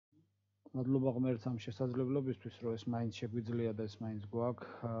მადლობა ღმერთს ამ შესაძლებლობისთვის, რომ ეს მაინც შეგვიძლია და ეს მაინც გვაქვს.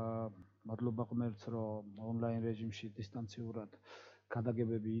 მადლობა ღმერთს, რომ ონლაინ რეჟიმში დისტანციურად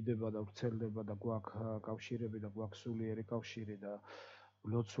გადაგებები იდება და ვრცელდება და გვაქვს კავშირები და გვაქვს სულიერი კავშირი და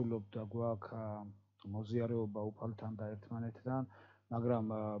ვლოცულობ და გვაქვს მოზიარეობა უფალთან და ერთმანეთთან, მაგრამ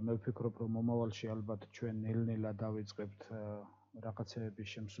მე ვფიქრობ, რომ მომავალში ალბათ ჩვენ ნელ-ნელა დავიწყებთ რაღაცეების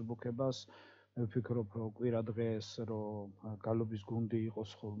შემსუბუქებას. მე ვფიქრობ, რომ კვირა დღეს, რომ გალობის გუნდი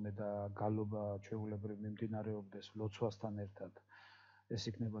იყოს ხოლმე და გალობა ჩვეულებრივ მიმდინარეობდეს ვლოცვასთან ერთად. ეს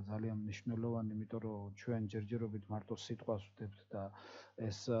იქნება ძალიან მნიშვნელოვანი, იმიტომ რომ ჩვენ ჯერჯერობით მარტო სიტყვას ვდებთ და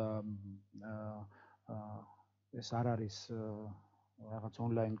ეს არ არის რაღაც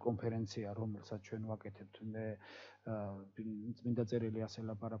ონლაინ კონფერენცია, რომელსაც ჩვენ ვაკეთებთ. მე წმინდა წერილი ასე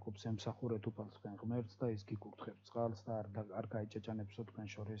ლაპარაკობს, ემსახურეთ უფალს თქვენ ღმერთს და ის გიკურთხებს წყალს და არ გაიჭეჭანებსო თქვენ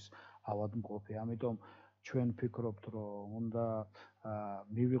შორის ავადმყოფი. ამიტომ ჩვენ ვფიქრობთ, რომ უნდა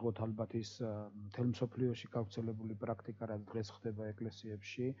მივიღოთ ალბათ ის მთელ მსოფლიოში გავრცელებული პრაქტიკა, რაც დღეს ხდება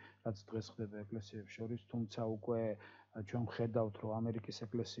ეკლესიებში, შორის, თუმცა უკვე ჩვენ ვხედავთ, რომ ამერიკის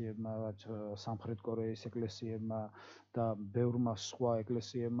ეკლესიებმა, სამხრეთ კორეის ეკლესიებმა და ბევრმა სხვა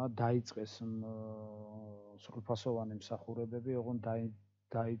ეკლესიებმა დაიწყეს სრულფასოვანი მსახურებები, ოღონდ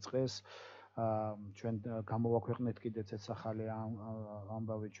დაიწყეს ჩვენ გამოვაქვეყნეთ კიდეც ეს ახალი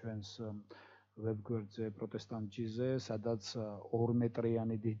ამბავი ჩვენს ვებგვერდზე პროტესტანტჯიზე, სადაც 2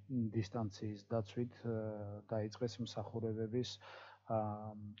 მეტრიანი დისტანციის დაცვით დაიწყეს მსახურებების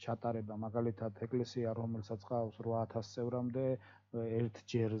ჩატარება. მაგალითად, ეკლესია, რომელსაც ყავს 8000 წევრამდე, ერთ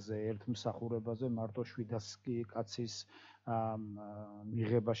ჯერზე, ერთ მსახურებაზე მარტო 700 კაცის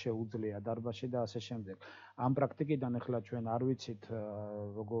მიღება შეუძლია დარბაზში და ასე შემდეგ. ამ პრაქტიკიდან ახლა ჩვენ არ ვიცით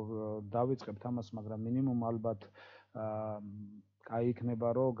როგორ დავიწყებთ ამას, მაგრამ მინიმუმ ალბათ კაი იქნება,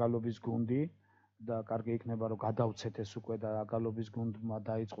 რომ გალობის გუნდი და კარგი იქნება, რომ გადავცეთ ეს უკვე და გალობის გუნდმა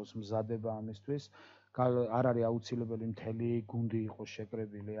დაიწყოს მზადება ამისთვის. არ არის აუცილებელი მთელი გუნდი იყოს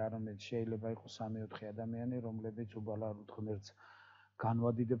შეკრებილი, არამედ შეიძლება იყოს 3-4 ადამიანი, რომლებიც უბალაროთ ღმერთს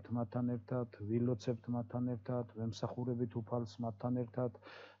განვადიდებთ მათთან ერთად, ვილოცებთ მათთან ერთად, ვემსახურებით უფალს მათთან ერთად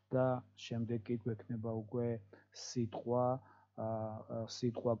და შემდეგ კი გვექნება უკვე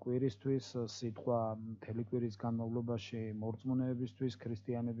სიტყვა კვირისთვის, სიტყვა მთელი კვირის განმავლობაში მორწმუნეებისთვის,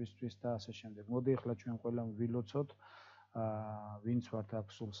 ქრისტიანებისთვის და ასე შემდეგ. მოდი ახლა ჩვენ ყველა ვილოცოთ, ვინც ვართ აქ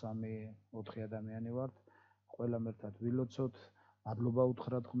სულ 3-4 ადამიანი ვართ, ყველამ ერთად ვილოცოთ. მადლობა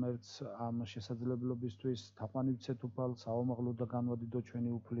უთხრათ ღმერთს ამ შესაძლებლობისთვის, თაყვანივცეთ უფალს, აუმაღლოთ და განვადიდოთ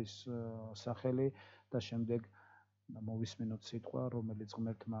ჩვენი უფლის სახელი და შემდეგ მოვისმინოთ სიტყვა, რომელიც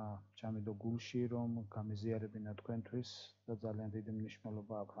ღმერთმა ჩამიდო გულში, რომ გამიზიარებინა თქვენთვის და ძალიან დიდი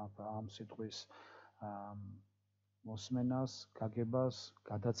მნიშვნელობა აქვს ამ სიტყვის მოსმენას, გაგებას,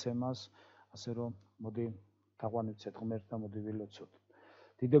 გადაცემას, ასე რომ მოდი თაყვანივცეთ ღმერთს და მოდი ვილოცოთ.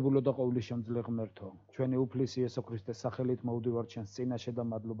 დიდებულო და ყოვლისშემძლე ღმერთო, ჩვენი უფლის იესო ქრისტეს სახელით მოვდივარ ჩვენს წინაშე და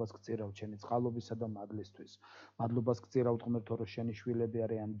მადლობას გწირავ ჩვენი წყალობისა და მადლისთვის. მადლობას გწირავთ ღმერთო, რომ შენი შვილები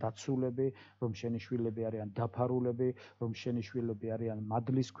არიან დაცულები, რომ შენი შვილები არიან დაფარულები, რომ შენი შვილები არიან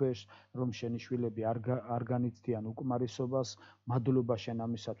მადლის ქვეშ, რომ შენი შვილები არ განიცდიან უკმარისობას. მადლობა შენ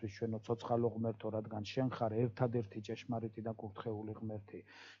ამისათვის ჩვენო ცოცხალო ღმერთო, რადგან შენ ხარ ერთადერთი ჭეშმარიტი და კურთხეული ღმერთი.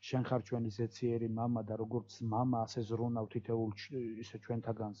 შენ ხარ ჩვენი ზეციერი მამა და როგორც მამა ასე ზრუნავ თითოეულ ისე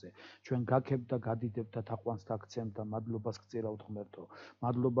ჩვენთაგანზე. ჩვენ გაქებთ და გადიდებთ და თაყვანს დაგცემთ და მადლობას გწირავთ ღმერთო.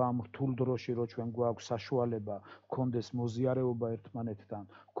 მადლობა ამ რთულ დროში, რომ ჩვენ გვაქვს საშუალება, გქონდეს მოზიარეობა ერთმანეთთან,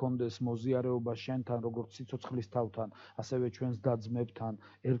 გქონდეს მოზიარეობა შენთან, როგორც სიცოცხლის თავთან, ასევე ჩვენს და-ძმებთან,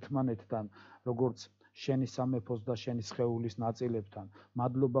 ერთმანეთთან, როგორც შენი სამეფოს და შენი სხეულის ნაწილებთან.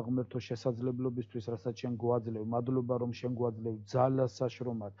 მადლობა ღმერთო შესაძლებლობისთვის, რასაც შენ გვაძლევ. მადლობა რომ შენ გვაძლევ ძალას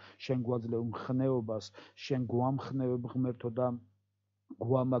საშრომად, შენ გვაძლევ მხნეობას, შენ გვამხნევებ ღმერთო და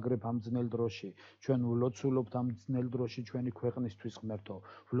გვამაგრებ ამ ძნელ დროში. ჩვენ ვლოცულობთ ამ ძნელ დროში ჩვენი ქვეყნისთვის ღმერთო.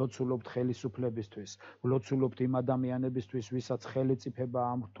 ვლოცულობთ ხელისუფლებისთვის, ვლოცულობთ იმ ადამიანებისთვის, ვისაც ხელიწიფება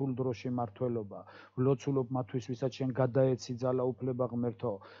ამ რთულ დროში მართველობა. ვლოცულობ მათთვის, ვისაც შენ გადაეცი ძალაუფლება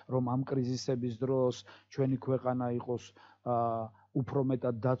ღმერთო, რომ ამ კრიზისების დროს ჩვენი ქვეყანა იყოს უფრო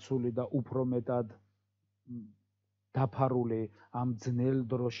მეტად დაცული და უფრო მეტად დაფარული ამ ძნელ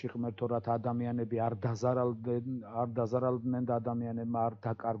დროში ღმერთო, რათა ადამიანები არ დაზარალდნენ და ადამიანებმა არ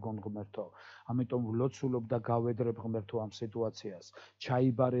დაკარგონ ღმერთო. ამიტომ ვლოცულობ და გავედრებ ღმერთო ამ სიტუაციას.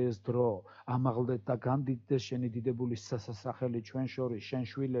 ჩაიბარე ეს დრო, ამაღლდეთ და განდიდდეს შენი დიდებული სახელი ჩვენ შორის, შენ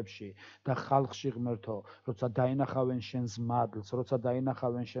შვილებში და ხალხში ღმერთო, როცა დაინახავენ შენს მადლს, როცა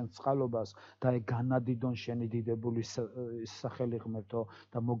დაინახავენ შენს წყალობას და განადიდონ შენი დიდებული სახელი ღმერთო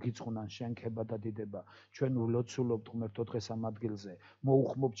და მოგიწყვნან შენქება და დიდება. ჩვენ ვლოცულობ მოგზაურობთ ღმერთო დღეს ამ ადგილზე,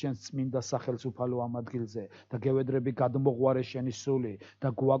 მოუხმობ შენს წმინდა სახელს უფალო ამ ადგილზე და გევედრები გადმოღვარე შენი სული და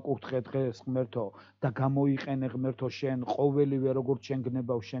გვაკურთხე დღეს ღმერთო და გამოიყენე ღმერთო შენ ყოველივე როგორც შენ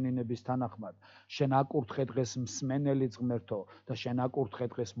გნებავ შენინების თანახმად, შენ აკურთხე დღეს მსმენელიც ღმერთო და შენ აკურთხე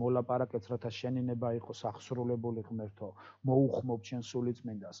დღეს მოლაპარაკეც, რათა შენინება იყოს აღსრულებული ღმერთო, მოუხმობ შენ სული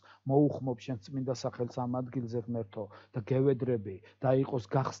წმინდას, მოუხმობ შენ წმინდა სახელს ამ ადგილზე ღმერთო და გევედრები და იყოს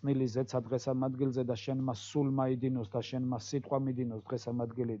გახსნილი ზეცა დღეს ამ ადგილზე და შენ მას სულ მაიდინოს და შენ მას სიტყვა მიდინოს დღეს ამ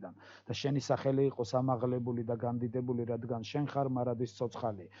ადგილიდან და შენი სახელი იყოს ამაღლებული და გამდიდებული, რადგან შენ ხარ მარადის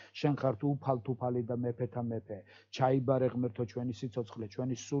ცოცხალი, შენ ხარ უფალ-თუფალი და მეფეთა მეფე. ჩაიბარე ღმერთო ჩვენი სიცოცხლე,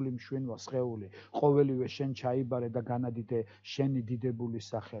 ჩვენი სული მშვენივა სხეული, ყოველივე შენ ჩაიბარე და განადიდე შენი დიდებული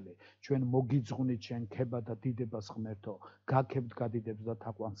სახელი. ჩვენ მოგიძღვნით შენ ქება და დიდებას ღმერთო, გაქებთ გადიდებს და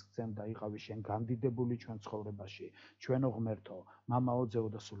თაყვანს გძემ და იყავი შენ გამდიდებული ჩვენ ცხოვრებაში. ჩვენო ღმერთო, მამაო, ძეო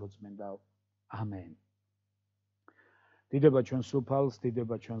და სულო წმინდაო. ამენ. დიდება ჩვენს უფალს,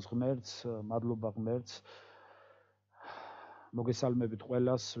 დიდება ჩვენს ღმერთს, მადლობა ღმერთს. მოგესალმებით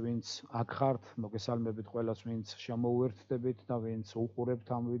ყველას, ვინც აქ ხართ, მოგესალმებით ყველას, ვინც შემოუერთდებით და ვინც უყურებთ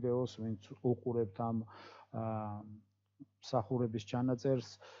ამ ვიდეოს, ვინც უყურებთ ამ მსახურების ჩანაწერს,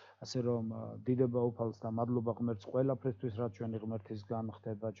 ასე რომ დიდება უფალს და მადლობა ღმერთს ყველაფრისთვის, რაც ჩვენი ღმერთისგან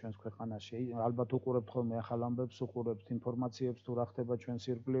ხდება ჩვენს ქვეყანაში. ალბათ უყურებთ ხოლმე ახალ ამბებს, უყურებთ ინფორმაციებს, თუ რა ხდება ჩვენს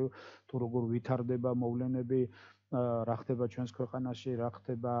ირგვლივ, თუ როგორ ვითარდება მოვლენები, რა ხდება ჩვენს ქვეყანაში, რა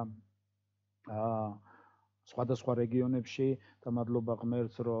ხდება სხვადასხვა რეგიონებში და მადლობა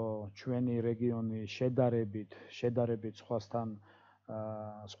ღმერთს, რომ ჩვენი რეგიონი შედარებით სხვასთან,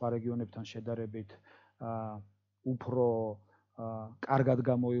 სხვა რეგიონებთან შედარებით უფრო კარგად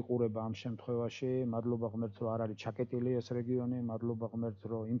გამოიყურება ამ შემთხვევაში. მადლობა ღმერთს, რომ არ არის ჩაკეტილი ეს რეგიონი, მადლობა ღმერთს,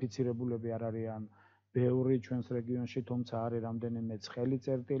 რომ ინფიცირებულები არ არიან ბევრი ჩვენს რეგიონში, თუმცა არის რამდენიმე ცხელი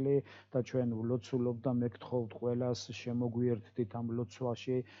წერტილი და ჩვენ ვლოცულობ და მეგთხოვთ ყველას შემოგვიერთდით ამ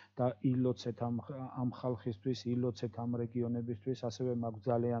ლოცვაში და ილოცეთ ამ ხალხისთვის, ილოცეთ ამ რეგიონებისთვის, ასევე მაქვს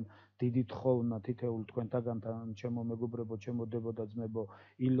ძალიან დიდი თხოვნა თითოეულ თქვენთაგან, ჩემო მეგობრებო, ჩემო დებო და ძმებო,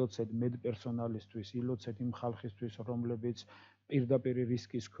 ილოცეთ მედპერსონალისთვის, ილოცეთ იმ ხალხისთვის, რომლებიც პირდაპირ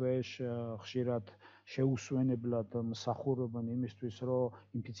რისკის ქვეშ ხშირად შეუსვენებლად მსახურობენ იმისთვის, რომ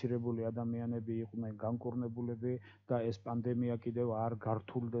ინფიცირებული ადამიანები იყვნენ განკურნებულები და ეს პანდემია კიდევ არ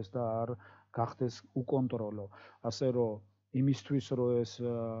გართულდეს და არ გახდეს უკონტროლო. ასე რომ იმისთვის, რომ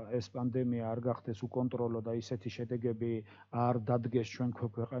ეს პანდემია არ გახდეს უკონტროლო და ისეთი შედეგები არ დადგეს ჩვენ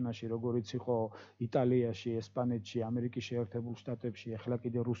ქვეყანაში, როგორიც იყო იტალიაში, ესპანეთში, ამერიკის შეერთებულ შტატებში, ახლა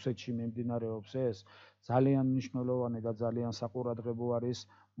კიდევ რუსეთში მიმდინარეობს ეს, ძალიან მნიშვნელოვანი და ძალიან საყურადღებო არის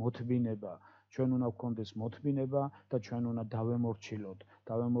მოთმინება. ჩვენ უნდა გვქონდეს მოთმინება და ჩვენ უნდა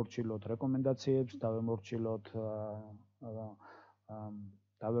დავემორჩილოთ რეკომენდაციებს,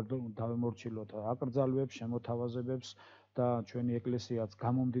 დავემორჩილოთ აკრძალვებს, შემოთავაზებებს და ჩვენი ეკლესიაც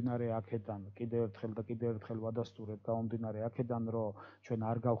გამომდინარე აქედან კიდევ ერთხელ ვადასტურებ, გამომდინარე აქედან, რომ ჩვენ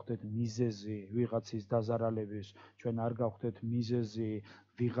არ გავხდეთ მიზეზი ვიღაცის დაზარალების, ჩვენ არ გავხდეთ მიზეზი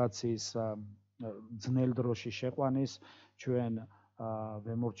ვიღაცის ძნელ დროში შეყვანის, ჩვენ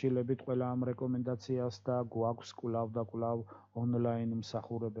ვემორჩილებით ყველა ამ რეკომენდაციას და გვაქვს კვლავ და კვლავ ონლაინ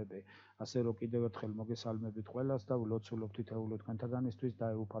მსახურებები. ასე რომ კიდევ ერთხელ მოგესალმებით ყველას და ვლოცულობ თითოეული თქვენთაგანისთვის და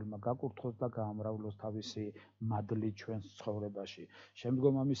უფალმა გაკურთხოს და გაამრავლოს თავისი მადლი ჩვენს ცხოვრებაში.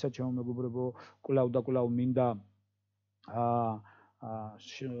 შემდგომ ამისა, ჩემო მეგობრებო, კვლავ და კვლავ მინდა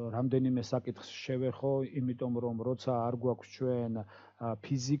რამდენიმე საკითხს შევეხო, იმიტომ რომ როცა არ გვაქვს ჩვენ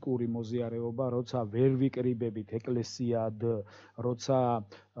ფიზიკური მოზიარეობა, როცა ვერ ვიკრიბებით ეკლესიად, როცა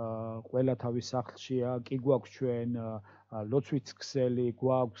ყველა თავის სახლშია, კი გვაქვს ჩვენ ლოცვის ქსელი,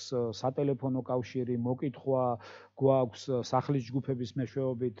 გვაქვს სატელეფონო კავშირი, მოკითხვა, გვაქვს სახლის ჯგუფების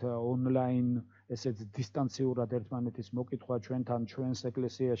მეშვეობით ონლაინ ესეც დისტანციურად ერთმანეთის მოკითხვა ჩვენთან, ჩვენს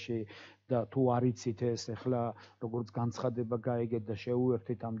ეკლესიაში და თუ არ იცით ეს, ახლა როგორც განცხადება გაიგეთ და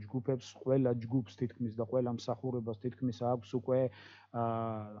შეუერთეთ ამ ჯგუფებს, ყველა ჯგუფს თითქმის და ყველა მსახურებას თითქმის აქვს უკვე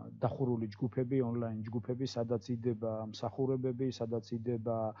დახურული ჯგუფები, ონლაინ ჯგუფები, სადაც იდება მსახურებები, სადაც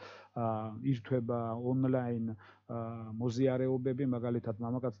იდება ირთვება ონლაინ მოზიარეობები, მაგალითად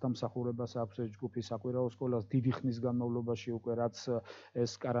მამაკაცთა მსახურებას აქვს ეს ჯგუფი საკვირაო სკოლას დიდი ხნის განმავლობაში უკვე რაც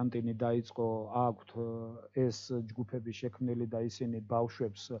ეს каранტინი დაიწყო, აქვთ ეს ჯგუფები შექმნილი და ისინი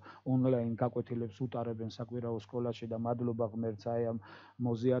ბავშვებს ონლაინ გაკვეთილებს უტარებენ საკვირაო სკოლაში და მადლობა ღმერთს აი ამ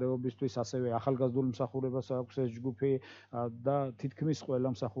მოზიარეობისთვის, ასევე ახალგაზრდულ მსახურებას აქვს ეს ჯგუფი და თითქმის ყველა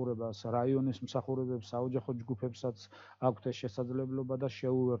მსახურებას, რაიონის მსახურებებს, საოჯახო ჯგუფებსაც აქვთ ეს შესაძლებლობა და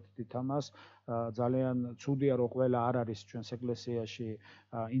შეუერთდით ამას ძალიან ცუდია რომ ყველა არ არის ჩვენს ეკლესიაში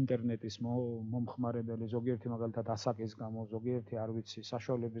ინტერნეტის მომხმარებელი, ზოგიერთი მაგალითად ასაკის გამო, ზოგიერთი არ ვიცი,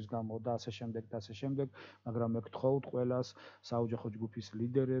 საშუალების გამო და ასე შემდეგ და ასე შემდეგ, მაგრამ მე გთხოვთ ყველას, საოჯახო ჯგუფის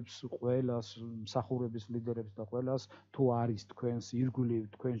ლიდერებს, ყველას, მსახურების ლიდერებს და ყველას, თუ არის თქვენს ირგვლივ,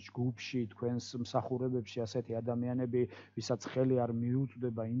 თქვენს ჯგუფში, თქვენს მსახურებებში ასეთი ადამიანები, ვისაც ხელი არ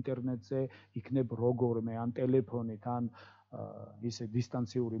მიუწვდება ინტერნეტზე, იქნებ როგორმე ან ტელეფონით, ან ისე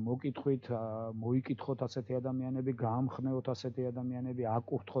დისტანციური მოკითხვით, მოიკითხოთ ასეთი ადამიანები, გაამხნევოთ ასეთი ადამიანები,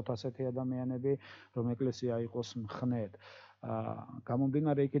 აკურთხოთ ასეთი ადამიანები, რომ ეკლესია იყოს მხნედ.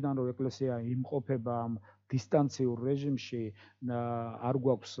 გამომდინარე იქიდან, რომ ეკლესია იმყოფება ამ დისტანციურ რეჟიმში, არ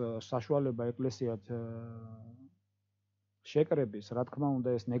გვაქვს საშუალება ეკლესიად შეკრების, რა თქმა უნდა,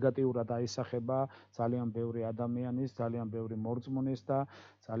 ეს ნეგატიურად აისახება ძალიან ბევრი ადამიანის, ძალიან ბევრი მორწმუნის და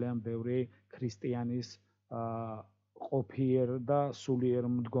ძალიან ბევრი ქრისტიანის ყოფიერ და სულიერ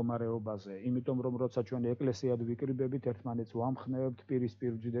მდგომარეობაზე. იმიტომ რომ როცა ჩვენ ეკლესიად ვიკრიბებით, ერთმანეთს ვამხნევებთ,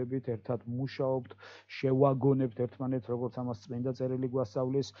 პირისპირ ვჯდებით, ერთად მუშაობთ, შევაგონებთ ერთმანეთს, როგორც ამას წმინდა წერილი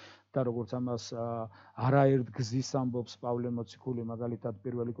გვასწავლის და როგორც ამას არაერთ გზის ამბობს პავლე მოციქული, მაგალითად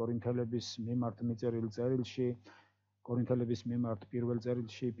პირველი კორინთელების მიმართ მიწერილ წერილში, კორინთელების მიმართ პირველ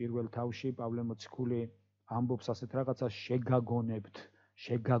წერილში, პირველ თავში პავლე მოციქული ამბობს ასეთ რაღაცას,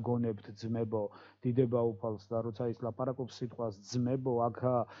 შეგაგონებთ ძმებო, დიდება უფალს და როცა ის ლაპარაკობს სიტყვას ძმებო, აქ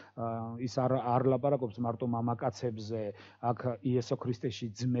ის არ ლაპარაკობს მარტო მამაკაცებზე, აქ იესო ქრისტეში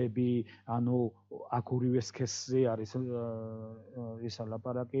ძმები, ანუ აქ ორივე სქესზე არის ისა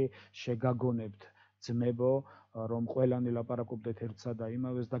ლაპარაკი, შეგაგონებთ ძმებო, რომ ყველანი ლაპარაკობდეთ ერთსა და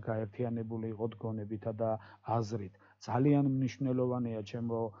იმავეს და გაერთიანებული იყოთ გონებითა და აზრით. ძალიან მნიშვნელოვანია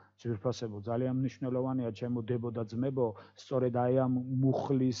ჩემო ძვირფასებო, ძალიან მნიშვნელოვანია ჩემო დებო და ძმებო, სწორედ აი ამ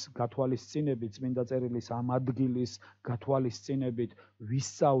მუხლის გათვალისწინებით, წმინდა წერილის ამ ადგილის გათვალისწინებით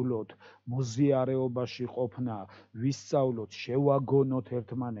ვისწავლოთ მოზიარეობაში ყოფნა, ვისწავლოთ, შევაგონოთ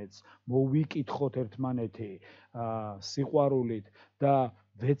ერთმანეთს, მოვიკითხოთ ერთმანეთი სიყვარულით და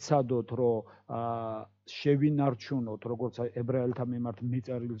ვეცადოთ, რომ შევინარჩუნოთ, როგორც ებრაელთა მიმართ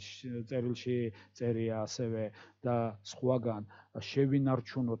წერილში წერია ასევე და სხვაგან,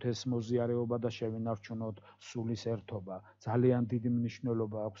 შევინარჩუნოთ ეს მოზიარეობა და შევინარჩუნოთ სულის ერთობა. ძალიან დიდი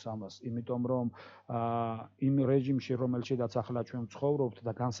მნიშვნელობა აქვს ამას, იმიტომ რომ იმ რეჟიმში, რომელშიდაც ახლა ჩვენ ვცხოვრობთ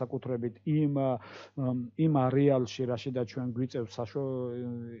და განსაკუთრებით იმ არეალში, რაშიდაც ჩვენ გვიწევს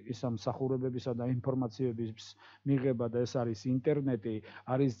ისა მსახურებებისა და ინფორმაციების მიღება და ეს არის ინტერნეტი,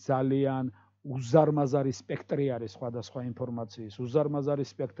 არის ძალიან უზარმაზარი სპექტრი არის სხვადასხვა ინფორმაციის, უზარმაზარი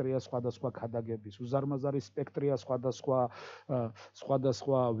სპექტრია სხვადასხვა ქადაგების, უზარმაზარი სპექტრია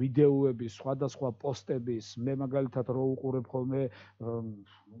სხვადასხვა ვიდეოების, სხვადასხვა პოსტების. მე მაგალითად რო უყურებ ხოლმე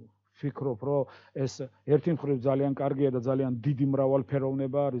ვფიქრობ, რომ ეს ერთი მხრივ ძალიან კარგია და ძალიან დიდი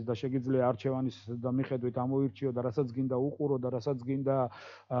მრავალფეროვნება არის და შეგიძლია არჩევანის და მიხედვით ამოირჩიო და რასაც გინდა უყურო და რასაც გინდა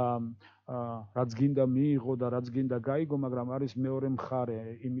რაც გინდა მიიღო და რაც გინდა გაიგო, მაგრამ არის მეორე მხარე,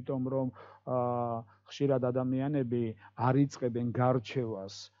 იმიტომ რომ ხშირად ადამიანები არ იწყებენ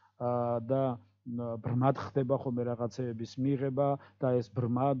გარჩევას და ბრმად ხდება ხოლმე რაღაცეების მიღება და ეს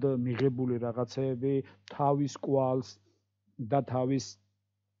ბრმად მიღებული რაღაცეები თავის კვალს და თავის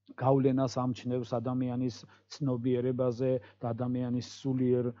გავლენას ამჩნევს ადამიანის ცნობიერებაზე და ადამიანის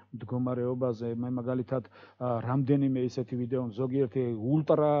სულიერ მდგომარეობაზე. მე მაგალითად რამდენიმე ისეთი ვიდეო, ზოგიერთი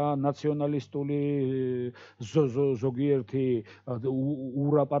ულტრანაციონალისტული, ზოგიერთი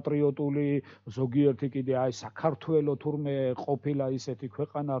ურაპატრიოტული, ზოგიერთი კიდე აი საქართველოს თურმე ყოფილა ისეთი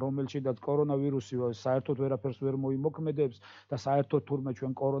ქვეყანა, რომელშიდაც კორონავირუსი საერთოდ ვერაფერს ვერ მოიმოქმედებს და საერთოდ თურმე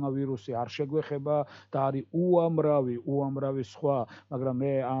ჩვენ კორონავირუსი არ შეგვეხება და არის უამრავი სხვა, მაგრამ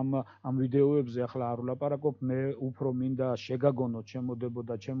მე ამ ვიდეოებზე ახლა არ ვლაპარაკობ, მე უფრო მინდა შეგაგონოთ ჩემო დებო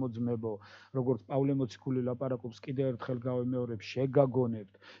და ჩემო ძმებო, როგორც პავლე მოციქული ლაპარაკობს, კიდევ ერთხელ გავიმეორებ,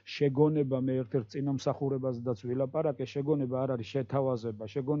 შეგაგონებთ. შეგონება მე ერთ-ერთ წინამსახურებაზედაც ვილაპარაკე, შეგონება არ არის შეთავაზება,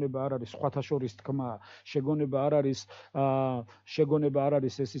 შეგონება არ არის სხვათა შორის თქმა, შეგონება არ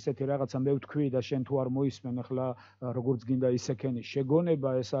არის ეს ისეთი რაღაცა მე ვთქვი და შენ თუ არ მოისმენ ახლა როგორც გინდა ისე-ქენი. შეგონება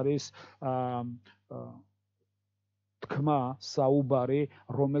ეს არის თქმა, საუბარი,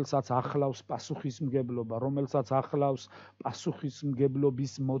 რომელსაც ახლავს პასუხისმგებლობა, რომელსაც ახლავს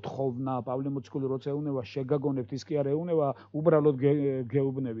პასუხისმგებლობის მოთხოვნა. პავლე მოციქული როცა ეუნება შეგაგონებთ, ის კი არ ეუნება უბრალოდ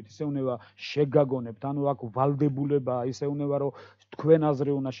გეუბნებით, ის ეუნება შეგაგონებთ, ანუ აქ ვალდებულებაა, ის ეუნება რომ თქვენ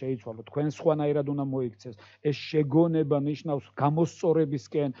აზრი უნდა შეიცვალოთ, თქვენ სხვანაირად უნდა მოიქცეს. ეს შეგონება ნიშნავს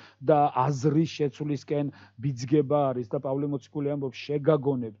გამოსწორებისკენ და აზრის შეცვლისკენ ბიძგება არის და პავლე მოციქული ამბობს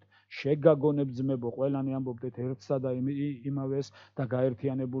შეგაგონებთ. შეგაგონებ ძმებო, ყველანი ამბობდეთ ერთსა და იმავეს და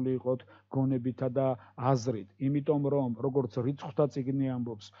გაერთიანებული იყოთ გონებითა და აზრით. იმიტომ რომ როგორც რიცხვთა წიგნი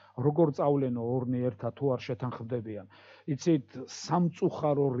ამბობს, როგორ წავლენო ორნი ერთად თუ არ შეთანხმდებიან. იცით,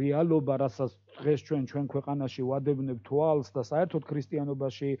 სამწუხარო რეალობა, რასაც დღეს ჩვენ ქვეყანაში ვადევნებ თვალს და საერთოდ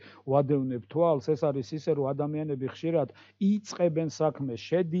ქრისტიანობაში ვადევნებ თვალს, ეს არის ისე, რომ ადამიანები ხშირად იწყებენ საქმეს,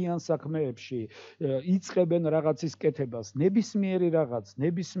 შედიან საქმეებში, იწყებენ რაღაცის კეთებას, ნებისმიერი რაღაც,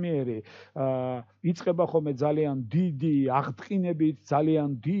 ნებისმიერი იწყება ხოლმე ძალიან დიდი აღტყინებით, ძალიან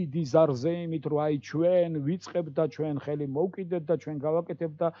დიდი ზარზეიმით, რომ აი ჩვენ ვიწყებთ და ჩვენ ხელი მოვკიდეთ და ჩვენ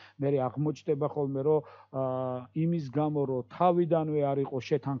გავაკეთებთ და მე აღმოჩნდება ხოლმე, რომ იმის გამო, რომ თავიდანვე არ იყო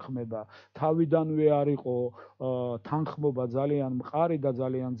შეთანხმება, თავიდანვე არ იყო თანხმობა ძალიან მყარი და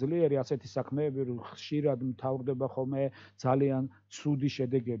ძალიან ძლიერი, ასეთი საქმეები ხშირად მთავრდება ხოლმე ძალიან ცუდი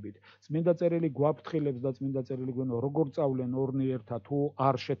შედეგებით. წმინდა წერილი გვაფრთხილებს და წმინდა წერილი გვენო, როგორ წავლენ ორნი ერთად თუ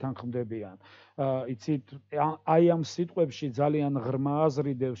არ შეთანხმდებიან. იცით, აი ამ სიტყვებში ძალიან ღრმა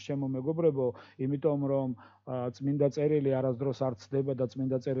აზრი დევს ჩემო მეგობრებო, იმიტომ რომ წმინდა წერილი არასდროს არ ცდება და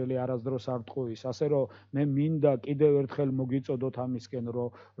წმინდა წერილი არასდროს არ ტყუის. ასე რომ მე მინდა კიდევ ერთხელ მოგიწოდოთ ამისკენ,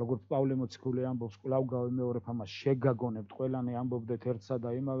 რომ როგორც პავლე მოციქული ამბობს, კვლავ გავიმეორებ ამას, შეგაგონებთ, ყველანი ამბობდეთ ერთსა და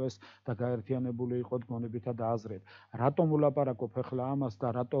იმავეს და გაერთიანებული იყოთ გონებითა და აზრით. რატომ ვლაპარაკობ ახლა ამას და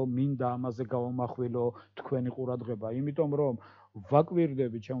რატომ მინდა ამაზე გავამახვილო თქვენი ყურადღება? იმიტომ რომ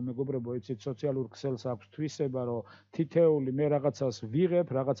ვაკვირდები, ჩემო მეგობრებო, იცით, სოციალურ ქსელს აქვს თვისება, რომ თითეული მე რაღაცას ვიღებ,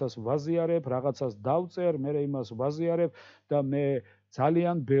 რაღაცას ვაზიარებ, რაღაცას დავწერ, მე იმას ვაზიარებ და მე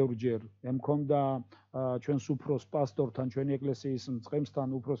ძალიან ბევრჯერ მე მქონდა ჩვენს უფროს პასტორთან, ჩვენი ეკლესიის მწყემსთან,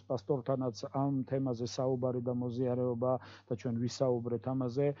 უფროს პასტორთანაც ამ თემაზე საუბარი და მოზიარეობა და ჩვენ ვისაუბრეთ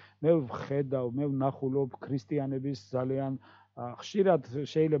ამაზე. მე ვხედავ, მე ვნახულობ ქრისტიანების ძალიან ხშირად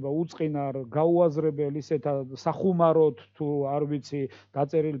შეიძლება უწყინარ, გაუაზრებელ ისეთა სახუმაროთ თუ არ ვიცი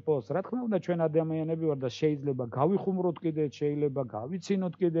დაწერილ პოსტს. რა თქმა უნდა, ჩვენ ადამიანები ვარ და შეიძლება გავიხუმროთ კიდეც, შეიძლება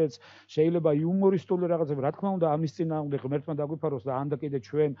გავიცინოთ კიდეც, შეიძლება იუმორისტული რაღაცები, რა თქმა უნდა, ამის წინააღმდეგ ღმერთმა დაგვიფაროს და ანდა კიდე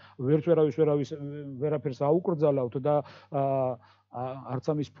ჩვენ ვერაფერს აუკრძალავთ და არც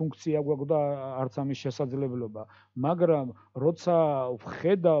ამის ფუნქცია გვაქვს და არც ამის შესაძლებლობა. მაგრამ როცა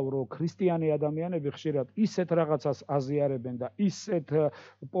ვხედავ, რომ ქრისტიანი ადამიანები ხშირად ისეთ რაღაცას აზიარებენ და ისეთ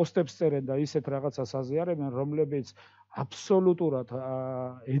პოსტებს წერენ და ისეთ რაღაცას აზიარებენ, რომლებიც აბსოლუტურად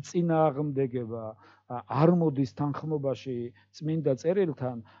ეწინააღმდეგება არ მოდის თანხმობაში წმინდა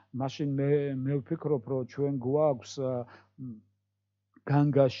წერილთან, მაშინ მე ვფიქრობ, რომ ჩვენ გვაქვს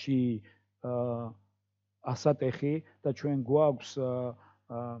განგაში ასატეხი და ჩვენ გვაქვს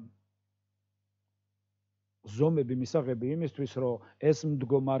ზომები მისაღები იმისთვის, რომ ეს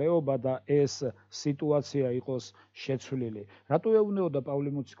მდგომარეობა და ეს სიტუაცია იყოს შეცვლილი. რატო ეუბნეოდა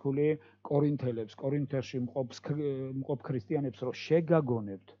პავლე მოციქული კორინთელებს, კორინთიაში მყოფ ქრისტიანებს, რომ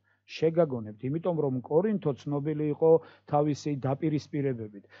შეგაგონებთ, იმიტომ რომ კორინთო ცნობილი იყო თავისი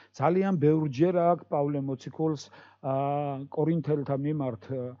დაპირისპირებებით. ძალიან ბევრჯერ აქვს პავლე მოციქულს კორინთელთა მიმართ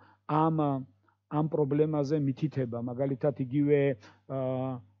ამ პრობლემაზე მითითება, მაგალითად იგივე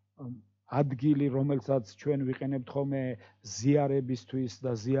ადგილი, რომელსაც ჩვენ ვიყენებთ ხოლმე ზიარებისთვის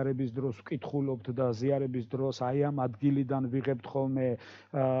და ზიარების დროს ვკითხულობთ და ზიარების დროს აი ამ ადგილიდან ვიღებთ ხოლმე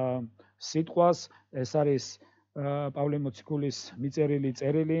სიტყვას, ეს არის პავლე მოციქულის მიწერილი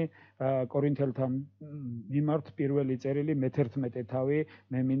წერილი კორინთელთა მიმართ, პირველი წერილი მე-11 თავი,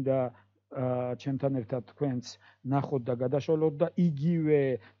 მე მინდა ჩემთან ერთად თქვენს ნახოთ და გადაშალოთ და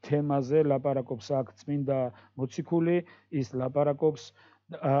იგივე თემაზე ლაპარაკობს აქ წმინდა მოციქული, ის ლაპარაკობს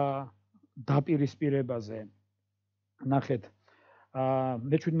დაპირისპირებაზე. ნახეთ,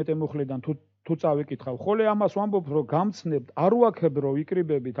 მე-17 მუხლიდან თუ წავიკითხავ, ხოლე ამას ვამბობ, რომ გამცნებთ, არ ვაქებ, რომ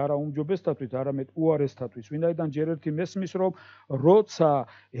ვიკრიბებით არა უმჯობესთათვის, არამედ უარესთათვის. ვინაიდან ჯერ ერთი მესმის, რომ როცა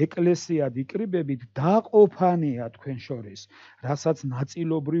ეკლესიად იკრიბებით, დაყოფანია თქვენ შორის, რასაც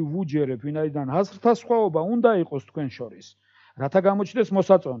ნაწილობრივ ვუჯერებ, ვინაიდან აზრთა სხვაობა უნდა იყოს თქვენ შორის, რათა გამოჩნდეს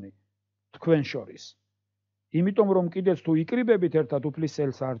მოსაწონი თქვენ შორის. იმიტომ რომ კიდეც თუ იკრიბებით ერთად,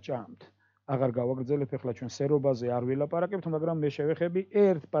 უფლისელს არ ჭამთ. აღარ გავაგრძელებ, ახლა ჩვენ სერობაზე არ ვილაპარაკებთ, მაგრამ მე შევეხები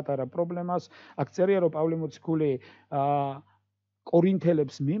ერთ პატარა პრობლემას. აქ წერია, რომ პავლე მოციქული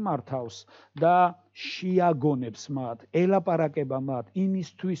კორინთელებს მიმართავს და შეაგონებს მათ, ელაპარაკება მათ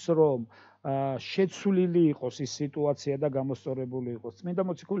იმისთვის, რომ შეცვლილი იყოს ის სიტუაცია და გამოსწორებული იყოს. წმინდა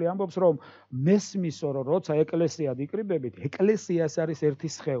მოციქული ამბობს, რომ მესმისო, რომ როცა ეკლესიად იკრიბებით, ეკლესია ეს არის ერთი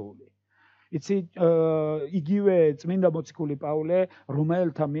სხეული. იცი იგივე წმინდა მოციქული პავლე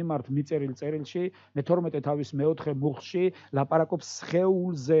რომაელთა მიმართ მიწერილ წერილში მე-12 თავის მე-4 მუხლში ლაპარაკობს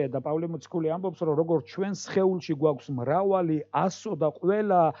სხეულზე და პავლე მოციქული ამბობს რომ როგორც ჩვენ სხეულში გვაქვს მრავალი ასო და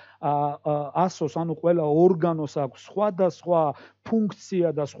ყველა ასოს ანუ ყველა ორგანოს აქვს სხვადასხვა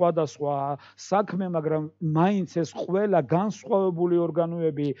ფუნქცია და სხვადასხვა საქმე, მაგრამ მაინც ეს ყველა განსხვავებული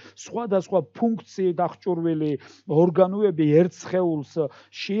ორგანოები, სხვადასხვა ფუნქციით აღჭურვილი ორგანოები ერთ სხეულს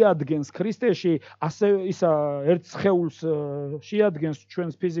შეადგენს ქრისტეში, ასევე ისა ერთ სხეულს შეადგენს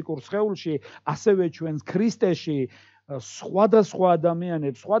ჩვენს ფიზიკურ სხეულში, ასევე ჩვენს ქრისტეში სხვადასხვა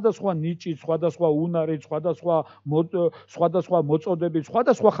ადამიანებს, სხვადასხვა ნიჭით, სხვადასხვა უნარით, სხვადასხვა მოწოდებით,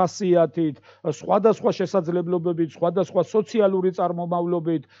 სხვადასხვა ხასიათით, სხვადასხვა შესაძლებლობებით, სხვადასხვა სოციალური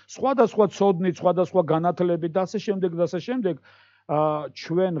წარმომავლობით, სხვადასხვა ცოდნით, სხვადასხვა განათლებით და ასე შემდეგ და ასე შემდეგ,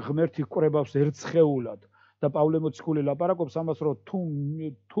 ჩვენ ღმერთი გვყურებს ერთ სხეულად. და პავლე მოციქული ლაპარაკობს ამას, რომ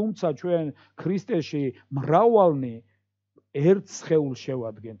თუმცა ჩვენ ქრისტეში მრავალნი ერთ სხეულს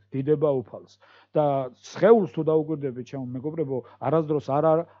შევადგენთ, დიდება უფალს. და სხეულს თუ დაუკვირდებით, ჩემო მეგობრებო, არასდროს არ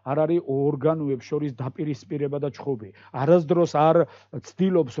არის ორგანოებს შორის დაპირისპირება და ჩხუბი. არასდროს არ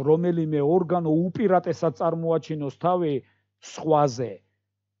ცდილობს რომელიმე ორგანო უპირატესად წარმოაჩინოს თავი სხვაზე.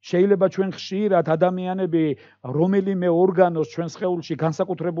 შეიძლება ჩვენ ხშირად ადამიანები რომელიმე ორგანოს ჩვენ სხეულში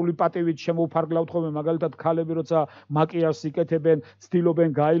განსაკუთრებული პატივით შემოუფარგლავთ ხოლმე, მაგალითად ქალები როცა მაკიაჟს იკეთებენ, ცდილობენ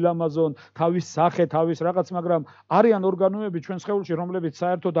გაილამაზონ თავის სახე, თავის რაღაც, მაგრამ არიან ორგანოები ჩვენ სხეულში, რომლებიც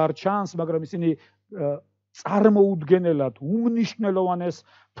საერთოდ არ ჩანს, მაგრამ ისინი წარმოუდგენელად უმნიშვნელოვანეს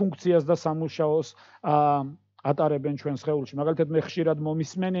ფუნქციას და სამუშაოს ატარებენ ჩვენ სხეულში. მაგალითად მე ხშირად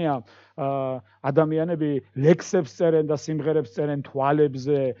მომისმენია ადამიანები ლექსებს წერენ და სიმღერებს წერენ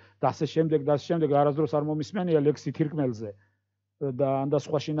თვალებზე და ასე შემდეგ და ასე შემდეგ, არასდროს არ მომისმენია ლექსი თირკმელზე და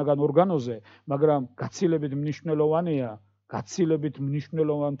სხვა შინაგან ორგანოზე, მაგრამ გაცილებით მნიშვნელოვანია, გაცილებით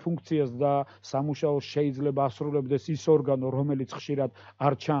მნიშვნელოვან ფუნქციას და სამუშაოს შეიძლება ასრულებდეს ის ორგანო, რომელიც ხშირად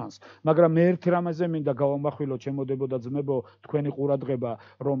არ ჩანს. მაგრამ მე ერთ რამეზე მინდა გავამახვილო, ჩემოდებო და ძმებო, თქვენი ყურადღება,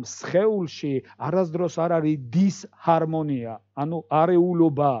 რომ სხეულში არასდროს არ არის დისჰარმონია, ანუ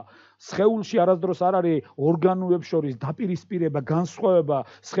არეულობა. სხეულში არასდროს არ არის ორგანოებს შორის დაპირისპირება, განსხვავება.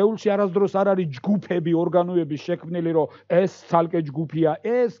 სხეულში არასდროს არ არის ჯგუფები, ორგანოები შექმნილი, რომ ეს ცალკე ჯგუფია,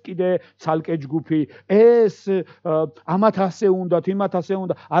 ეს კიდე ცალკე ჯგუფი, ეს ამათ ასე უნდათ, იმათ ასე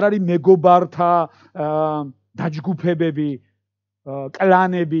უნდა. არ არის მეგობართა დაჯგუფებები,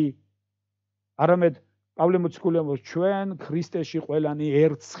 კლანები. არამედ პავლე მოციქული ამბობს, ჩვენ ქრისტეში ყველანი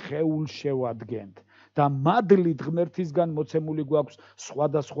ერთ სხეულს შევადგენთ. და მადლით ღმერთისგან მოცემული გვაქვს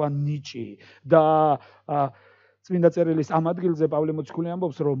სხვადასხვა ნიჭი და წმინდა წერილის ამ ადგილზე პავლე მოციქული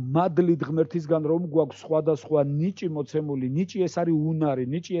ამბობს, რომ მადლით ღმერთისგან რომ გვაქვს სხვადასხვა ნიჭი მოცემული, ნიჭი ეს არის უნარი,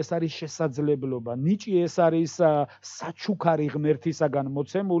 ნიჭი ეს არის შესაძლებლობა, ნიჭი ეს არის საჩუქარი ღმერთისაგან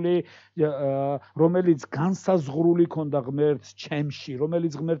მოცემული, რომელიც განსაზღვრული ქონდა ღმერთს ჩემში,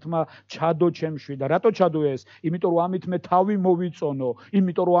 რომელიც ღმერთმა ჩადო ჩემში და რატო ჩადო ეს? იმიტომ რომ ამით მე თავი მოვიწონო,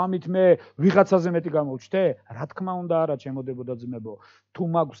 იმიტომ რომ ამით მე ვიღაცაზე მეტი გამოვჩნდე? რა თქმა უნდა არა, ჩემოდებო და ძმებო. თუ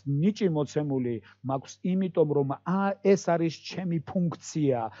მაქვს ნიჭი მოცემული, მაქვს იმიტომ რომ ეს არის ჩემი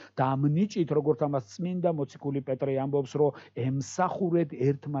ფუნქცია და ამ ნიჭით, როგორც ამას წმინდა მოციქული პეტრე ამბობს, რომ ემსახურეთ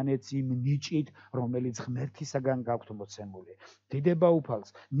ერთმანეთს იმ ნიჭით, რომელიც ღმერთისაგან გაქვთ მოცემული. დიდება უფალს.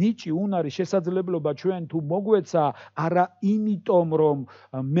 ნიჭი, უნარი, შესაძლებლობა ჩვენ თუ მოგვეცა, არა იმიტომ რომ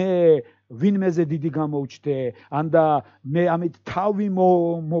მე ვინმეზე დიდი გამოვჩნდე, ანდა მე ამით თავი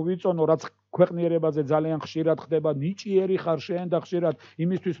მოვიწონო, რაც ქვეყნიერებაზე ძალიან ხშირად ხდება, ნიჭიერი ხარ შენ და ხშირად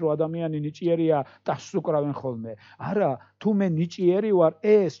იმისთვის რომ ადამიანი ნიჭიერია, ტასს უკრავენ ხოლმე. არა, თუ მე ნიჭიერი ვარ,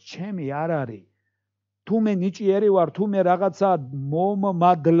 ეს ჩემი არ არის. თუ მე ნიჭიერი ვარ, თუ მე რაღაცა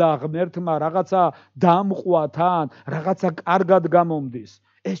მომმადლა ღმერთმა, რაღაცა დამყვა თან, რაღაცა კარგად გამომდის,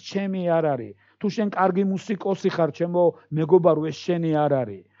 ეს ჩემი არ არის. თუ შენ კარგი მუსიკოსი ხარ, ჩემო მეგობარო, ეს შენი არ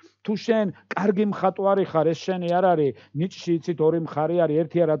არის. თუ შენ კარგი მხატვარი ხარ, ეს შენი არ არის. ნიჭში იცით ორი მხარე არის,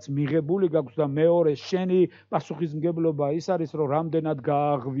 ერთია რაც მიღებული გაქვს და მეორე შენი პასუხისმგებლობა ის არის, რომ რამდენად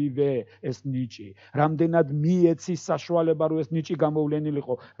გააღვივე ეს ნიჭი, რამდენად მიეცი საშუალება, რომ ეს ნიჭი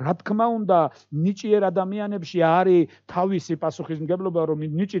გამოვლენილიყო. რა თქმა უნდა, ნიჭიერ ადამიანებში არის თავისი პასუხისმგებლობა, რომ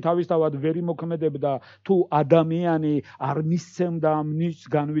ნიჭი თავისთავად ვერ იმოქმედებდა, თუ ადამიანი არ მისცემდა ამ ნიჭს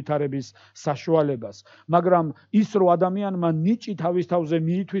განვითარების საშუალებას. მაგრამ ის, რომ ადამიანმა ნიჭი თავის თავზე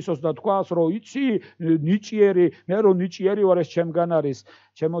მიითვისოს და თქვას, რომ იცი ნიჭიერი, მე რომ ნიჭიერი ვარ, ეს ჩემგან არის.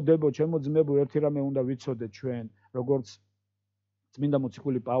 ჩემო დებო, ჩემო ძმებო, ერთი რამე უნდა ვიცოდეთ ჩვენ, როგორც წმინდა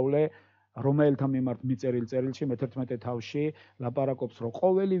მოციქული პავლე რომაელთა მიმართ მიწერილ წერილში მე-11 თავში ლაპარაკობს, რომ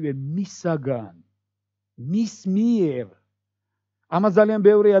ყოველივე მისაგან, მის მიერ, ამას ძალიან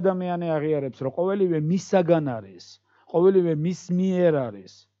ბევრი ადამიანი აღიარებს, რომ ყოველივე მისაგან არის, ყოველივე მის მიერ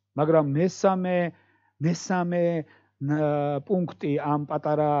არის. მაგრამ მესამე პუნქტი ამ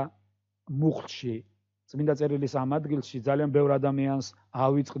პატარა მუხლში, წმინდა წერილის ამ ადგილში ძალიან ბევრ ადამიანს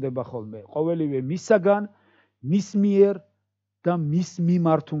ავიწყდება ხოლმე. ყოველივე მისაგან, მის მიერ და მის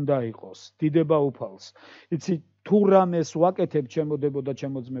მიმართ უნდა იყოს. დიდება უფალს. იცი, თუ რამეს ვაკეთებ, ჩემოდებო და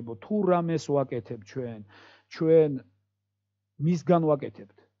ჩემოძმებო, თუ რამეს ვაკეთებ ჩვენ მისგან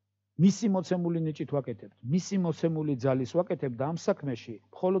ვაკეთებთ. მისი მოცემული ნიჭით ვაკეთებთ, მისი მოცემული ძალის ვაკეთებთ და ამ საქმეში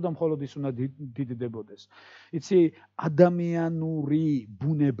მხოლოდ და მხოლოდ ის უნდა დიდდებოდეს. იცი, ადამიანური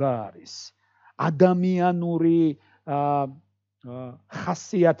ბუნება არის. ადამიანური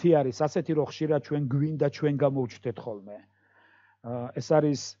ხასიათი არის, ასეთი რომ ხშირად ჩვენ გვინდა ჩვენ გამოვჩნდეთ ხოლმე. ეს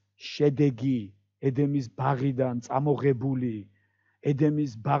არის შედეგი ედემის ბაღიდან წამოღებული,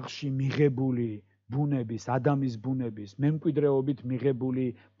 ედემის ბაღში მიღებული ბუნების, ადამიანის ბუნების, მემკვიდრეობით მიღებული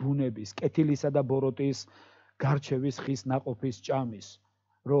ბუნების, კეთილისა და ბოროტის გარჩევის ხის ნაყოფის ჭამის,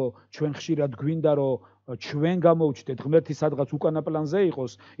 რომ ჩვენ ხშირად გვინდა რომ ჩვენ გამოვჩნდეთ, ღმერთი სადღაც უკანა პლანზე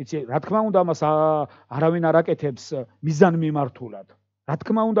იყოს, იცი, რა თქმა უნდა ამას არავინ არ აკეთებს მიზან მიმართულად. რა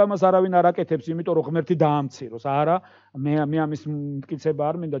თქმა უნდა ამას არავინ არ აკეთებს, იმიტომ რომ ღმერთი დაამციროს. არა, მე ამის მტკიცება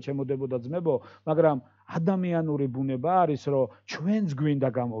არ მინდა ჩემოდებო და ძმებო, მაგრამ ადამიანური ბუნება არის, რომ ჩვენც გვინდა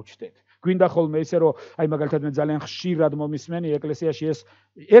გამოვჩნდეთ. გვინდა ხოლმე ისე რომ აი მაგალითად მე ძალიან ხშირად მომისმენი ეკლესიაში ეს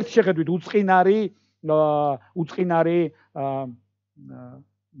ერთ შეხედვით უწყინარი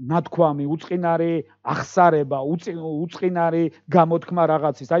ნათქვამი, უწყინარი ახსარება, უწყინარი გამოთქმა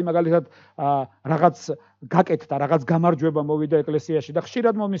რაღაცის. აი მაგალითად რაღაც გაკეთდა, რაღაც გამარჯვება მოვიდა ეკლესიაში და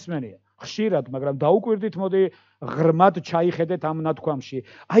ხშირად მომისმენია. ხშირად, მაგრამ დაუკვირდით, მოდი ღრმად ჩაიხედეთ ამ ნათქვამში.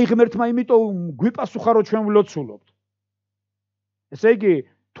 აი ღმერთმა იმიტომ გვიპასუხა რომ ჩვენ ვლოცულობთ. ესე იგი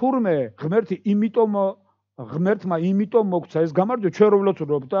თურმე ღმერთმა იმიტომ მოგცა ეს გამარჯვება, ჩვენ რო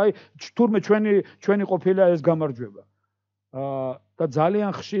ვლოცულობთ, აი თურმე ჩვენი ყოფილა ეს გამარჯვება. და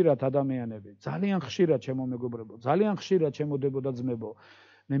ძალიან ხშირად ადამიანები, ძალიან ხშირად ჩემო მეგობრებო, ძალიან ხშირად ჩემოდებო და ძმებო,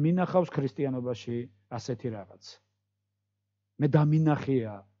 მე მინახავს ქრისტიანობაში ასეთი რაღაც. მე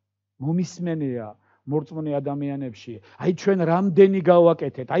დამინახია, მომისმენია მორწმუნე ადამიანებში, აი ჩვენ რამდენი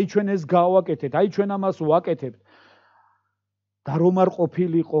გავაკეთეთ, აი ჩვენ ეს გავაკეთეთ, აი ჩვენ ამას ვაკეთებთ. და რომ არ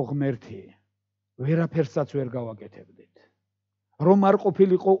ყოფილიყო ღმერთი, ვერაფერსაც ვერ გავაკეთებდით. რომ არ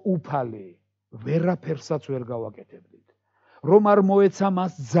ყოფილიყო უფალი, ვერაფერსაც ვერ გავაკეთებდით. რომ არ მოეცა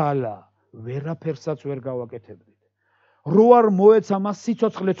მას ძალა, ვერაფერსაც ვერ გავაკეთებდით. რო არ მოეცა მას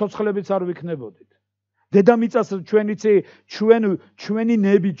სიცოცხლე, ცოცხლებიც არ ვიქნებოდით. დედამიწას ჩვენი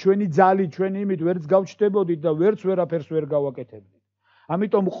ნებით, ჩვენი ძალით, ჩვენი იმით ვერც გავჩნდებოდით და ვერც ვერაფერს ვერ გავაკეთებდით.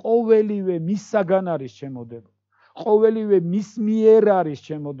 ამიტომ ყოველივე მისაგან არის ჩემოდებო. ყოველივე მის მიერ არის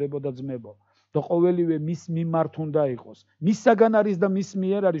ჩემოდებო და ძმებო. და ყოველივე მის მიმართ უნდა იყოს. მისაგან არის და მის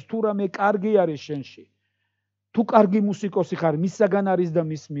მიერ არის, თუ რამე კარგი არის შენში. თუ კარგი მუსიკოსი ხარ, მისაგან არის და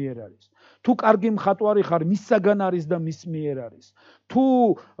მის მიერ არის. თუ კარგი მხატვარი ხარ, მისაგან არის და მის მიერ არის. თუ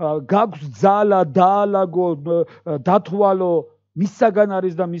გაქვს ძალა, დაალაგო, დათვალო, მისაგან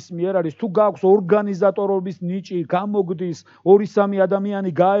არის და მის მიერ არის. თუ გაქვს ორგანიზატორობის ნიჭი, გამოგდის, 2-3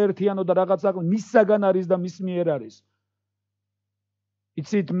 ადამიანი გააერთიანო და რაღაცა, მისაგან არის და მის მიერ არის.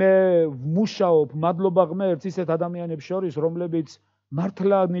 იცით, მე ვმუშაობ, მადლობა ღმერთს ისეთ ადამიანებს შორის, რომლებიც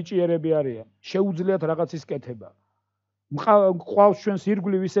მართლა ნიჭიერები არიან, შეუძლიათ რაღაცის კეთება. მყავს ჩვენს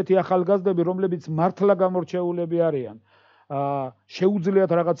ირგვლივ ისეთი ახალგაზრდები, რომლებიც მართლა გამორჩეულები არიან,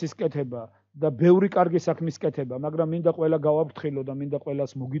 შეუძლიათ რაღაცის კეთება და ბევრი კარგი საქმის კეთება, მაგრამ მინდა ყველა გავაფრთხილო და მინდა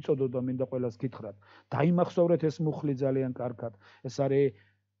ყველას მოგიწოდო და მინდა ყველას გითხრათ. დაიმახსოვრეთ ეს მუხლი ძალიან კარგად. ეს არის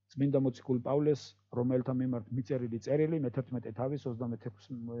წმინდა მოციქულ პავლეს, რომელთა მიმართ მიწერილი წერილი, მე-11 თავის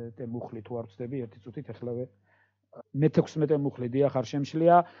 26 მუხლი თუ არ ვცდები, ერთი წუთით ეხლავე მე-16 მუხლი დიახ არ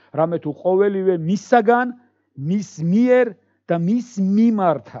შემშლია, რამე თუ ყოველივე მისაგან, მის მიერ და მის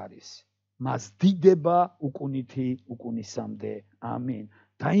მიმართ არის. მას დიდება უკუნითი უკუნისამდე. ამინ.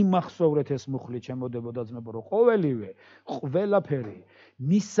 დაიმახსოვრეთ ეს მუხლი ჩემოდებო და ძმებო, რომ ყველაფერი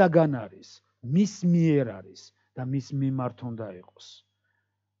მისაგან არის, მის მიერ არის და მის მიმართ უნდა იყოს.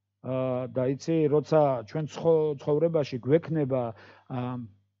 და იცი, როცა ჩვენ ცხოვრებაში გვექნება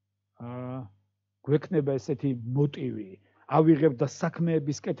ესეთი მოტივი, ავიღებთ და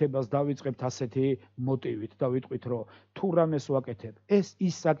საქმეების კეთებას დავიწყებთ ასეთი მოტივით და ვიტყვით, რომ თუ რამეს ვაკეთებ, ეს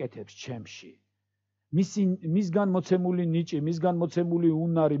ის აკეთებს ჩემში. მისგან მოცემული ნიჭი, მისგან მოცემული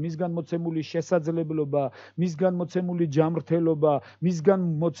უნარი, მისგან მოცემული შესაძლებლობა, მისგან მოცემული ჯანმრთელობა, მისგან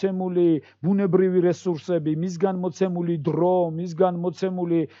მოცემული ბუნებრივი რესურსები, მისგან მოცემული დრო, მისგან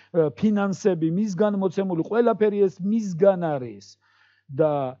მოცემული ფინანსები, მისგან მოცემული ყველაფერი ეს მისგან არის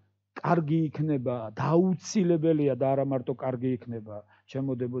და კარგი იქნება, დაუცილებელია და არა მარტო კარგი იქნება,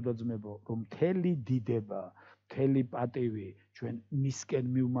 ჩემოდებო და ძმებო, რომ მთელი დიდება, მთელი პატივი ჩვენ მისკენ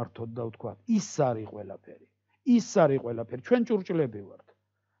მივმართოთ და ვთქვათ, ის არის ყველაფერი. ის არის ყველაფერი, ჩვენ ჭურჭლები ვართ.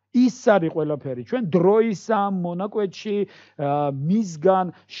 ის არის ყველაფერი, ჩვენ დროის ამ მონაკვეთში მისგან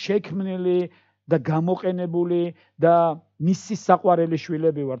შექმნილი და გამოყენებული და მისი საყვარელი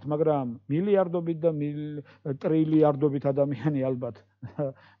შვილები ვართ, მაგრამ მილიარდობით და ტრილიარდობით ადამიანი ალბათ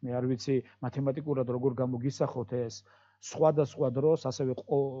მე არ ვიცი მათემატიკურად როგორ გამოგისახოთ ეს სხვადასხვა დროს ასევე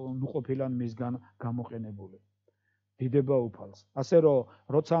ნუყოფილან მისგან გამოყენებული. დიდება უფალს. ასე რომ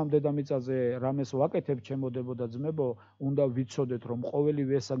როცა ამ დედამიწაზე რამეს ვაკეთებ ჩემოდებო და ძმებო, უნდა ვიცოდეთ რომ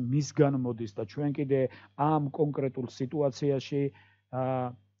ყოველივე ეს მისგან მოდის და ჩვენ კიდე ამ კონკრეტულ სიტუაციაში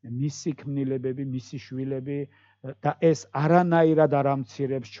მისი ქმნილებები, მისი შვილები და ეს არანაირად არ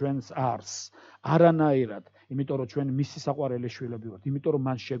ამცირებს ჩვენს არსს. არანაირად, იმიტომ რომ ჩვენ მისი საყვარელი შვილები ვართ, იმიტომ რომ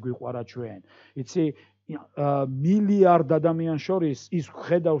მან შეგვიყვარა ჩვენ. იცი მილიარდ ადამიანს შორის ის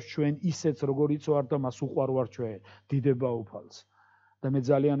ხედავს ჩვენ ისეც როგორიც ვარ და მას უყვარვარ ჩვენ. დიდება უფალს. და მე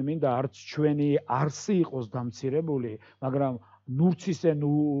ძალიან მინდა არც ჩვენი არსი იყოს დამცირებული, მაგრამ ნურც ისე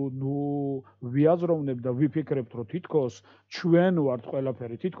ვიაზროვნებ და ვიფიქრებთ, რომ თითქოს ჩვენ ვართ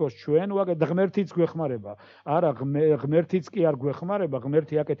ყველაფერი, თითქოს ჩვენ ვაკეთებთ და ღმერთიც გვეხმარება. არა, ღმერთიც კი არ გვეხმარება,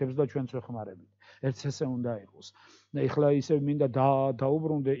 ღმერთი აკეთებს და ჩვენც ვეხმარებით. ერთს ესე უნდა იყოს. და ეხლა ისე მინდა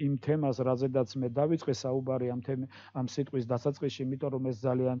დაუბრუნდე იმ თემას, რაზედაც მე დავიწყე საუბარი ამ სიტყვის დასაწყისში, იმიტომ რომ ეს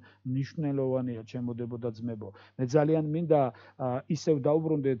ძალიან მნიშვნელოვანია ჩემოდებო და ძმებო. მე ძალიან მინდა ისევ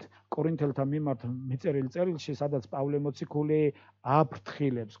დაუბრუნდეთ კორინთელთა მიმართ მიწერილ წერილში, სადაც პავლე მოციქული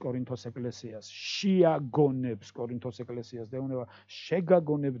აფრთხილებს კორინთოს ეკლესიას, შეაგონებს კორინთოს ეკლესიას და ეუბნება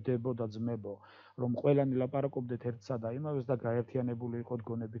შეგაგონებდებო და ძმებო, რომ ყველანი ლაპარაკობდეთ ერთსა და იმავეს და გაერთიანებული იყოთ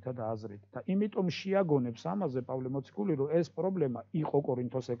გონებითა და აზრით. და იმიტომ შეაგონებს ამაზე პავლე მოციქული, რომ ეს პრობლემა იყო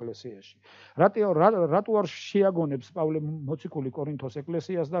კორინთოს ეკლესიაში. რატო არ შეაგონებს პავლე მოციქული კორინთოს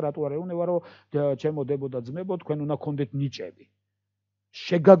ეკლესიას და რატო არ ეუბნება, რომ ჩემოდებო და ძმებო, თქვენ უნდა გქონდეთ ნიჭები.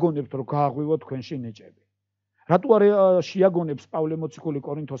 შეგაგონებთ, რომ გააღვივოთ თქვენში ნიჭები. რატო არ შეაგონებს პავლე მოციქული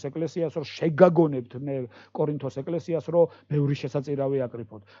კორინთოს ეკლესიას, რომ შეგაგონებთ მე კორინთოს ეკლესიას, რომ ბევრი შესაწირავი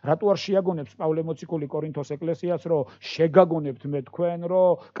აკრიფოთ. რატო არ შეაგონებს პავლე მოციქული კორინთოს ეკლესიას, რომ შეგაგონებთ მე თქვენ,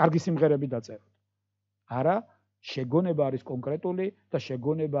 რომ კარგი სიმღერები დაწეროთ. არა, შეგონება არის კონკრეტული და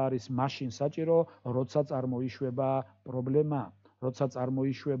შეგონება არის მაშინ საჭირო, როცა წარმოიშვება პრობლემა, როცა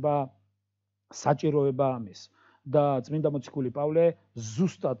წარმოიშვება საჭიროება ამის. და წმინდა მოციქული პავლე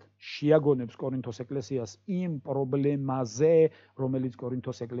ზუსტად შეაგონებს კორინთოს ეკლესიას იმ პრობლემაზე, რომელიც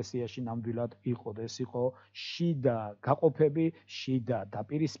კორინთოს ეკლესიაში ნამდვილად იყო. ეს იყო შიდა გაყოფები, შიდა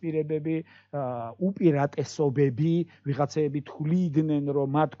დაპირისპირებები, უპირატესობები, ვიღაცეები თვლიდნენ, რომ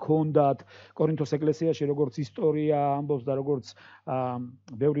მათ ჰქონდათ კორინთოს ეკლესიაში როგორც ისტორია ამბობს და როგორც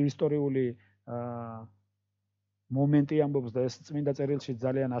ბევრი ისტორიული მომენტი ამბობს და ეს წმინდა წერილში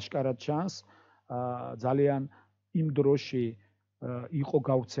ძალიან აშკარად ჩანს, ძალიან იმ დროში იყო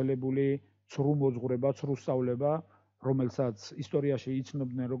გავრცელებული ცრუ მოძღვრება, ცრუ სწავლება, რომელსაც ისტორიაში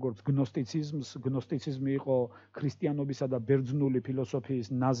იცნობდნენ როგორც გნოსტიციზმს. გნოსტიციზმი იყო ქრისტიანობისა და ბერძნული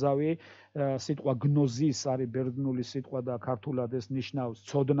ფილოსოფიის ნაზავი. სიტყვა გნოზის არის ბერძნული სიტყვა და ქართულად ეს ნიშნავს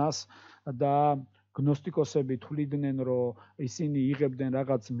ცოდნას და გნოსტიკოსები თვლიდნენ, რომ ისინი იღებდნენ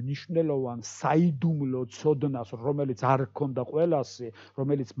რაღაც მნიშვნელოვან საიდუმლო ცოდნას, რომელიც არ ჰქონდა ყველასი,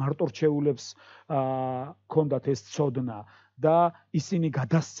 რომელიც მარტორჩეულებს ჰქონდათ ეს ცოდნა და ისინი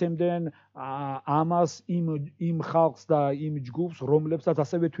გადასცემდნენ ამას იმ ხალხს და იმ ჯგუფს, რომლებსაც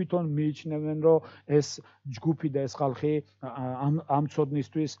ასევე თვითონ მიიჩნევენ, რომ ეს ჯგუფი და ეს ხალხი ამ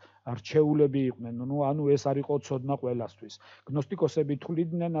ცოდნისთვის რჩეულები იყვნენ. ანუ ეს არ იყო ცოდნა ყველასთვის. გნოსტიკოსები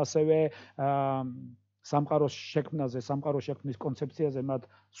თვლიდნენ ასევე სამყაროს შექმნაზე, სამყაროს შექმნის კონცეფციაზე მათ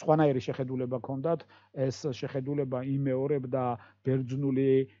სხვანაირი შეხედულება ჰქონდათ. ეს შეხედულება იმეორებდა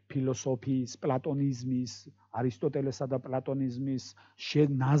ბერძნული ფილოსოფიის, პლატონიზმის, არისტოტელესა და პლატონიზმის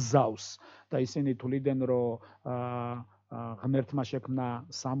შენაზავს და ისინი თვლიდნენ, რომ ღმერთმა შექმნა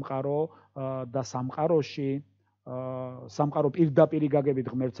სამყარო და სამყაროში სამყარო პირდაპირ გაგებით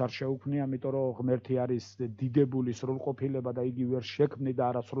ღმერთს არ შეუქმნია, იმიტომ რომ ღმერთი არის დიდებული სრულყოფილება და იგი ვერ შექმნიდა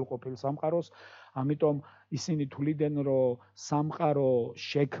არა სრულყოფილ სამყაროს. ამიტომ ისინი თვლიდნენ, რომ სამყარო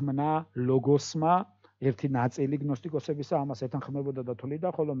შექმნა ლოგოსმა, ერთი ნაწილი გნოსტიკოსებისა ამას ეთანხმებოდა და თვლიდა,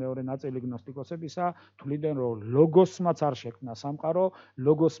 ხოლო მეორე ნაწილი გნოსტიკოსებისა თვლიდნენ, რომ ლოგოსმაც არ შექმნა სამყარო,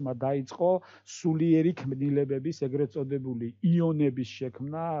 ლოგოსმა დაიწყო სულიერი ქმნილებების, ეგრეთ წოდებული იონების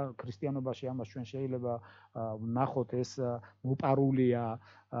შექმნა. ქრისტიანობაში ამას ჩვენ შეიძლება ვნახოთ, ეს მოპარულია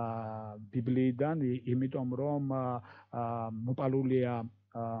ბიბლიიდან, იმიტომ რომ მოპარულია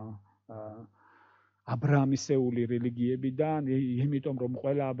აბრაამისეული რელიგიებიდან, იმიტომ რომ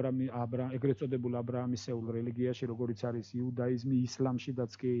ყველა ეგრეთ წოდებულ აბრაამისეულ რელიგიაში, როგორიც არის იუდაიზმი, ისლამში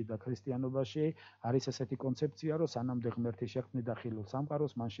და ქრისტიანობაში, არის ესეთი კონცეფცია, რომ სანამდე ღმერთი შექმნიდა ხილულ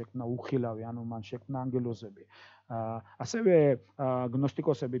სამყაროს, მან შექმნა უხილავი, ანუ მან შექმნა ანგელოზები. ასევე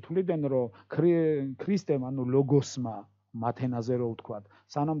გნოსტიკოსები თვლიდნენ, რომ ქრისტემ, ანუ ლოგოსმა, მათ ენაზე რო ვთქვათ,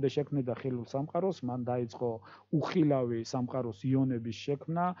 სანამდე შექმნიდა ხილულ სამყაროს, მან დაიწყო უხილავი სამყაროს იონების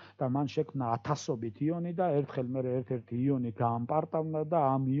შექმნა და მან შექმნა ათასობით იონი და ერთხელ მერე ერთ-ერთი იონი გაამპარტავნა და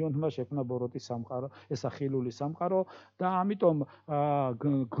ამ იონმა შექმნა ბოროტის სამყარო, ესა ხილული სამყარო და ამიტომ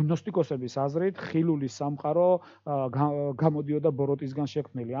გნოსტიკოსების აზრით ხილული სამყარო გამოდიოდა ბოროტისგან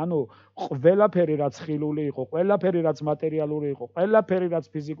შექმნილი. ანუ ყველაფერი რაც ხილული იყო, ყველაფერი რაც მატერიალური იყო, ყველაფერი რაც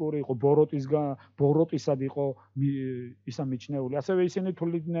ფიზიკური იყო, ბოროტისად იყო ისა მიჩნეული. ასევე ისინი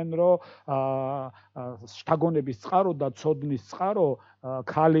თვლიდნენ, რომ შთაგონების წყარო და ცოდნის წყარო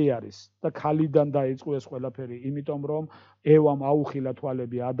ქალი არის და ქალიდან დაიწყო ეს ყველაფერი, იმიტომ რომ ევამ აუხილა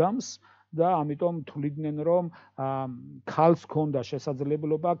თვალები ადამს და ამიტომ თვლიდნენ, რომ ქალს ჰქონდა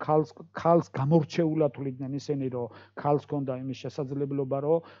შესაძლებლობა, ქალს გამორჩეულად თვლიდნენ ისინი, რომ ქალს ჰქონდა იმის შესაძლებლობა,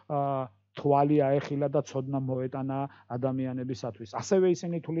 რომ თვალი აეხილა და ცოდნა მოეტანა ადამიანებისათვის. ასევე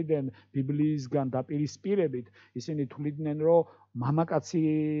ისინი თვლიდნენ ბიბლიისგან დაპირისპირებით, ისინი თვლიდნენ, რომ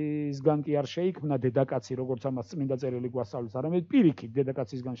მამაკაცისგან კი არ შეიქმნა დედაკაცი, როგორც ამას წმინდა წერილი გვასწავლის, არამედ პირიქით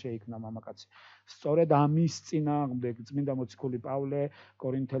დედაკაცისგან შეიქმნა მამაკაცი. სწორედ ამის წინააღმდეგ წმინდა მოციქული პავლე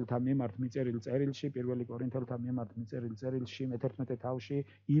კორინთელთა მიმართ მიწერილ წერილში, პირველი კორინთელთა მიმართ მიწერილ წერილში, მე-11 თავში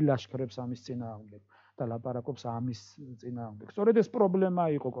ილაშქრებს ამის წინააღმდეგ. და ლაპარაკობს ამის წინააღმდეგ. სწორედ ეს პრობლემა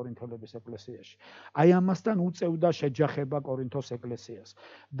იყო კორინთელების ეკლესიაში. აი ამასთან უწევდა შეჯახება კორინთოს ეკლესიას.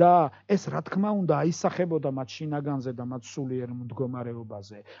 და ეს რა თქმა უნდა აისახებოდა მათ შინაგანზე და მათ სულიერ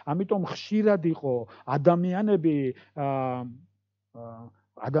მდგომარეობაზე. ამიტომ ხშირად იყო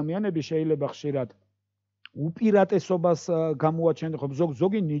ადამიანები შეიძლება ხშირად უპირატესობას გამოაჩენდნენ, ხო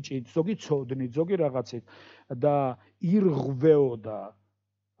ზოგი ნიჭით, ზოგი ცოდნით, ზოგი რაღაცით და ირღვეოდა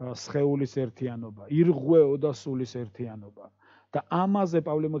სხეულის ერთიანობა, ირღვეოდა სულის ერთიანობა. და ამაზე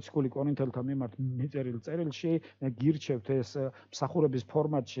პავლე მოციქული კორინთელთა მიმართ მიწერილ წერილში მე გირჩევთ ეს მსახურების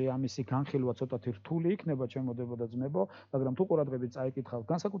ფორმატში ამისი განხილვა ცოტათი რთული იქნება ჩემოდებო და ძმებო, მაგრამ თუ ყურადღებით წაიკითხავთ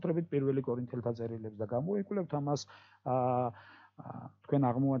განსაკუთრებით პირველი კორინთელთა წერილებს და გამოიკვლევთ ამას თქვენ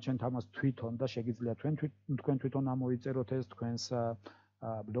აღმოაჩენთ ამას თვითონ და შეგიძლიათ თქვენ თვითონ ამოიწეროთ ეს თქვენს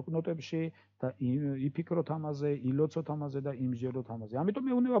ბლოკნოტებში და იფიქროთ ამაზე, ილოცოთ ამაზე და იმჟეროთ ამაზე. ამიტომ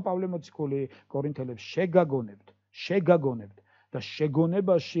მეუნება პავლე მოციქული კორინთელებს შეგაგონებთ და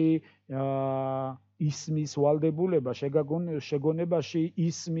შეგონებაში ისმის ვალდებულება, შეგონებაში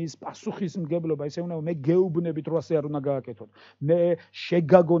ისმის პასუხისმგებლობა, ისე უნდა მე გეუბნებით რომ ასე არ უნდა გააკეთოთ. მე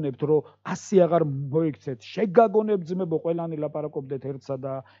შეგაგონებთ რომ ასე აღარ მოიქცეთ. შეგაგონებთ ძმებო, ყველანი ლაპარაკობდეთ ერთსა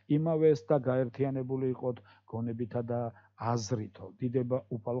და იმავეს და გაერთიანებული იყოთ გონებითა და აზრითო. დიდება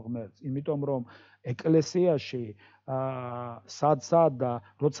უფალ ღმერთს. იმიტომ რომ ეკლესიაში სად და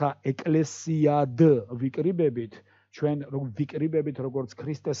როცა ეკლესიად ვიკრიბებით, ჩვენ ვიკრიბებით როგორც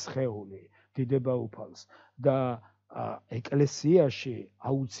ქრისტეს სხეული, დიდება უფალს და ეკლესიაში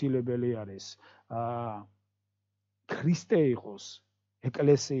აუცილებელი არის ქრისტე იყოს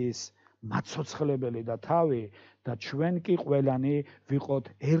ეკლესიის მაცოცხლებელი და თავი და ჩვენ კი ყველანი ვიყოთ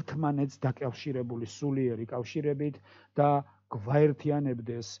ერთმანეთს დაკავშირებული სულიერი კავშირებით და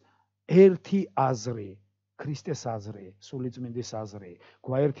გვაერთიანებდეს ერთი აზრი, ქრისტეს აზრი, სულიწმინდის აზრი,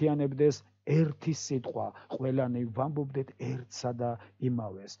 გვაერთიანებდეს ერთი სიტყვა, ყველანი ვამბობდეთ ერთსა და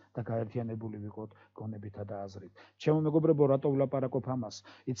იმავეს და გაერთიანებული ვიყოთ გონებითა და აზრით. ჩემო მეგობრებო, რატო ვლაპარაკობ ამას?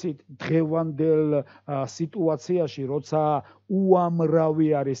 იცით, დღევანდელ სიტუაციაში, როცა უამრავი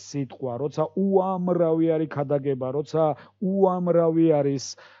არის სიტყვა, როცა უამრავი არის ქადაგება, როცა უამრავი არის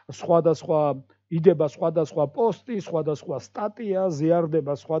სხვადასხვა იდება სხვადასხვა პოსტი, სხვადასხვა სტატია,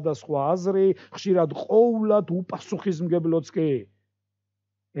 ზიარდება სხვადასხვა აზრი, ხშირად ყოვლად უპასუხისმგებლოც კი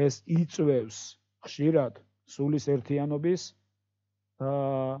ეს იწვევს ხშირად სულის ერთიანობის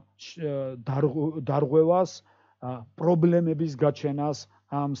დარღვევას, პრობლემების გაჩენას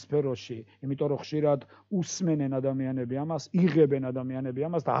ამ სფეროში, იმიტომ რომ ხშირად უსმენენ ადამიანები ამას, იღებენ ადამიანები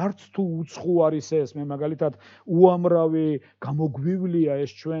ამას და არც თუ უცხო არის ეს, მე მაგალითად უამრავი გამოგვივლია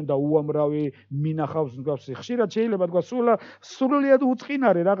ეს ჩვენ და უამრავი მინახავს მსგავსი. ხშირად შეიძლება თქვა სრულიად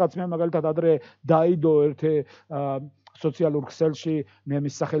უწყინარი რაღაც, მე მაგალითად ადრე დაიდო ერთი სოციალურ ქსელში მე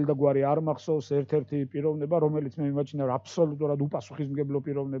მის სახელი და გვარი არ მახსოვს ერთ-ერთი პიროვნება, რომელიც მე მიმაჩნია რომ აბსოლუტურად უპასუხისმგებლო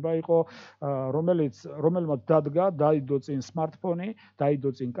პიროვნება იყო, რომელმაც დადგა, დაიდო წინ სმარტფონი,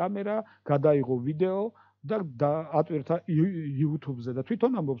 დაიდო წინ კამერა, გადაიღო ვიდეო და ატვირთა YouTube-ზე და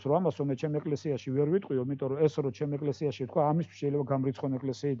თვითონ ამბობს, რომ ამასო მე ჩემ ეკლესიაში ვერ ვიტყვიო, იმიტომ რომ ეს რო ჩემ ეკლესიაში თქვა, ამის შეიძლება გამრიცხონ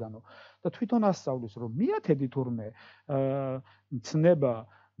ეკლესიიდანო. და თვითონ ასწავლის, რომ მიათედი თურმე ცნება,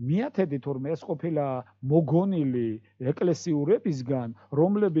 მიათედი თურმე ეს ყოფილა მოგონილი ეკლესიურებისგან,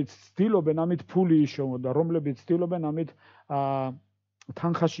 რომლებიც ცდილობენ ამით ფული იშოვონ და რომლებიც ცდილობენ ამით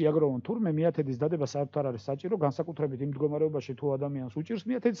თანხაში აგროვონ. თურმე მიათედის დადება საერთოდ არ არის საჭირო, განსაკუთრებით იმ მდგომარეობაში თუ ადამიანს უჭირს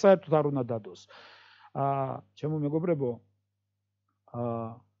მიათედი საერთოდ არ უნდა დადოს. ჩემო მეგობრებო,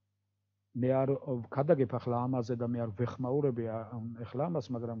 მე არ გადაგებ ახლა ამაზე და მე არ ვეხმაურები ახლა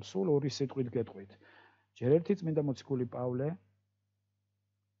ამას, მაგრამ სულ ორი სიტყვით გეტყვით. ჯერ ერთი წმინდა მოციქული პავლე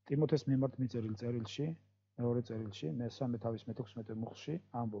ტიმოთეს მიმართ მიწერილ წერილში, მეორე წერილში, მესამე თავის მე-16 მუხლში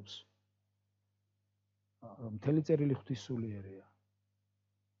ამბობს, რომ მთელი წერილი ღვთისულიერია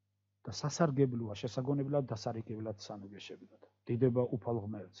და სასარგებლოა შესაგონებლად დასარიგებლად სანუგეშებლად. დიდება უფალ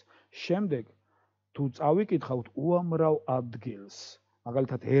ღმერთს. შემდეგ თუ წავიკითხავთ უამრავ ადგილს,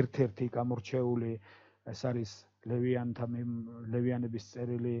 მაგალითად ერთ-ერთი გამორჩეული ეს არის ლევიანების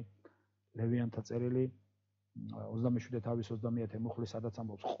წერილი, ლევიანთა წერილი 27 თავის 30 მუხლი, სადაც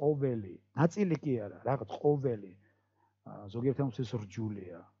ამბობს ყოველი, ნაწილი კი არა, რაღაც ყოველი, ზოგიერთ ამბობს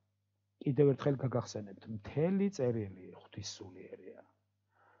რჯულია. კიდევ ერთხელ გაგახსენებთ, მთელი წერილი ღვთისულიერია.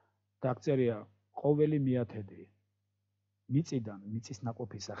 და აქ წერია ყოველი მიათედი. მიწიდან, მიწის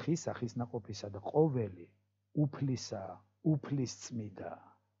ნაყოფისა, ხისა, ხის ნაყოფისა და ყოველი უფლისა, უფლის წმიდა,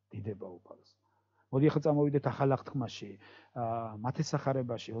 დიდება უფალს. მოდი ახლა წამოვიდეთ ახალ აღთქმაში,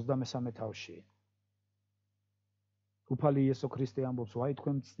 მათესახარებაში 23 თავში. უფალი იესო ქრისტე ამბობს, ვაი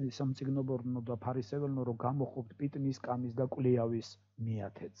თქვენ სამწიგნობორნო და ფარისეველნო, რომ გამოყოფთ პიტნის, კამის და კლიავის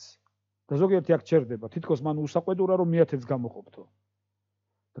მიათედს. და ზოგიერთი აქ ჩერდება, თითქოს მან უსაყვედურა, რომ მიათედს გამოყოფთო.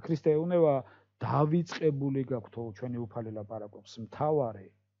 და ქრისტე ეუბნება, დავიწყებული გაქვთო ჩვენი უფალი ლაპარაკობს, მთავარი,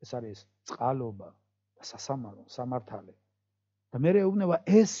 ეს არის წყალობა და სასამარო, სამართალი. და მე ეუბნება,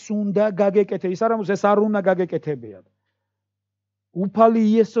 ეს უნდა გაგეკეთე, ის არ ამბობს, ეს არ უნდა გაგეკეთებიათ. უფალი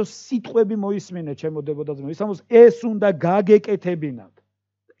იესოს სიტყვები მოისმინე, ჩემო დებო და ძმებო, ის ამბობს, ეს უნდა გაგეკეთებინათ.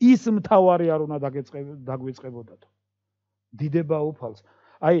 ის მთავარი არ უნდა დაგვიწყებოდათ. დიდება უფალს.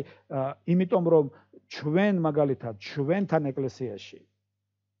 აი, იმიტომ რომ ჩვენ მაგალითად, ჩვენთან ეკლესიაში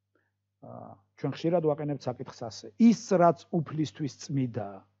ჩვენ ხშირად ვაყენებთ საკითხს ასე. ის რაც უფლისთვის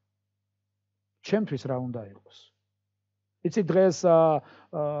წმიდაა, ჩემთვის რა უნდა იყოს? იცი დღეს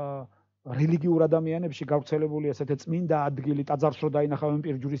რელიგიურ ადამიანებში გავრცელებული ესეთი წმინდა ადგილი, ტაძარს რო დაინახავენ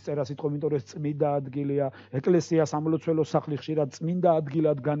პირჯვრის წერას იტყობ, იმიტომ რომ ეს წმინდა ადგილია, ეკლესია სამლოცველო სახლი ხშირად წმინდა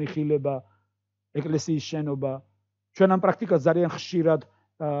ადგილად განიხილება, ეკლესიის შენობა. ჩვენ ამ პრაქტიკას ძალიან ხშირად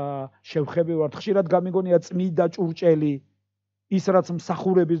შევხებივართ, ხშირად გამიგონია წმინდა ჭურჭელი, ის რაც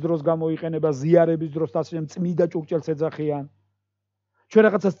მსახურების დროს გამოიყენება, ზიარების დროს ასე წმინდა ჭურჭელს ეძახიან. ჩვენ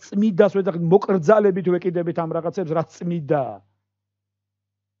რაღაცას წმინდას ვეძახით, მოკრძალებით ვეკიდებით ამ რაღაცებს, რაც წმინდაა.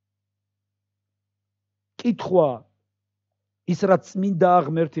 კითხვა, ის რაც წმინდაა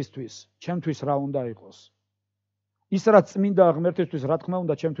ღმერთისთვის, ჩემთვის რა უნდა იყოს? ის რაც წმინდაა ღმერთისთვის, რა თქმა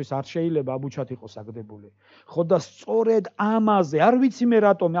უნდა, ჩემთვის არ შეიძლება აბუჩად იყოს აგდებული. ხო და სწორედ ამაზე, არ ვიცი მე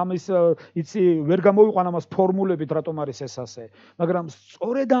რატომ, ამის იცი ვერ გამოვიყვან ამას ფორმულებით, რატომ არის ეს ასე, მაგრამ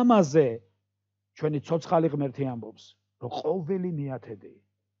სწორედ ამაზე ჩვენი ცოცხალი ღმერთი ამბობს, რომ ყოველი მიათედი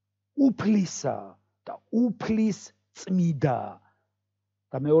უფლისა და უფლის წმიდა.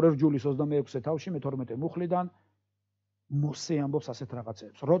 და მეორე რჯულის 26 თავში მე-12 მუხლიდან მოსე ამბობს ასეთ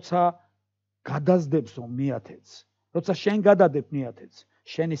რაღაცებს. როცა გადაზდებსო მიათედს, როცა შენ გადადებ მიათედს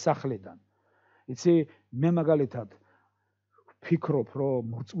შენი სახლიდან. იცი, მე მაგალითად ვფიქრობ,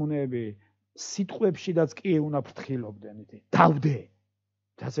 რომ მორწმუნეები სიტყვებშიდაც კი უნდა ფრთხილობდნენ, იცი, დავდე.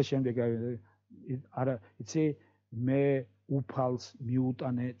 და ასე შემდეგ, არა, იცი, მე უფალს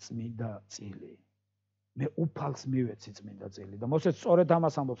მიუტანე წმინდა წილი. მე უფალს მივეცი წმინდა წილი და მოსეც სწორედ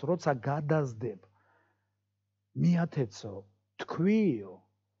ამას ამბობს, როცა გადაზდებ მიათედსო, თქვიო.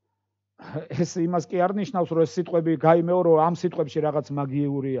 ეს იმას კი არ ნიშნავს, რომ ეს სიტყვები გაიმეო, რომ ამ სიტყვებში რაღაც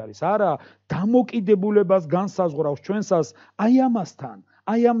მაგიური არის. არა, დამოკიდებულებას განსაზღვრავს ჩვენსას აი ამასთან,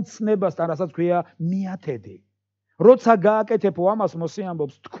 აი ამ ცნებასთან, რასაც ქვია მიათედი. როცა გააკეთებო ამას, მოსე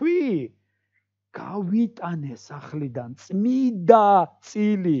ამბობს, თქვი, გავიტანე სახლიდან წმინდა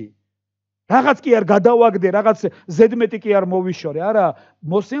წილი. რაღაც კი არ გადავაგდე, რაღაც ზედმეტი კი არ მოვიშორე, არა,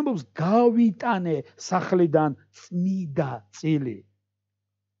 მოსე ამბობს, გავიტანე სახლიდან წმინდა წილი.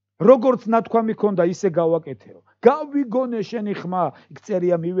 როგორც ნათქვამი ქონდა, ისე გავაკეთეო. გავიგონე შენი ხმა, იქ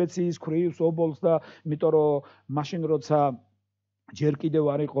წერია მივეცი ის ქრივის ობოლს და იმიტომ რომ მაშინ როცა ჯერ კიდევ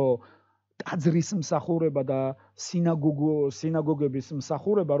არ იყო ტაძრის მსახურება და სინაგოგების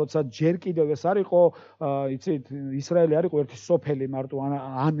მსახურება, როცა ჯერ კიდევ ეს არ იყო, იცით, ისრაელი არ იყო ერთი სოფელი მარტო,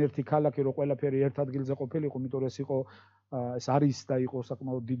 ან ერთი ქალაქი, რომ ყველაფერი ერთ ადგილზე ყოფილიყო, იმიტომ რომ ეს იყო ეს არის და იყო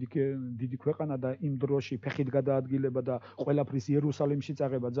საკმაოდ დიდი ქვეყანა და იმ დროში ფეხით გადაადგილება და ყველაფრის იერუსალიმში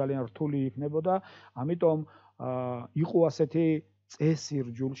წაღება ძალიან რთული იქნებოდა, ამიტომ იყო ასეთი წესი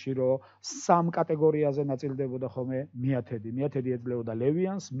რჯულში, რომ სამ კატეგორიაზე ნაწილდებოდა ხოლმე მეათედი ეძლეოდა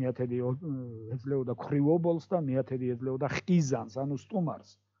ლევიანს, მეათედი ეძლეოდა ქრივობოლს და მეათედი ეძლეოდა ხიზანს, ანუ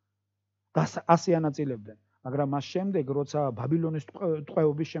სტუმარს. და ასე ანაწილებდნენ. მაგრამ მას შემდეგ, როცა ბაბილონის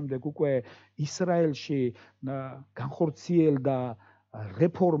ტყვეობის შემდეგ უკვე ისრაელში განხორციელდა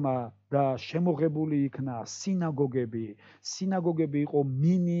რეფორმა და შემოღებული იქნა სინაგოგები იყო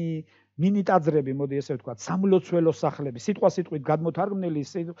მინი ტაძრები, მოდი ესე ვთქვათ, სამლოცველო სახლები. სიტყვასიტყვით გადმოთარგმნილი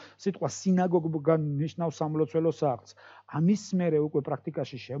სიტყვა სინაგოგა ნიშნავს სამლოცველო სახლს. ამის მერე უკვე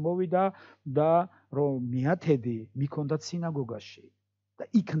პრაქტიკაში შემოვიდა და რომ მეათედი მიქონდათ სინაგოგაში და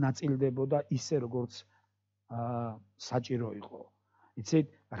იქ ნაწილდებოდა ისე როგორც საჭირო იყო. იცით,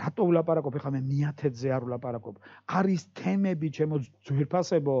 რატო ვლაპარაკობ, ეხლა მე მეათედზე არ ვლაპარაკობ. არის თემები ჩემო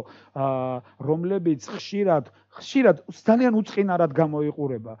ძვირფასებო, რომლებიც ხშირად ძალიან უწყინარად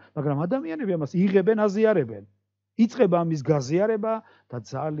გამოიყურება, მაგრამ ადამიანები ამას იღებენ, აზიარებენ. იწყება ამის გაზიარება და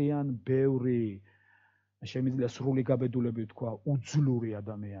ძალიან ბევრი, შემიძლია სრული გაბედულები ვთქვა, უძლური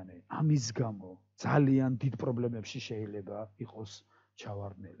ადამიანი. ამის გამო ძალიან დიდ პრობლემებში შეიძლება იყოს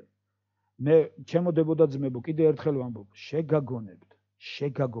ჩავარდნილი. მე ჩემო დებოდა ძმებო, კიდე ერთხელ ვამბობ,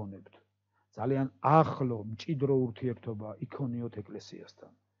 შეგაგონებთ ძალიან ახლო მჭიდრო ურთიერთობა იქონიოთ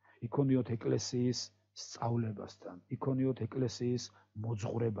ეკლესიასთან, იქონიოთ ეკლესიის სწავლებასთან, იქონიოთ ეკლესიის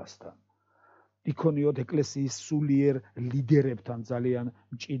მოძღვრებასთან, იქონიოთ ეკლესიის სულიერ ლიდერებთან ძალიან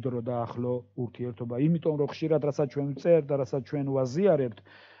მჭიდრო და ახლო ურთიერთობა. იმიტომ რომ ხშირად რასაც ჩვენ ვწერთ და რასაც ჩვენ ვაზიარებთ,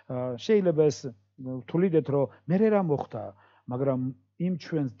 შეიძლება ეს ვთვლიდეთ, რომ მე რა მოხდა, მაგრამ იმ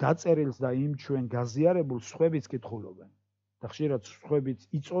ჩვენს დაწერილს და იმ ჩვენ გაზიარებულს სხვებიც კითხულობენ და ხშირად სხვებიც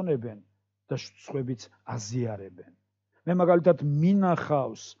იწონებენ და სხვებიც აზიარებენ. მე მაგალითად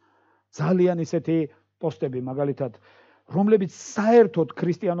მინახავს ძალიან ისეთი პოსტები, მაგალითად, რომლებიც საერთოდ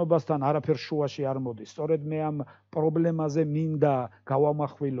ქრისტიანობასთან არაფერ შუაში არ მოდის. სწორედ მე ამ პრობლემაზე მინდა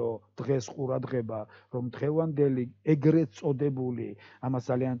გავამახვილო დღეს ყურადღება, რომ დღევანდელი ეგრეთ წოდებული, ამას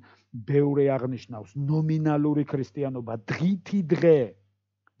ძალიან ბევრი აღნიშნავს, ნომინალური ქრისტიანობა დღითი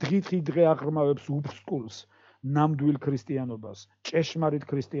დღე აღრმავებს უბსკულს, ნამდვილ ქრისტიანობას, ჭეშმარიტ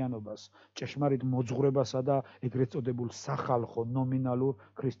ქრისტიანობას, ჭეშმარიტ მოძღვრებასა და ეგრეთ წოდებულ სახალხო ნომინალურ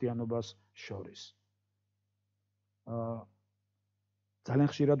ქრისტიანობას შორის. ძალიან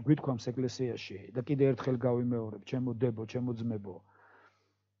ხშირად გვითქვამს ეკლესიაში და კიდე ერთხელ გავიმეორებ, ჩემო დებო, ჩემო ძმებო.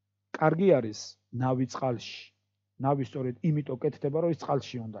 კარგი არის ნავი წყალში. ნავი სწორედ იმიტომ კეთდება, რომ ის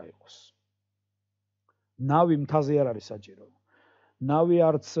წყალში უნდა იყოს. ნავი მთაზე არ არის საჭირო. ნავი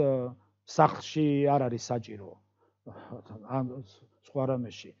არც სახლში არ არის საჭირო. სხვა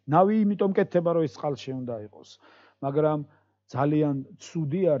რამეში. ნავი იმიტომ კეთდება, რომ ის წყალში უნდა იყოს. მაგრამ ძალიან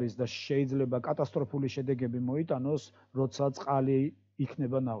ცუდი არის და შეიძლება კატასტროფული შედეგები მოიტანოს, როცა წყალი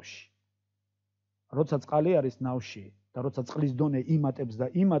იქნება ნავში. როცა წყალი არის ნავში და როცა წყლის დონე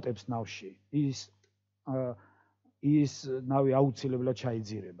იმატებს ნავში, ის ნავი აუცილებლად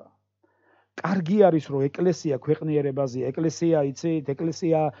ჩაიძირება. კარგი არის, რომ ეკლესია ქვეყნიერებაზეა. ეკლესია, იცით,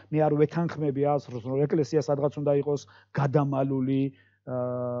 ეკლესია მე არ ვეთანხმები ასრს, რომ ეკლესია სადღაც უნდა იყოს გადამალული,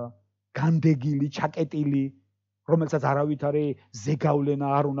 განდეგილი, ჩაკეტილი, რომელსაც არავითარი ზეგავლენა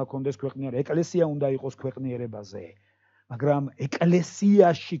არ უნდა კონდეს ქვეყნიერება. ეკლესია უნდა იყოს ქვეყნიერებაზე. მაგრამ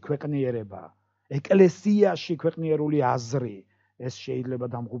ეკლესიაში ქვეყნიერება, ეკლესიაში ქვეყნიერული აზრი, ეს შეიძლება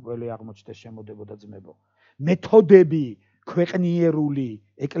დამღუპველი აღმოჩნდეს შემოდებოდა ძმებო. მეთოდები ქვეყნიერული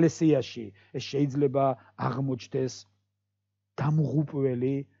ეკლესიაში, ეს შეიძლება აღმოჩნდეს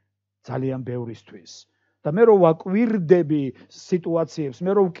დამღუპველი ძალიან ბევრისთვის. და მე რო ვაკვირდები სიტუაციებს,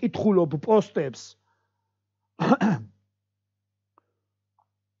 მე რო ვკითხულობ პოსტებს,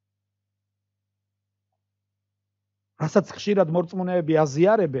 რასაც ხშირად მორწმუნეები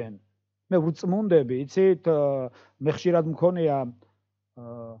აზიარებენ, მე ვრწმუნდები, იცით, მე ხშირად მქონია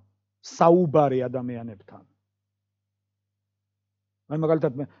საუბარი ადამიანებთან. მე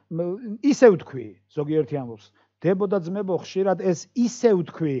მაგალითად ისე ვთქვი, ზოგიერთი ამბობს, დებო და ძმებო, ხშირად ეს ისე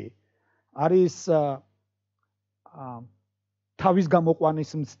ვთქვი, არის თავის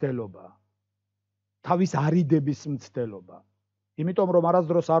გამოყვანის მცდელობა, თავის არიდების მცდელობა. იმიტომ რომ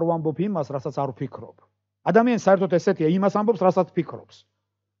არასდროს არ ვამბობ იმას, რასაც არ ვფიქრობ. ადამიანს საერთოდ ესეთია, იმას ამბობს, რასაც ფიქრობს.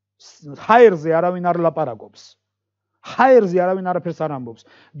 ჰაერზე არავინ არ ლაპარაკობს. ჰაერზე არავინ არაფერს არ ამბობს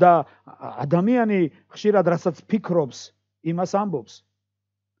და ადამიანი ხშირად რასაც ფიქრობს, იმას ამბობს.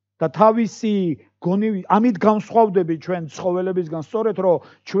 და თავისი გონივი ამით განსხვავდები ჩვენ ცხოველებისგან, სწორედ რომ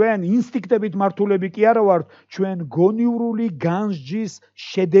ჩვენ ინსტინქტებით მართულები კი არა ვართ, ჩვენ გონივრული განსჯის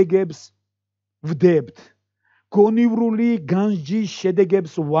შედეგებს ვდებთ. გონივრული განსჯის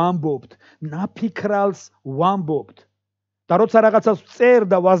შედეგებს ვამბობთ, ნაფიქრალს ვამბობთ. და როცა რაღაცას წერ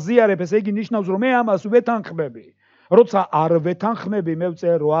და ვაზიარებ, ესე იგი ნიშნავს, რომ მე ამას ვეთანხმები. როცა არ ვეთანხმები, მე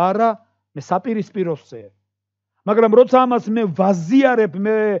ვწერ რომ არა, მე საპირისპიროს წერ. მაგრამ როცა ამას მე ვაზიარებ,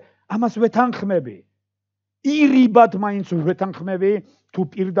 მე ამას ვეთანხმები. ირიბად მაინც ვეთანხმები, თუ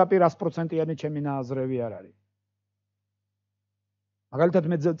პირდაპირ 100%-იანი ჩემი ნააზრევი არ არის. მაგალითად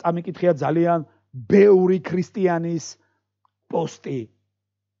მე წამიკითხია ძალიან ბევრი ქრისტიანის პოსტი,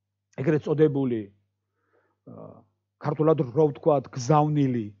 ეგრეთ წოდებული ქართულად რო ვთქვათ,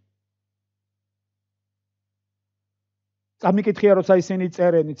 გზავნილი. წამიკითხია, როცა ისინი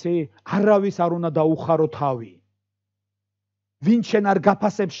წერენ, იცი, არავის არ უნდა დაუხარო თავი. ვინ შენ არ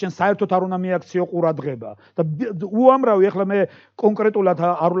გაფასებს, შენ საერთოდ არ უნდა მიაქციო ყურადღება. და უამრავი, ეხლა მე კონკრეტულად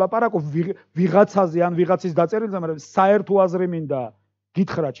არ ვლაპარაკობ ვიღაცაზე ან ვიღაცის დაწერილზე, მაგრამ საერთო აზრი მინდა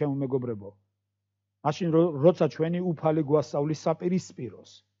გითხრა ჩემო მეგობრებო. მაშინ როცა ჩვენი უფალი გვასწავლის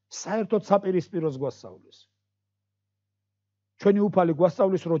საპირისპიროს, საერთოდ საპირისპიროს გვასწავლის. ჩვენი უფალი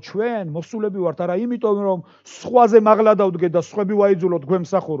გვასწავლის, რომ ჩვენ მოსულები ვართ არა იმიტომ, რომ სხვაზე მაღლა დავდგე და სხვები ვაიძულოთ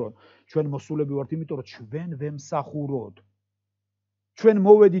გვემსახურონ. ჩვენ მოსულები ვართ იმიტომ, რომ ჩვენ ვემსახუროთ. ჩვენ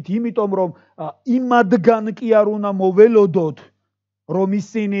მოვედით იმიტომ, რომ იმადგან კი არ უნდა მოველოდოთ, რომ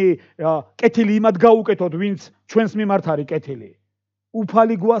ისინი კეთილი იმად გაუკეთოთ, ვინც ჩვენს მიმართ არის კეთილი.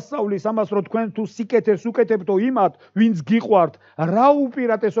 უფალი გვასწავლის ამას, რომ თქვენ თუ სიკეთეს უკეთებთო იმათ, ვინც გიყვართ, რა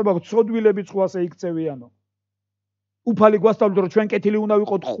უპირატესობა გწოდვილებით სხვა ასე იქცევიანო. უფალი გვასწავლის, რომ ჩვენ კეთილი უნდა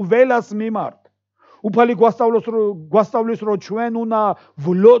ვიყოთ ყველას მიმართ. უფალი გვასწავლის, რომ ჩვენ უნდა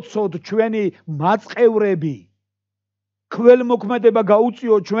ვლოცოთ ჩვენი მაწყევრები. ქველმოქმედება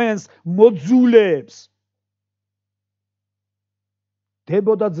გაუწიო ჩვენს მოძულეებს.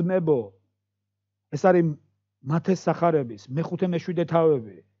 დებო და ძმებო, ეს არის მათეს სახარების მეხუთე მეშვიდე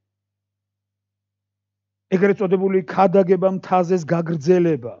თავები. ეგრეთ წოდებული ქადაგება მთაზეს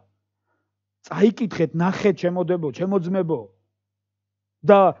გაგრძელება. წაიკითხეთ, ნახეთ შემოდებო, შემოძმებო.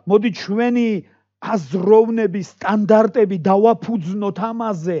 და მოდი ჩვენი აზროვნების სტანდარტები დავაფუძნოთ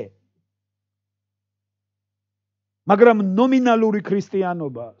ამაზე. მაგრამ ნომინალური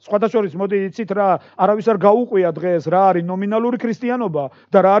ქრისტიანობა, სხვადასხვა მოდი იცით რა, არავის არ გაუყვია დღეს რა არის ნომინალური ქრისტიანობა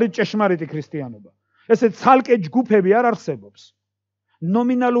და რა არის ჭეშმარიტი ქრისტიანობა. ესე ცალკე ჯგუფები არ არსებობს.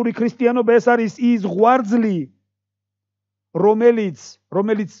 ნომინალური ქრისტიანობა ეს არის ის ღვარძლი,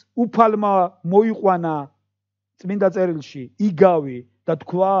 რომელიც უფალმა მოიყვანა წმინდა წერილში, იგავი და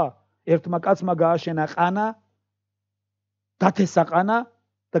თქვა, ერთმა კაცმა გააშენა ყანა, დათესა ყანა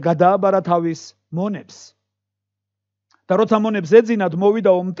და გადააბარა თავის მონებს. და როცა მონებს ეძინათ,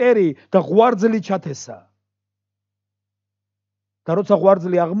 მოვიდა მტერი და ღვარძლი ჩათესა. და როცა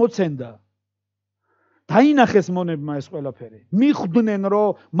ღვარძლი აღმოცენდა, დაინახეს მონებმა ეს ყველაფერი. მიხვდნენ,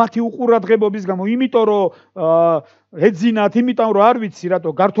 რომ მათი უყურადღებობის გამო, იმიტომ რომ ეძინათ, იმიტომ რომ არ ვიცი რატო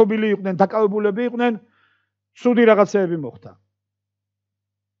გართობილი იყვნენ, დაკავებულები იყვნენ, ცუდი რაღაცეები მოხდა.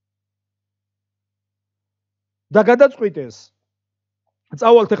 და გადაწყვიტეს,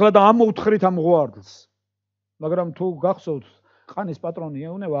 წავალთ ახლა და ამოუთხრით ამ ღვარდლს. მაგრამ თუ გახსოვთ, ყანის პატრონი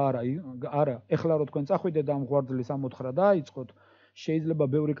ეუნება, არა, ეხლა რო თქვენ წახვიდეთ და ამ ღვარდლის ამოთხრა დაიწყოთ, შეიძლება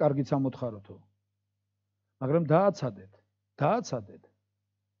ბევრი კარგიც ამოთხაროთო. მაგრამ დააცადეთ.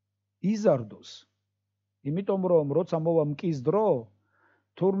 იზარდოს. იმიტომ რომ როცა მოვა მკის დრო,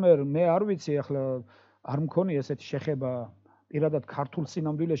 თურმე მე არ ვიცი, ახლა არ მქონია ესეთი შეხება პირადად ქართულ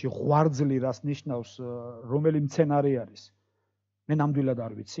სინამდვილეში ღვარძლი რას ნიშნავს, რომელი მცენარე არის. მე ნამდვილად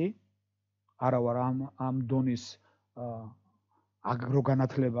არ ვიცი. არა ვარ ამ დონის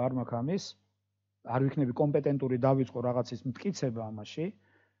აგროგანათლება არ მაქვს ამის. არ ვიქნები კომპეტენტური დავიწყო რაღაცის მტკიცება ამაში.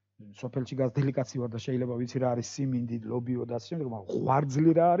 სოფელში გას დელიკაცი ვარ და შეიძლება ვიცი რა არის სიმინდი, ლობიო და ასე, მაგრამ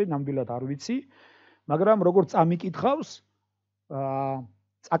ღვარძლი რა არის, ნამდვილად არ ვიცი. მაგრამ როგორც წამიკითხავს,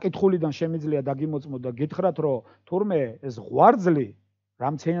 წაკითხულიდან შემიძლია დაგიმოწმო და გითხრათ, რომ თურმე ეს ღვარძლი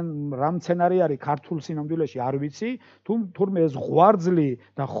რა მცენარე არის ქართულ სინამდვილეში არ ვიცი, თურმე ეს ღვარძლი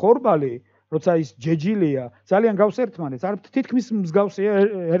და ხორბალი როცა ის ჯეჯილია, ძალიან გავს ერთმანეთს, არ თითქმის მსგავსია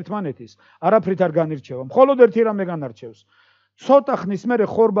ერთმანეთის, არაფრით არ განირჩევა, მხოლოდ ერთი რამე განარჩევს. ცოტა ხნის მერე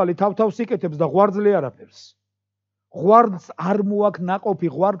ხორბალი თავ-თავს იკეთებს და ღვარძლი არაფერს. ღვარდს არ მოაქვს ნაყოფი,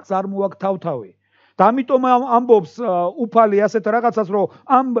 ღვარდს არ მოაქვს თავ-თავი. და ამიტომ ამბობს უფალი ასეთ რაღაცას, რომ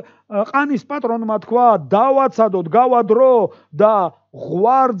ამ ყანის პატრონმა თქვა, დავაცადოთ, გავა დრო და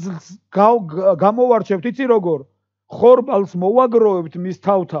ღვარდს გამოვარჩევთ, იცი როგორ? ხორბალს მოვაგროვებთ მის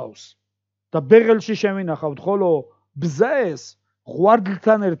თავ-თავს. და ბეღელში შევინახავთ, ხოლო ბზეს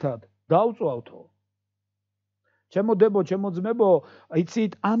ღვარდთან ერთად დავწვავთო. ჩემო დებო, ჩემო ძმებო,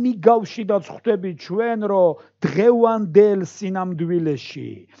 იცით, ამიგავშიდაც ხვდებით ჩვენ, რომ დღევანდელ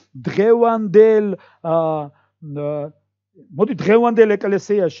სინამდვილეში, დღევანდელ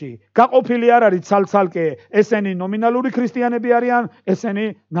ეკლესიაში გაყოფილი არ არის ცალ-ცალკე, ესენი ნომინალური ქრისტიანები არიან, ესენი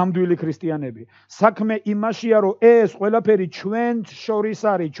ნამდვილი ქრისტიანები. საქმე იმაშია, რომ ეს ყველაფერი ჩვენ შორის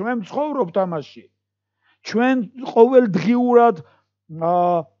არის, ჩვენ ცხოვრობთ ამაში. ჩვენ ყოველდღიურად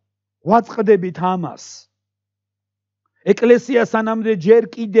ვაწყდებით ამას. ეკლესია სანამდე ჯერ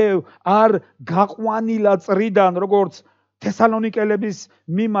კიდევ არ გაყვანილა წრიდან, როგორც თესალონიკელების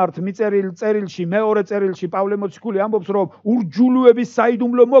მიმართ მიწერილ წერილში, მეორე წერილში პავლე მოციქული ამბობს, რომ ურჯულუების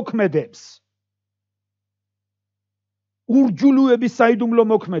საიდუმლო მოქმედებს. ურჯულუების საიდუმლო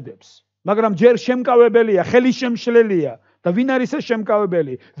მოქმედებს. მაგრამ ჯერ შემკავებელია, ხელისშემშლელია და ვინ არის ეს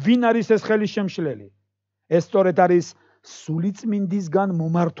შემკავებელი? ვინ არის ეს ხელისშემშლელი? ეს სწორედ არის სულიწმინდისგან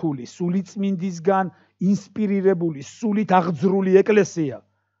მომართული, სულიწმინდისგან ინსპირირებული, სულით აღძრული ეკლესია.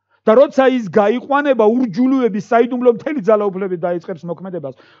 და როცა ის გაიყვანება, ურჯულუების საიდუმლო მთელი ძალაუფლებით დაიწყებს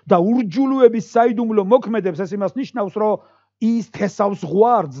მოქმედებას და ურჯულუების საიდუმლო მოქმედებს, ეს იმას ნიშნავს, რომ ის თესავს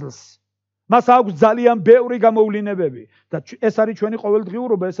ღვარძლს. მას აქვს ძალიან ბევრი გამოვლინებები და ეს არის ჩვენი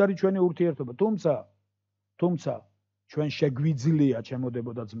ყოველდღიურობა, ეს არის ჩვენი ურთიერთობა. თუმცა ჩვენ შეგვიძლია,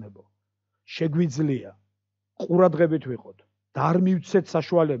 ჩემოდებო და ძმებო, შეგვიძლია ყურადღებით ვიყოთ და არ მივცეთ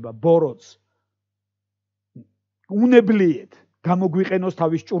საშუალება ბოროტს უნებლიეთ გამოგვიყენოს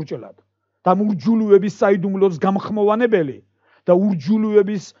თავის ჭურჭლად და ურჯულუების საიდუმლოს გამხმოვანებელი და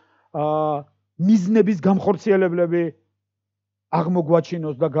ურჯულუების მიზნების გამხორციელებლები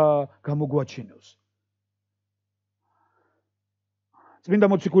აღმოგვაჩინოს და გამოგვაჩინოს. წმინდა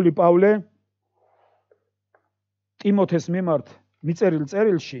მოციქული პავლე ტიმოთეს მიმართ მიწერილ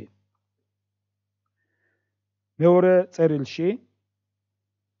წერილში, მეორე წერილში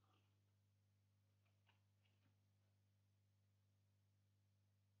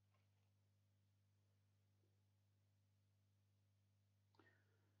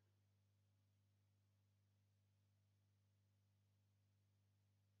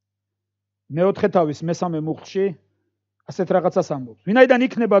მეოთხე თავის მესამე მუხლში ასეთ რაღაცას ამბობს. ვინაიდან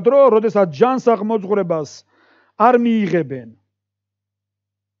იქნება დრო, როდესაც ჯანსაღ მოძღვრებას არ მიიღებენ.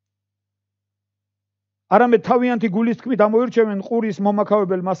 არამედ თავიანთი გულის თქმით ამოირჩევენ ყურის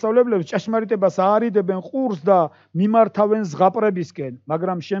მომაქავებელ მასწავლებლებს, ჭეშმარიტებას აარიდებენ ყურს და მიმართავენ ზღაპრებისკენ,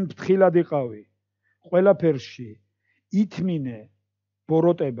 მაგრამ შენ ფრთხილად იყავი. ყველაფერში ითმინე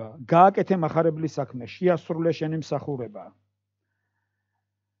ბოროტება, გააკეთე მახარებლის საქმე, შეასრულე შენი მსახურება.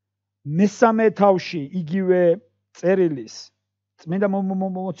 მესამე თავში იგივე წერილის წმინდა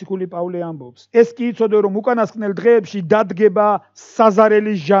მოციქული პავლე ამბობს, ეს კი იცოდე, რომ უკანასკნელ დღეებში დადგება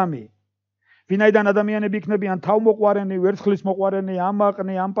საზარელი ჟამი. ვინაიდან ადამიანები იქნებიან თავმოყვარენი, ვერცხლის მოყვარენი,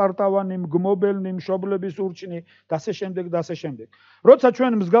 ამაყნი, ამპარტავანი, მგმობელნი, მშობლების ურჩნი და ასე შემდეგ. როცა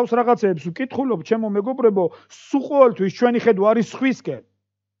ჩვენ მსგავს რაღაცეებს ვკითხულობ, ჩემო მეგობრებო, სულ ყოველთვის ჩვენი ხედვა არის სხვისკენ.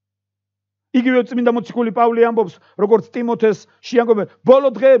 იგივე წმინდა მოციქული პავლე ამბობს, როგორც ტიმოთეს შეანგობენ,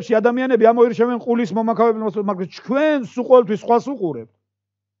 ბოლო დღეებში ადამიანები ამოირჩევენ ყულის მომაქავებელს, მაგრამ ჩვენ სულ ყოველთვის სხვას უყურებთ.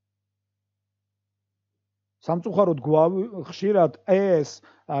 სამწუხაროდ ხშირად ეს,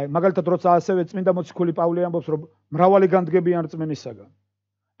 მაგალითად როცა ასევე წმინდა მოციქული პავლე ამბობს, რომ მრავალი განდგებიან რწმენისაგან.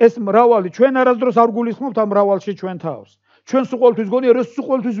 ეს მრავალი ჩვენ არასდროს არ გულისხმობთ ამ მრავალში ჩვენ თავს. ჩვენ სულ ყოველთვის გონია, რომ ეს სულ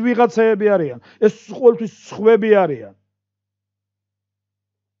ყოველთვის ვიღაცეები არიან, ეს სულ ყოველთვის სხვები არიან.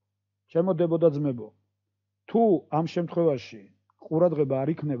 ჩემო დებო და ძმებო, თუ ამ შემთხვევაში ყურადღება არ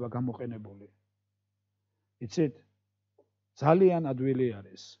იქნება გამოყენებული, იცით, ძალიან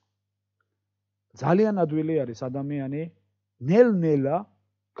ადვილი არის ადამიანი ნელ-ნელა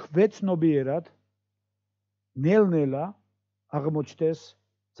ქვეცნობიერად ნელ-ნელა აღმოჩნდეს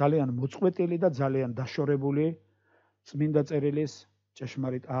ძალიან მოწყვეტილი და ძალიან დაშორებული წმინდა წერილის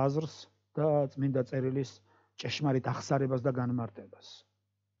ჭეშმარიტ აზრს და წმინდა წერილის ჭეშმარიტ აღსარებას და განმარტებას.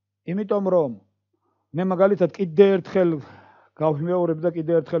 იმიტომ რომ მე მაგალითად კიდე ერთხელ გავიმეორებ და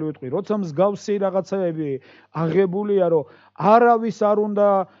კიდე ერთხელ ვიტყვი, როცა მსგავსი რაღაცეები აღებულია, რომ არავის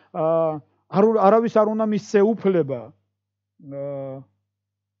არ უნდა მისცე უფლება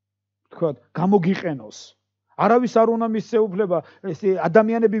თქვათ გამოგიყენოს. არავის არ უნდა მისცე უფლება, ეს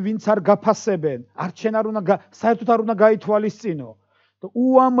ადამიანები ვინც არ გაფასებენ, არჩენ არ უნდა საერთოდ არ უნდა გაითვალისწინო. და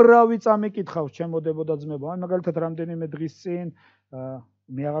უამრავი წამიკითხავს ჩემოდებო და ძმებო, ან მაგალითად რამდენიმე დღის წინ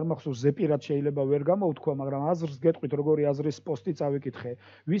მე აღარ მახსოვს ზეპირად შეიძლება ვერ გამოვთქვა, მაგრამ აზრს გეტყვით, როგორი აზრის პოსტი წავიკითხე.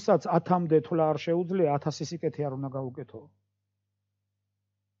 ვისაც 10-მდე თვლა არ შეუძლია, 1000 სიკეთე არ უნდა გაუკეთო.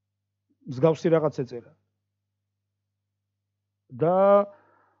 მსგავსი რაღაც ეწერა. და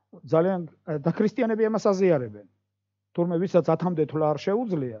ძალიან და ქრისტიანები ამას აზიარებენ. თურმე ვისაც 10-მდე თვლა არ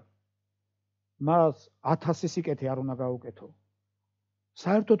შეუძლია, მას 1000 სიკეთე არ უნდა გაუკეთო.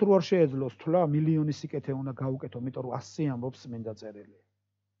 საერთოდ რო არ შეეძლოს თვლა, მილიონი სიკეთე უნდა გაუკეთო, იმიტომ რომ 100 ამბობს წმინდა წერილი.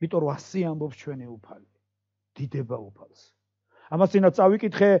 იმიტომ რომ 100 ამბობს ჩვენი უფალი. დიდება უფალს. ამას წინათ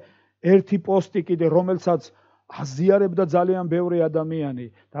წავიკითხე ერთი პოსტი კიდე, რომელსაც აზიარებდა ძალიან ბევრი ადამიანი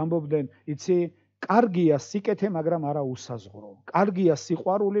და ამბობდნენ, იცი, კარგია სიკეთე, მაგრამ არა უსაზღვრო. კარგია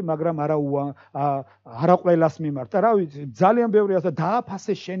სიყვარული, მაგრამ არა ყველას მიმართ. რა ვიცი, ძალიან ბევრი ასე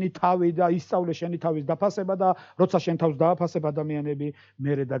დააფასე შენი თავი და ისწავლე შენი თავის დაფასება და როცა შენ თავს დააფასებ, ადამიანები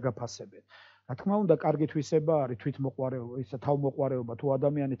მერე დაგაფასებენ. რა თქმა უნდა, კარგი თვისება არის თვითმოყვარეობა, ისა თავმოყვარეობა. თუ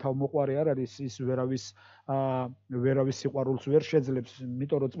ადამიანი თავმოყვარე არ არის, ის ვერავის სიყვარულს ვერ შეძლებს,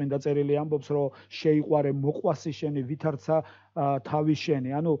 იმიტომ რომ წმინდა წერილი ამბობს, რომ შეიყვარე მოყვასი შენი, ვითარცა თავი შენი.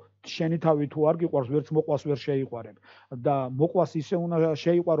 ანუ შენი თავი თუ არ გიყვარს, ვერც მოყვას ვერ შეიყვარებ. და მოყვას ისე უნდა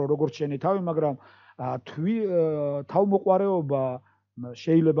შეიყვარო, როგორც შენი თავი, მაგრამ თავმოყვარეობა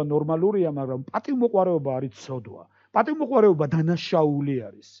შეიძლება ნორმალურია, მაგრამ პატივმოყვარეობა არის ცოდვა. პატივმოყვარეობა დანაშაული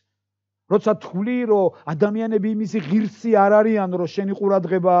არის. როცა თვლი, რომ ადამიანები იმისი ღირსი არ არიან, რომ შენი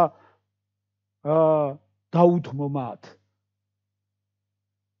ყურადღება დაუთმო მათ.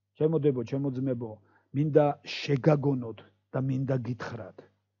 ჩემო დებო, ჩემო ძმებო, მინდა შეგაგონოთ და მინდა გითხრათ.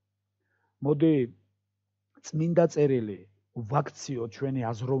 მოდი წმინდა წერილი ვაქციოთ ჩვენი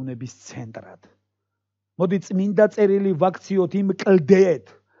აზროვნების ცენტრად. მოდი წმინდა წერილი ვაქციოთ იმ კლდეეთ,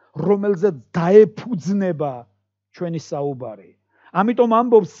 რომელზეც დაეფუძნება ჩვენი საუბარი. ამიტომ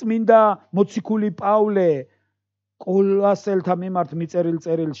ამბობს წმინდა მოციქული პავლე კოლოსელთა მიმართ მიწერილ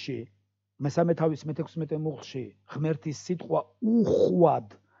წერილში, მესამე თავის მე-16 მუხლში, ღმერთის სიტყვა უხვად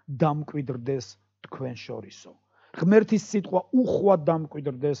დამკვიდრდეს თქვენ შორისო. ღმერთის სიტყვა უხვად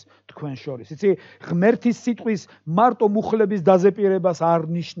დამკვიდრდეს თქვენ შორის. იცი, ღმერთის სიტყვის მარტო მუხლების დაზეპირებას არ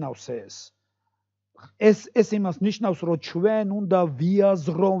ნიშნავს ეს. ეს იმას ნიშნავს, რომ ჩვენ უნდა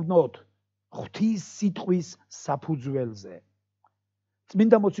ვიაზროვნოთ ღვთის სიტყვის საფუძველზე.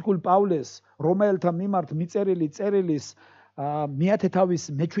 წმინდა მოციქულ პავლეს რომაელთა მიმართ მიწერილი წერილის მეათე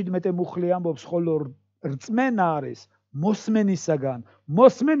თავის მე-17 მუხლი ამბობს, ხოლო რწმენა არის მოსმენისაგან.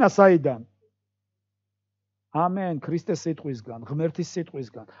 მოსმენა საიდან? ამენ, ქრისტეს სიტყვისგან, ღმერთის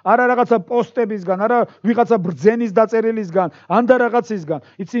სიტყვისგან. არა რაღაცა პოსტებისგან, არა ვიღაცა ბრძენის დაწერილისგან, ან და რაღაცისგან.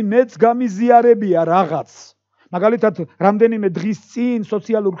 იცი, მეც გამიზიარებია რაღაც. მაგალითად, რამდენიმე დღის წინ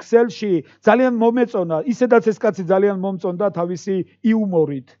სოციალურ ქსელში ძალიან მომეწონა, ისედაც ეს კაცი ძალიან მომწონდა თავისი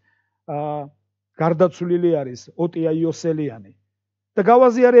იუმორით. გარდაცვლილი არის ოტია იოსელიანი. და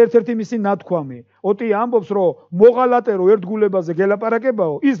გავაზიარე ერთ-ერთი მისი ნათქვამი. ოტია ამბობს, რომ მოღალატე რო ერთგულებაზე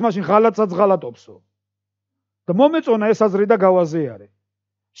გელაპარაკებაო, ის მაშინ ღალატსაც ღალატობსო. და მომეწონა ეს აზრი და გავაზიარე.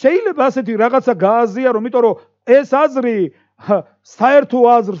 შეიძლება ასეთი რაღაცა გააზიარო, იმიტომ რომ ეს აზრი საერთო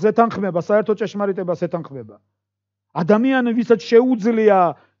აზრს ეთანხმება, საერთო ჭეშმარიტებას ეთანხმება. ადამიანი, ვისაც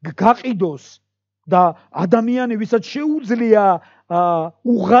შეუძლია გაყიდოს და ადამიანი, ვისაც შეუძლია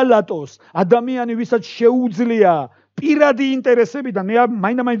უღალატოს, ადამიანი, ვისაც შეუძლია პირადი ინტერესებიდან, მე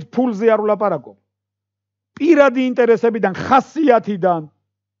მაინდა-მაინც ფულზე არ ვლაპარაკობ. პირადი ინტერესებიდან, ხასიათიდან,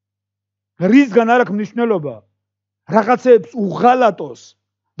 რისგან არ აქვს მნიშვნელობა, რაღაცებს უღალატოს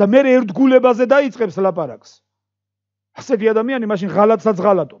და მე ერთგულებაზე დაიწყებს ლაპარაკს. ასეთი ადამიანი მაშინ ღალატსაც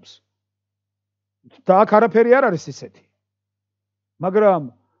ღალატობს. და აქ არაფერი არ არის ისეთი. მაგრამ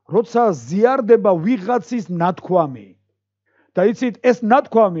როცა ზიარდება ვიღაცის ნათქვამი და იცით, ეს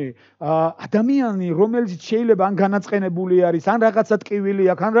ნათქვამი ადამიანი, რომელიც შეიძლება ან განაწყენებული არის, ან რაღაცა ტკივილი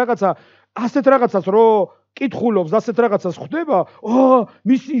აქვს, ან რაღაცა ასეთ რაღაცას რო კითხულობს, ასეთ რაღაცას ხვდება,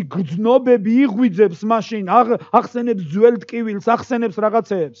 მისი გრძნობები იღვიძებს მაშინ, ახსენებს ძველ ტკივილს, ახსენებს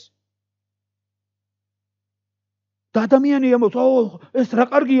რაღაცეებს. და ადამიანი ამბობს, ეს რა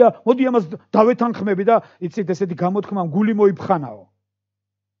კარგია, მოდი ამას დავეთანხმები და იცით, ესეთი გამოთქმა გული მოიფხანაო.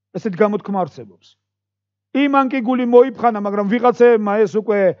 ესეთი გამოთქმა არსებობს. იმან კი გული მოიფხანა, მაგრამ ვიღაცებმა ეს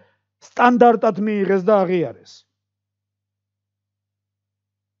უკვე სტანდარტად მიიღეს და აღიარეს.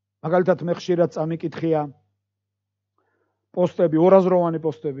 მაგალითად, მე ხშირად წამიკითხია პოსტები, ორაზროვანი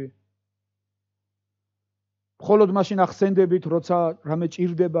პოსტები. მხოლოდ მაშინ ახსენდებით, როცა რამე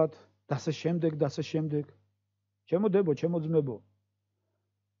ჭირდებათ, და ასე შემდეგ, და ასე შემდეგ. ჩემო დებო, ჩემო ძმებო.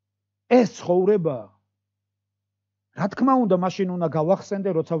 ეს ცხოვრება, რა თქმა უნდა, მაშინ უნდა გავახსენდე,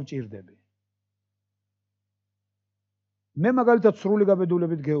 როცა ვჭირდები. მე მაგალითად სრული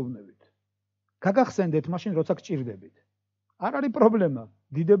გაბედულებით გეუბნებით. გაგახსენდეთ მაშინ, როცა გჭირდებით. არ არის პრობლემა,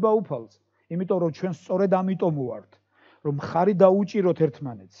 დიდება უფალს, იმიტომ რომ ჩვენ სწორედ ამიტომ ვართ, რომ ხარი დაუჭიროთ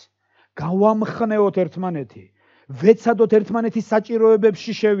ერთმანეთს, გავამხნეოთ ერთმანეთი, ვეცადოთ ერთმანეთის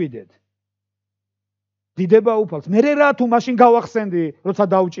საჭიროებებში შევიდეთ. დიდება უფალს. მე რა თუ მაშინ გავახსენდი, როცა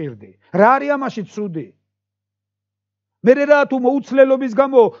დავჭირდი. რა არის ამაში ცუდი? მე რა თუ მოუცლელობის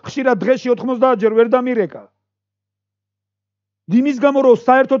გამო ხშირად დღეში 90-ჯერ ვერ დამირეკა. იმის გამო რომ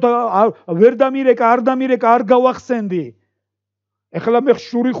საერთოდ ვერ დამირეკა, არ დამირეკა, არ გავახსენდი. ეხლა მე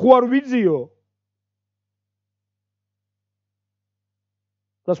შური ხო არ ვიძიო.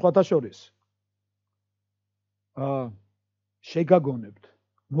 და სხვათა შორის შეგაგონებთ,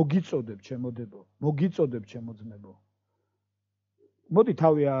 მოგიწოდებთ ჩემოდებო, მოგიწოდებთ ჩემოძმებო. მოდი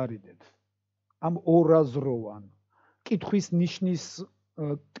თავი აარიდეთ. ამ ორაზროვან კითხვის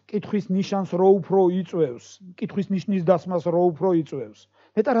ნიშანს რო უფრო იწევს, კითხვის ნიშნის დასმას რო უფრო იწევს.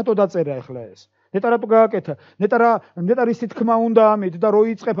 ნეტა რატო დაწერა ახლა ეს? ნეტა რატო გააკეთა? ნეტა რისი თქმა უნდა ამით და რო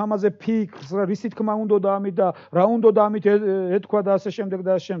იწყებ ამაზე ფიქრს, რისი თქმა უნდა და ამით და რა უნდა და ამით ეთქვა და ასე შემდეგ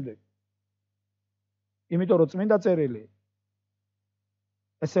და ასე შემდეგ. იმიტომ რომ წმინდა წერილი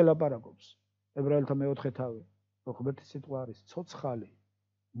ეს ელაპარაკობს. ებრაელთა მეოთხე თავი, რომ ღმერთის სიტყვა არის ცოცხალი,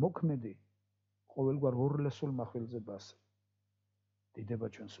 მოქმედი, ყოველგვარ ორლესულ მახვილზე ბასე. დიდება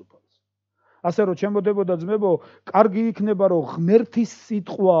ჩვენს უფალს. ასე რომ ჩემოდებო და ძმებო, კარგი იქნება რომ ღმერთის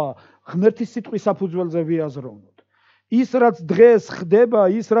სიტყვის საფუძველზე ვიაზროვნოთ. ის რაც დღეს ხდება,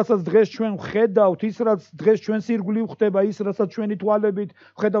 ის რასაც დღეს ჩვენ ვხედავთ, ის რაც დღეს ჩვენს ირგვლივ ხდება, ის რასაც ჩვენი თვალებით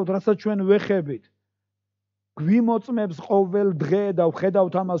ვხედავთ, რასაც ჩვენ ვეხებით. გვიმოწმებს ყოველ დღე და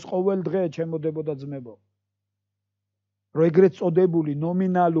ვხედავთ ამას ყოველ დღე ჩემოდებო და ძმებო. რომ ეგრეთ წოდებული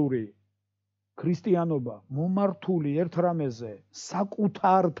ნომინალური ქრისტიანობა მომართული ერთ რამეზე,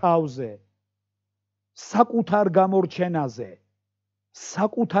 საკუთარ თავზე, საკუთარ გამორჩენაზე,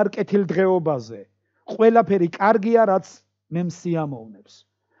 საკუთარ კეთილდღეობაზე, ყველაფერი კარგია, რაც მე მსიამოვნებს.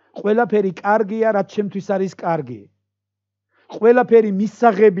 ყველაფერი კარგია, რაც ჩემთვის არის კარგი. ყველაფერი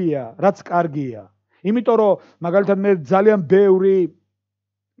მისაღებია, რაც კარგია. იმიტომ რომ მაგალითად მე ძალიან ბევრი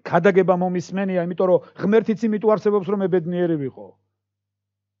ქადაგება მომისმენია, იმიტომ რომ ღმერთიც იმით უარსებობს, რომ მე ბედნიერი ვიყო.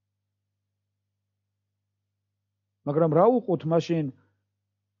 მაგრამ რა უყოთ მაშინ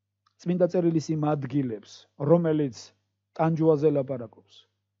წმინდა წერილის იმ ადგილებს, რომელიც ტანჯვაზე ლაპარაკობს?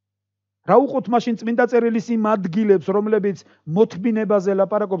 რა უყოთ მაშინ წმინდა წერილის იმ ადგილებს, რომლებიც მოთმინებაზე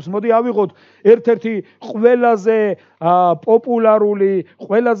ლაპარაკობს? მოდი ავიღოთ ერთ-ერთი ყველაზე პოპულარული,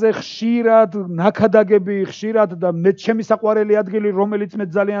 ყველაზე ხშირად ნაქადაგები, ხშირად და მე ჩემი საყვარელი ადგილი, რომელიც მე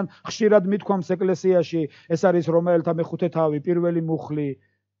ძალიან ხშირად მithქვამს ეკლესიაში, ეს არის რომაელთა მეხუთე თავი, პირველი მუხლი.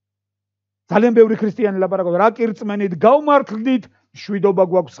 ძალიან ბევრი ქრისტიანი ლაპარაკობს, რა კირწმენით გავმართლდით, მშვიდობა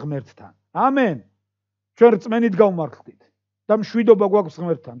გვაქვს ღმერთთან. ამენ. ჩვენ რწმენით გავმართლდით და მშვიდობა გვაქვს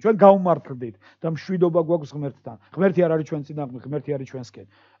ღმერთთან. ჩვენ გავმართლდით და მშვიდობა გვაქვს ღმერთთან. ღმერთი არ არის ჩვენ წინააღმდეგ, ღმერთი არის ჩვენსკენ.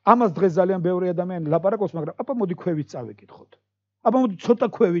 ამას დღეს ძალიან ბევრი ადამიანი ლაპარაკობს, მაგრამ აბა მოდი ქვევით წავიკითხოთ. აბა მოდი ცოტა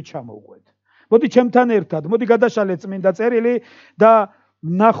ქვევით ჩამოვყვეთ. მოდი ჩემთან ერთად, მოდი გადაშალეთ წმინდა წერილი და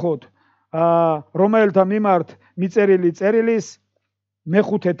ნახოთ რომაელთა მიმართ მიწერილი წერილის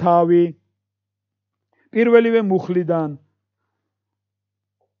მეხუთე თავი პირველივე მუხლიდან.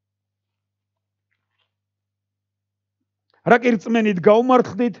 რა კირწმენით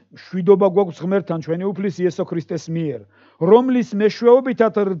გავმართლდით, მშვიდობა გვაქვს ღმერთთან ჩვენი უფლის იესო ქრისტეს მიერ, რომლის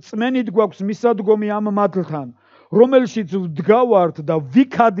მეშვეობითაც რწმენით გვაქვს მისადგომი ამ მადლთან, რომელშიც ვდგავართ და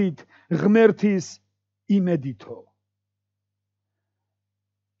ვიქადით ღმერთის იმედითო.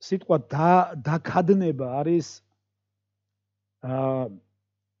 სიტყვა დაქადნება არის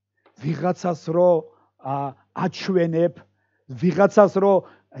ვიღაცას რო აჩვენებ, ვიღაცას რო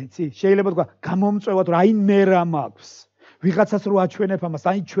შეიძლება თქვა გამომწვევად რომ აი მე რა მაქვს. ვიღაცას რო აჩვენებ ამას,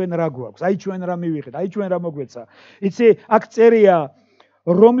 აი ჩვენ რა გვაქვს, აი ჩვენ რა მივიღეთ, აი ჩვენ რა მოგვეცა. იცი, აქ წერია,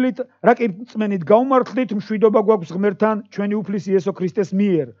 რომლით რა კირწმენით გავმართლდით, მშვიდობა გვაქვს ღმერთთან ჩვენი უფლის იესო ქრისტეს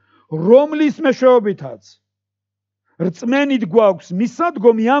მიერ, რომლის მეშვეობითაც რწმენით გვაქვს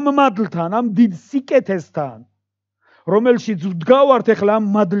მისადგომი ამ მადლთან, ამ დიდ სიკეთესთან, რომელშიც ვდგავართ, ეხლა ამ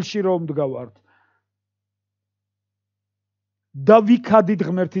მადლში რომ ვდგავართ და ვიქადით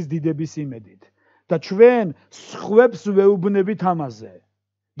ღმერთის დიდების იმედით. და ჩვენ სხვებს ვეუბნებით ამაზე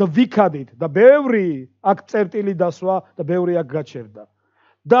და ვიქადით და ბევრი აქ წერტილი დასვა და ბევრი აქ გაჩერდა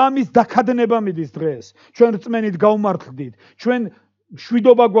და ამის დაქადნება მიდის დღეს. ჩვენ რწმენით გავმართლდით, ჩვენ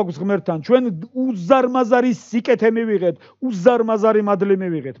მშვიდობა გვაქვს ღმერთთან, ჩვენ უზარმაზარი სიკეთე მივიღეთ, უზარმაზარი მადლი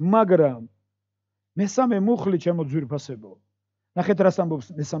მივიღეთ, მაგრამ მესამე მუხლი ჩემო ძვირფასებო, ნახეთ რას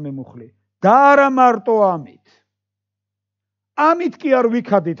ამბობს მესამე მუხლი. და არა მარტო ამით. ამით კი არ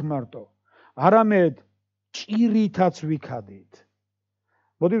ვიქადით მარტო, არამედ ჭირითაც ვიქადით.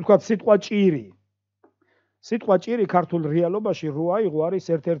 მოდი ვთქვათ სიტყვა ჭირი. სიტყვა ჭირი ქართულ რეალობაში რო აიღო არის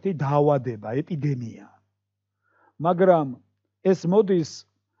ერთ-ერთი დაავადება, ეპიდემია. მაგრამ ეს მოდის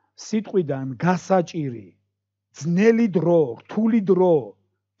სიტყვიდან გასაჭირი, ძნელი დრო, რთული დრო,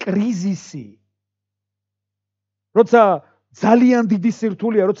 კრიზისი. როცა ძალიან დიდი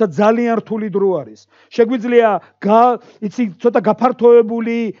სირთულეა, როცა ძალიან რთული დრო არის. შეგვიძლია იცი ცოტა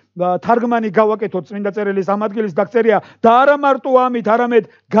გაფართოებული თარგმანი გავაკეთოთ წმინდა წერილის ამ ადგილის დაგწერია და არა მარტო ამით, არამედ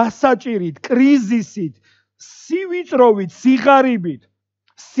გასაჭირით, კრიზისით, სივიწროვით, სიღარიბით,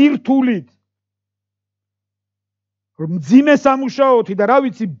 სირთულით, მძიმე სამუშაოთი და რა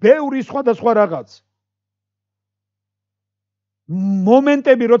ვიცი, ბევრი სხვადასხვა რაღაც.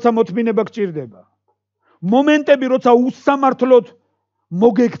 მომენტები, როცა მოთმინება გჭირდება. მომენტები, როცა უსამართლოდ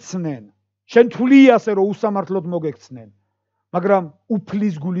მოგექცნენ. შენ თვლი ასე, რომ უსამართლოდ მოგექცნენ. მაგრამ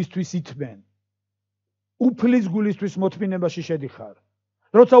უფლის გულისთვის ითმენ. უფლის გულისთვის მოთმინებაში შედიხარ.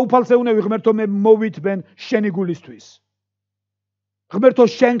 როცა უფალსეუნები ღმერთო მე მოვითმენ შენი გულისთვის. ღმერთო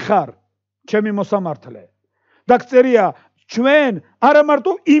შენ ხარ ჩემი მოსამართლე. დაგწერია ჩვენ არა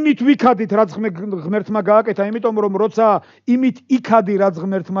მარტო იმით ვიქადით რაც ღმერთმა გააკეთა, იმიტომ რომ როცა იმით იქადი რაც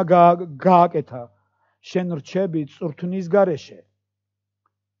ღმერთმა გააკეთა, შენ რჩები წვრთნის გარეშე.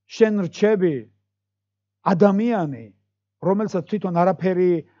 შენ რჩები ადამიანი, რომელსაც თვითონ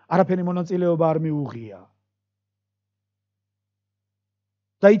არაფერი მონაწილეობა არ მიუღია.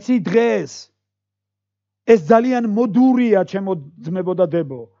 და იცი დღეს ეს ძალიან მოდურია ჩემო ძმებო და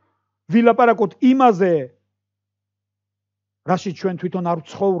დებო. ვილაპარაკოთ იმაზე, რაში ჩვენ თვითონ არ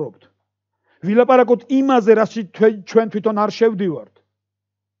ვცხოვრობთ. ვილაპარაკოთ იმაზე, რაში ჩვენ თვითონ არ შევდივართ.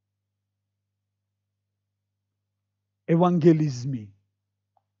 ევანგელიზმი.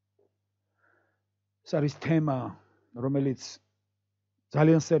 ეს არის თემა, რომელიც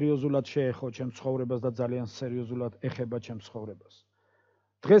ძალიან სერიოზულად შეეხო ჩემს ცხოვრებას და ძალიან სერიოზულად ეხება ჩემს ცხოვრებას.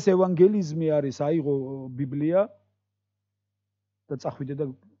 დღეს ევანგელიზმი არის აიღო ბიბლია და წახვიდე და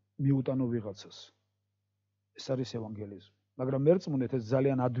მიუტანო ვიღაცას. ეს არის ევანგელიზმი. მაგრამ მერწმუნეთ ეს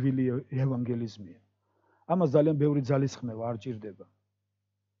ძალიან ადვილი ევანგელიზმია. ამას ძალიან ბევრი ძალისხმევა არ ჭირდება.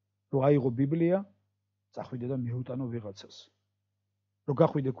 რომ აიღო ბიბლია, წახვიდე და მიუტანო ვიღაცას. რომ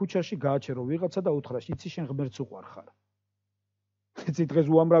გახვიდე ქუჩაში, გააჩერო ვიღაცა და უთხრა, იცი შენ ღმერთს უყვარ ხარ. იცი დღეს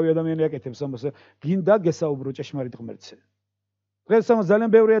უამრავი ადამიანი აკეთებს ამას, გინდა გესაუბრო ჭეშმარიტ ღმერთზე. დღეს ამას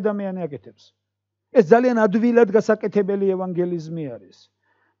ძალიან ბევრი ადამიანი აკეთებს. ეს ძალიან ადვილად გასაკეთებელი ევანგელიზმი არის.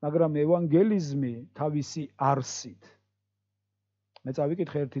 მაგრამ ევანგელიზმი თავისი არსით. მე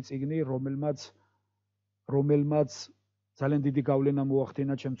წავიკითხე ერთი წიგნი, რომელმაც ძალიან დიდი გავლენა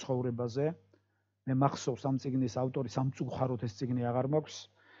მოახდინა ჩემ ცხოვრებაზე. მე მახსოვს ამ წიგნის ავტორი, სამწუხაროდ ეს წიგნი აღარ მაქვს.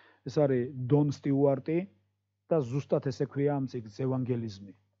 ეს არის დონ სტიუარტი და ზუსტად ესე ქვია ამ წიგნს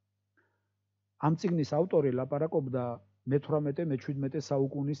ევანგელიზმი. ამ წიგნის ავტორი ლაპარაკობდა მე-18-მე-17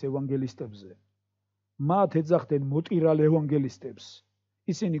 საუკუნის ევანგელისტებზე. მათ ეძახდნენ მოტირალ ევანგელისტებს.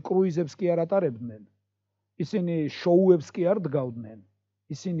 ისინი კრუიზებს კი არ ატარებდნენ. ისინი შოუებს კი არ დგავდნენ.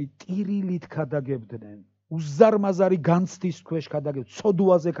 ისინი ტირილით ქადაგებდნენ. უზარმაზარი განცდის ქვეშ ქადაგებდნენ,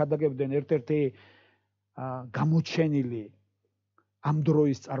 ცოდვაზე ქადაგებდნენ. ერთ-ერთი გამოჩენილი ამ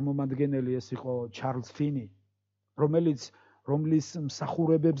დროის წარმომადგენელი ეს იყო ჩარლზ ფინი, რომლის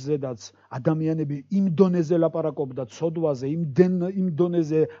მსახურებებზედაც ადამიანები იმ დონეზე ლაპარაკობდა ცოდვაზე, იმ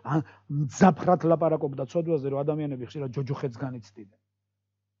დონეზე მძაფრად ლაპარაკობდა ცოდვაზე, რომ ადამიანები ხშირად ჯოჯოხეთს განიცდიდნენ.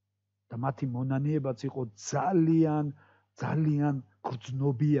 და მათი მონანიებაც იყო ძალიან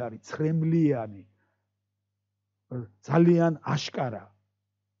გრძნობიარი, ცრემლიანი, ძალიან აშკარა.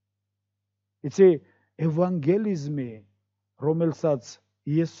 იცი, ევანგელიზმი, რომელსაც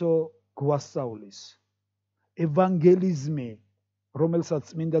იესო გვასწავლის, ევანგელიზმი,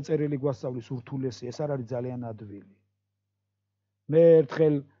 რომელსაც წმინდა წერილი გვასწავლის ურთულესი, ეს არ არის ძალიან ადვილი. მე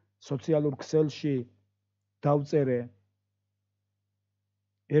ერთხელ სოციალურ ქსელში დავწერე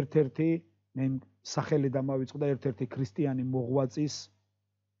ერთ-ერთი სახელი დამავიწყდა ერთ-ერთი ქრისტიანი მოღვაწის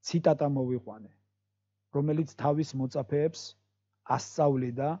ციტატა მოვიყვანე, რომელიც თავის მოწაფეებს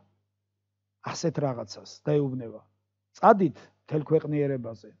ასწავლიდა ასეთ რაღაცას და ეუბნება. წადით მთელ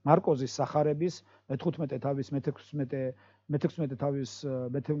ქვეყნიერებაზე, მარკოზის სახარების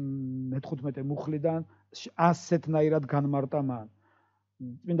მე-16 მუხლიდან ასეთნაირად განმარტა მან.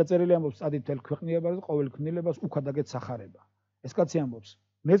 წმინდა წერილი ამბობს, წადით მთელ ქვეყნიერებაზე, ყოველ ქმნილებას უქადაგეთ სახარება. ეს კაცი ამბობს,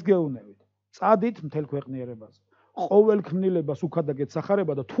 მეც გეუბნებით, წადით მთელ ქვეყნიერებაზე, ყოველ ქმნილებას უქადაგეთ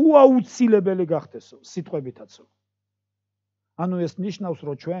სახარება და თუ აუცილებელი გახდესო, სიტყვებითაცო. ანუ ეს ნიშნავს,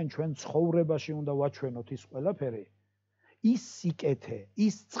 რომ ჩვენ ცხოვრებაში უნდა ვაჩვენოთ ის ყველაფერი, ის სიკეთე,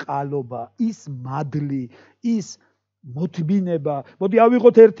 ის წყალობა, ის მადლი, ის მოთმინება. მოდი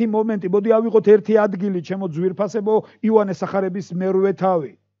ავიღოთ ერთი მომენტი, მოდი ავიღოთ ერთი ადგილი, ჩემო ძვირფასებო, იოანეს სახარების მერვე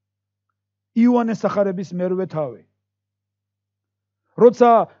თავი. იოანეს სახარების მერვე თავი. როცა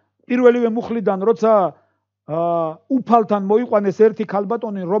პირველივე მუხლიდან, როცა უფალთან მოიყვანეს ერთი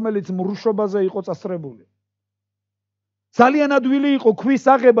ქალბატონი, რომელიც მრუშობაზე იყო წასწრებული. ძალიან ადვილი იყო ქვის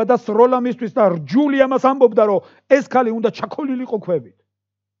აღება და სროლა მისთვის და რჯული ამას ამბობდა, რომ ეს ქალი უნდა ჩაქოლილიყო ქვებით.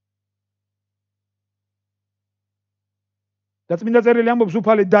 და წმინდა წერილი ამბობს,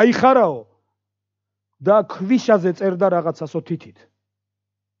 უფალი დაიხარაო და ქვიშაზე წერდა რაღაცას ოთითით.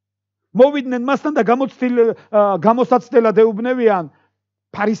 მოვიდნენ მასთან და გამოსაცდელად ეუბნებიან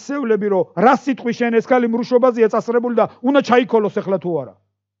ფარისევლები, რომ რა სიტყვი შენ ეს ქალი მრუშობაზეა წასრებული და უნდა ჩაიქოლოს ახლა თუ არა.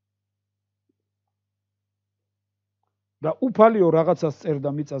 და უფალიო რაღაცას წერდა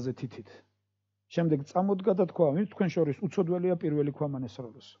მიწაზე თითით. შემდეგ წამოდგა და თქვა, ვინც თქვენ შორის უცოდველია პირველი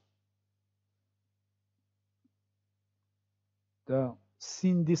ქვამანესროლოს. და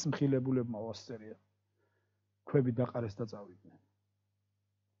სინდის მხილებულებმა ვასწერია. ქვები დაყარეს და წავიდნენ.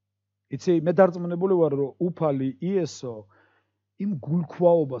 იცი, მე დარწმუნებული ვარ, რომ უფალი იესო იმ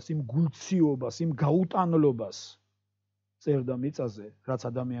გულქვაობას, იმ გულციობას, იმ გაუტანლობას წერდა მიწაზე, რაც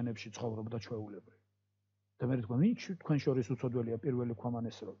ადამიანებში ცხოვრობდა ჩვეულებრივ. და მე თქვა, ვინც თქვენ შორის უცოდველია პირველი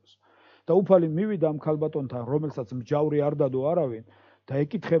ქვამანესროლოს. და უფალი მივიდა ამ ქალბატონთან, რომელსაც მსჯავრი არ დადო არავინ და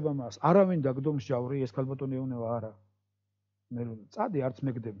ეკითხება მას, არავინ დაგდო მსჯავრი, ეს ქალბატონი ეუბნება, არა. მე წადი არც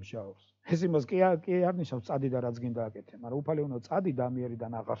მეგდებ მსჯავრს. ეს იმას კი არ ნიშნავს წადი და რაც გინდა აკეთე, მაგრამ უფალი უნდა წადი და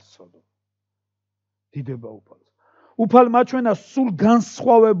ამიერიდან აღარ სწოდო. დიდება უფალს. უფალმა ჩვენა სულ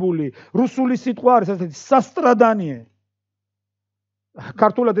განსხვავებული რუსული სიტყვა არის ასეთი სასტრადანიე.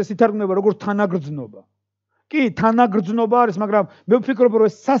 ქართულად ეს ითარგმნება როგორც თანაგრძნობა. კი, თანაგრძნობა არის, მაგრამ მე ვფიქრობ, რომ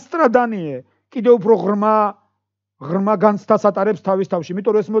ეს სასტრადანიე კიდევ უფრო ღრმა განცდას ატარებს თავის თავში,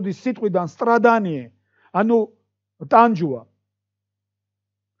 იმიტომ რომ ეს მოდის სიტყვიდან სტრადანიე, ანუ ტანჯვა.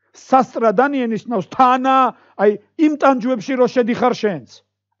 სასტრადანიე ნიშნავს თანა, აი იმ ტანჯვებში რო შედიხარ შენც.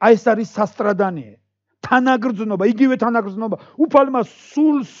 აი ეს არის სასტრადანიე. თანაგრძნობა, იგივე თანაგრძნობა. უფალმა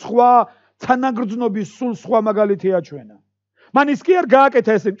სულ სხვა თანაგრძნობის სულ სხვა მაგალითი აჩვენა. მან ის კი არ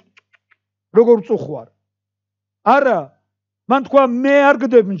გააკეთა ესე როგორ წუხვარ. არა, მან თქვა მე არ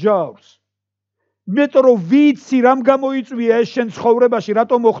გდებ მსჯავრს. მეტყვი რომ ვიცი რამ გამოიწვია ეს შენ ცხოვრებაში,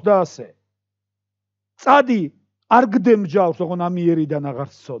 რატომ მოხდა ასე. წადი არ გდებ მსჯავრს, ოღონ ამიერიდან აღარ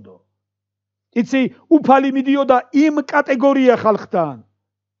სწოდო. იცი, უფალი მიდიოდა იმ კატეგორია ხალხთან,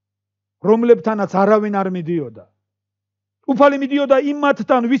 რომლებთანაც არავინ არ მიდიოდა. უფალი მიდიოდა იმ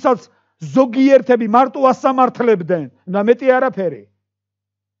მათთან, ვისაც ზოგიერთები მარტო ასამართლებდნენ და მეტი არაფერი.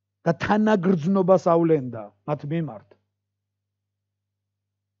 და თანაგრძნობას ავლენდა მათ მიმართ.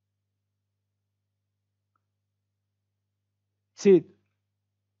 ცით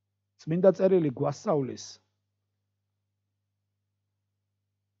წმინდა წერილი გვასწავლის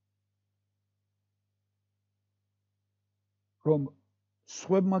რომ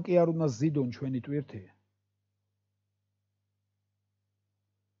სხვებმა კი არ უნდა ზიდონ ჩვენი ტვირთი,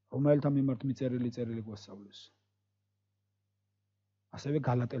 რომელთა მიმართ მიწერილი წერილი გვასწავლის. ასევე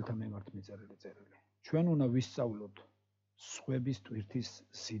გალატელთა მიმართ მიწერილი წერილი. ჩვენ უნდა ვისწავლოთ სხვების ტვირთის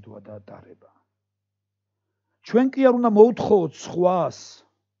ზიდვა და დარება. ჩვენ კი არ უნდა მოვთხოვოთ სხვას,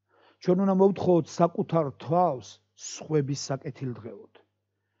 ჩვენ უნდა მოვთხოვოთ საკუთარ თავს სხვების საკეთილდღეოდ.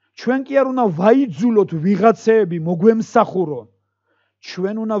 ჩვენ კი არ უნდა ვაიძულოთ ვიღაცეები მოგვემსახურონ.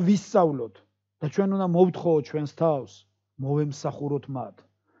 ჩვენ უნდა ვისწავლოთ და ჩვენ უნდა მოვთხოვოთ ჩვენს თავს მოვემსახუროთ მათ.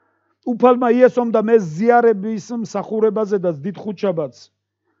 უფალმა იესომ და მე ზიარების მსახურებაზე და დიდ ხუთშაბათს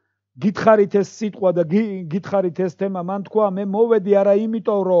გითხარით ეს სიტყვა და გითხარით ეს თემა, მან თქვა მე მოვედი არა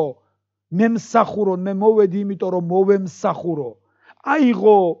იმიტომ რომ მე მსახურო, მე მოვედი იმიტომ რომ მოვემსახურო.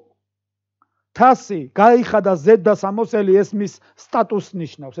 აიღო თასი, გაიხადა ზედ და სამოსელი, ეს მის სტატუსს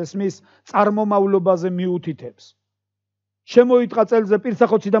ნიშნავს, ეს მის წარმომავლობაზე მიუთითებს. შემოიტყა წელზე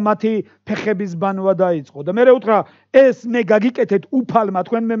პირსახოცი და მათი ფეხების ბანვა დაიწყო. და მე უთხრა, ეს მე გაგიკეთეთ უფალმა,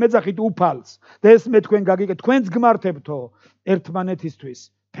 თქვენ მე მეძახით უფალს და ეს მე თქვენ გაგიკეთეთ, თქვენც გმართებთო ერთმანეთისთვის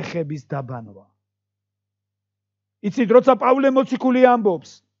ფეხების დაბანვა. იცით, როცა პავლე მოციქული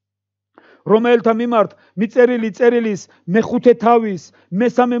ამბობს, რომელთა მიმართ მიწერილი წერილის მეხუთე თავის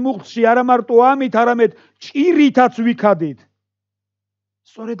მესამე მუხლში არა მარტო ამით, არამედ ჭირითაც ვიქადით.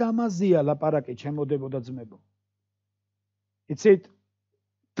 სწორედ ამაზეა ლაპარაკი, ჩემოდებო და ძმებო. იცით,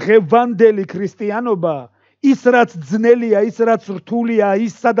 დღევანდელი ქრისტიანობა, ის რაც ძნელია, ის რაც რთულია,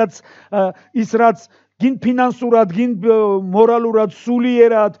 ის რაც გინ ფინანსურად, გინ მორალურად,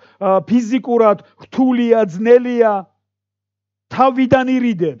 სულიერად, ფიზიკურად რთულია, ძნელია, თავიდან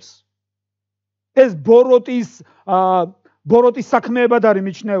ირიდებს. ეს ბოროტის საქმეებად არის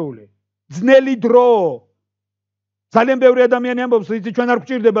მიჩნეული. ძნელი დრო. ძალიან ბევრი ადამიანი ამბობს, იცი, ჩვენ არ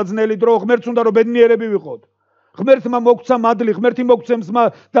გვჭირდება ძნელი დრო, ღმერთს უნდა რომ ბედნიერები ვიყოთ. ღმერთმა მოგცა მადლი, ღმერთი მოგცემს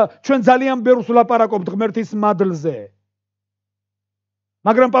და ჩვენ ძალიან ბევრს ვლაპარაკობთ ღმერთის მადლზე.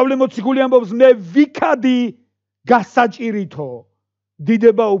 მაგრამ პავლე მოციქული ამბობს, მე ვიქადი გასაჭირითო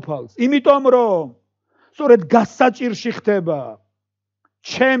დიდება უფალს. იმიტომ რომ სწორედ გასაჭირში ხდება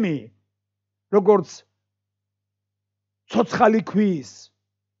ჩემი როგორც ცოცხალი ქვის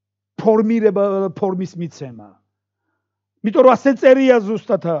ფორმის მიცემა. იმიტომ რომ ასე წერია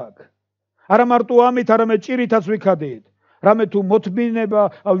ზუსტად აქ. არა მარტო ამით, არამედ ჭირითაც ვიქადით. რამე თუ მოთმინება,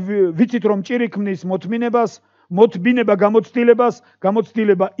 ვიცით რომ ჭირი ქმნის მოთმინებას, მოთმინება გამოცდილებას,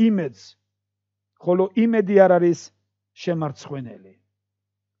 გამოცდილება იმედს. ხოლო იმედი არ არის შემარცხვენელი.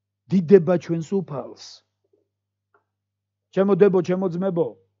 დიდება ჩვენს უფალს. ჩემო დებო, ჩემო ძმებო,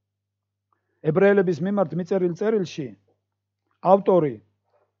 ებრაელების მიმართ მიწერილ წერილში ავტორი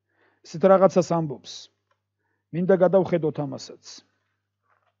ისეთ რაღაცას ამბობს. მინდა გადავხედოთ ამასაც.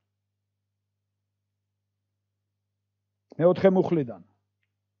 მეოთხე მუხლიდან.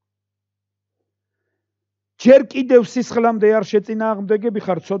 ჯერ კიდევ სისხლამდე არ შეწინააღმდეგები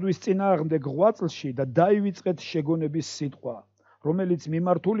ხარ ცოდვის წინააღმდეგ ღვაწლში და დაივიწყეთ შეგონების სიტყვა, რომელიც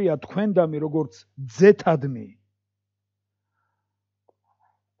მიმართულია თქვენდამი როგორც ძეთადმი.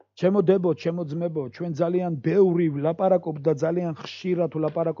 ჩემო დებო, ჩემო ძმებო, ჩვენ ძალიან ბევრი ვლაპარაკობთ და ძალიან ხშირად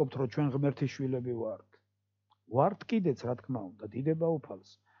ვლაპარაკობთ, რომ ჩვენ ღმერთის შვილები ვართ. ვართ კიდეც, რა თქმა უნდა, დიდება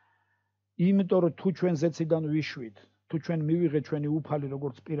უფალს. იმიტომ რომ თუ ჩვენ ზეციდან ვიშვით, თუ ჩვენ მივიღეთ ჩვენი უფალი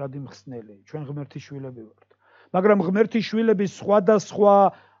როგორც პირადი მხსნელი, ჩვენ ღმერთის შვილები ვართ. მაგრამ ღმერთის შვილების სხვადასხვა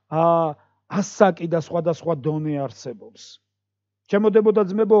ასაკი და სხვადასხვა დონე არსებობს. ჩემოდებო და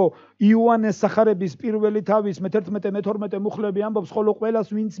ძმებო, იოანეს სახარების პირველი თავის 11-12 მუხლები ამბობს, ხოლო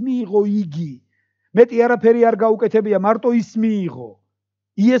ყველას ვინც მიიღო იგი, მეტი არაფერი არ გაუკეთებია, მარტო ის მიიღო.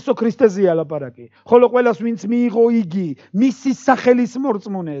 იესო ქრისტეზეა ლაპარაკი. ხოლო ყველას ვინც მიიღო იგი, მისი სახელის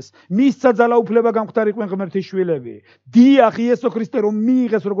მორწმუნეს, მისცა ძალაუფლება გამختარიყვენ ღმერთის შვილები. დიახ, იესო ქრისტე რომ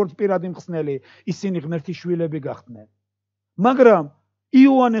მიიღეს როგორც პირადი მხსნელი, ისინი ღმერთის შვილები გახდნენ. მაგრამ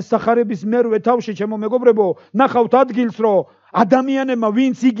იოანეს სახარების მერვე თავში, ჩემო მეგობრებო, ნახავთ ადგილს, რომ ადამიანებმა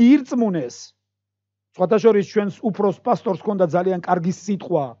ვინც იგი ირწმუნეს, სხვათა შორის ჩვენს უფროს პასტორს ჰქონდა ძალიან კარგი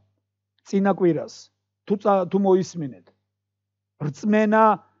სიტყვა წინა კვირას, თუ მოისმინეთ. რწმენა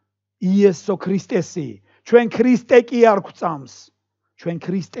იესო ქრისტესი. ჩვენ ქრისტე კი არ გვწამს, ჩვენ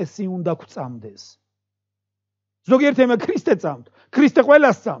ქრისტესი უნდა გვწამდეს. ზოგიერთი მე ქრისტე წამთ, ქრისტე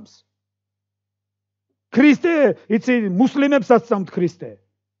ყველას წამს. ქრისტე, იცი, მუსლიმებსაც წამთ ქრისტე.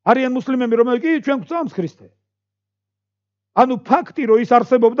 არიან მუსლიმები, რომელთაც კი ჩვენ გვწამს ქრისტე. ანუ ფაქტი რომ ის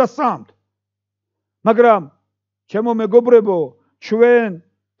არსებობდა სამთ. მაგრამ ჩემო მეგობრებო, ჩვენ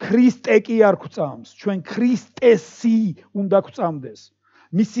ქრისტე კი არ გვწამს, ჩვენ ქრისტესი უნდა გვწამდეს.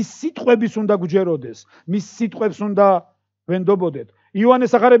 მისი სიტყვების უნდა გვჯეროდეს, მის სიტყვებს უნდა ვენდობოდეთ.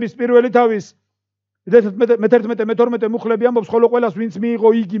 იოანეს სახარების პირველი თავის 11-12 მუხლები ამბობს, ხოლო ყველას ვინც მიიღო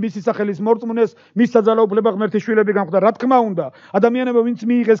იგი მისი სახელის მორწმუნეს, მისცა ძალაუფლება ღმერთის შვილები გამხდა. რა თქმა უნდა, ადამიანებო ვინც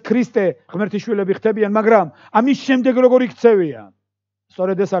მიიღეს ქრისტე, ღმერთის შვილები ხდებიან, მაგრამ ამის შემდეგ როგორ იქცევიან?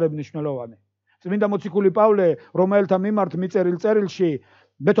 სწორედ ეს არის მნიშვნელოვანი. წმინდა მოციქული პავლე რომაელთა მიმართ მიწერილ წერილში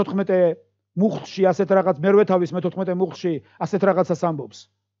 14 მუხლში ასეთ რაღაც, მერვე თავის 14 მუხლში ასეთ რაღაცას ამბობს.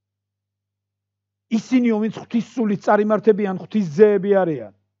 ისინიო ვინც ღვთის სულით წარიმართებიან, ღვთის ძეები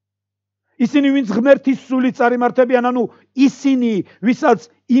არიან. ისინი ვინც ღმერთის სულით წარიმართებიან, ანუ ისინი ვისაც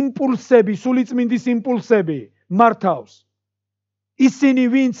იმპულსები, სულიწმინდის იმპულსები მართავს. ისინი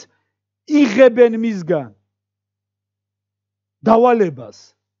ვინც იღებენ მისგან დავალებას.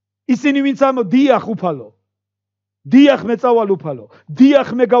 ისინი ვინც ამბობენ, დიახ უფალო, დიახ მე წავალ უფალო, დიახ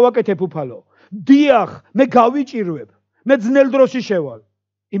მე გავაკეთებ უფალო, დიახ მე გავიჭირვებ, მე ძნელ დროში შევალ,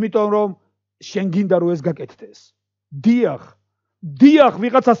 იმიტომ რომ შენ გინდა რომ ეს გაკეთდეს. დიახ, დიახ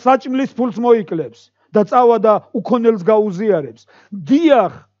ვიღაცა საჭმლის ფულს მოიკლებს და წავა და უქონელს გაუზიარებს.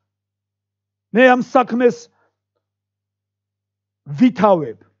 დიახ მე ამ საქმეს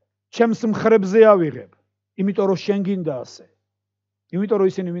ვითავებ, ჩემს მხრებზე ავიღებ, იმიტომ რომ შენ გინდა ასე. იმიტომ რომ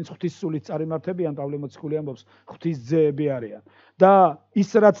ისინი ვინც ღვთის სულით წარიმართებიან, პავლე მოციქული ამბობს, ღვთის ძეები არიან. და ის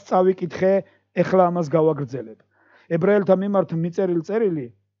რაც წავიკითხე, ეხლა ამას გავაგრძელებ. ებრაელთა მიმართ მიწერილ წერილი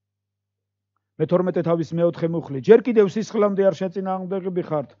 12 თავის მეოთხე მუხლი. ჯერ კიდევ სისხლამდე არ შეწინააღმდეგები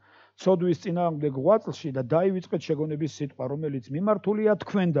ხართ ცოდვის წინააღმდეგ ღვაწლში და დაივიწყეთ შეგონების სიტყვა, რომელიც მიმართულია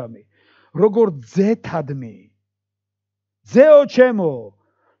თქვენდამი, როგორც ძეთადმი. ძეო ჩემო,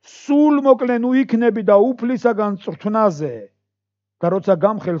 სულ მოკლე ნუ იქნები და უფლისაგან წრთნაზე და როცა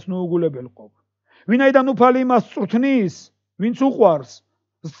გამხელს ნუ უგულებელ ყოფ. ვინაიდან უფალი იმას წრთნის, ვინც უყვარს,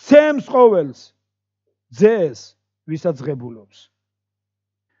 სცემს ყოველს ძეს, ვისაც ღებულობს.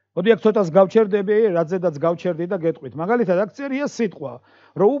 მოდი აქ ცოტას გავჩერდები, რაზედაც გავჩერდი და გეტყვით. მაგალითად აქ წერია სიტყვა,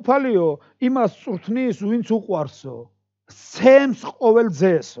 რომ უფალიო იმას წრთნის, ვინც უყვარსო, სცემს ყოველ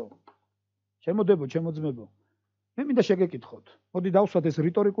ძესო. შემოდებო, შემოძმებო. მე მინდა შეგეკითხოთ. მოდი დავსვათ ეს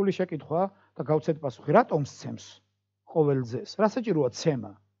რიტორიკული შეკითხვა და გავცეთ პასუხი. რატომ სცემს ყოველ ძეს? რა საჭიროა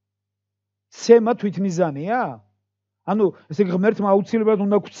ცემა? ცემა თვითმიზანია? ანუ ესე იგი ღმერთმა აუცილებლად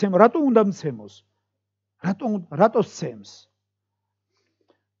უნდა გვცემო. რატომ უნდა მცემოს? რატო სცემს?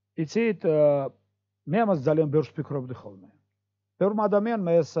 იცით, მე ამას ძალიან ბევრს ვფიქრობდი ხოლმე. ბევრმა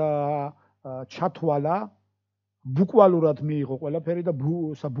ადამიანმა ეს ჩათვალა, ბუკვალურად მიიღო ყველაფერი და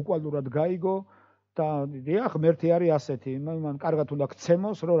ბუკვალურად გაიგო და დიახ, ღმერთი არის ასეთი, მან კარგად უნდა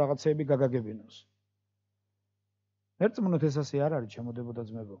გცემოს, რომ რაღაცეები გაგაგებინოს. ერთმანეთ ეს ასე არ არის, ჩემოდებოდა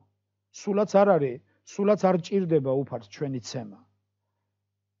ძმებო. სულაც არ არის, სულაც არ ჭირდება უფარს ჩვენი ცემა.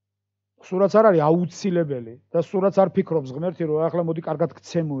 სულაც არ არის აუცილებელი და სულაც არ ფიქრობს ღმერთი, რომ ახლა მოდი კარგად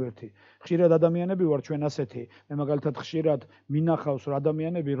გცემო ერთი. ხშირად ადამიანები ვარ ჩვენ ასეთი. მე მაგალითად ხშირად მინახავს რომ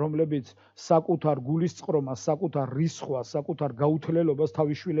ადამიანები, რომლებიც საკუთარ გულისწყრომას, საკუთარ რისხვას, საკუთარ გაუთლელობას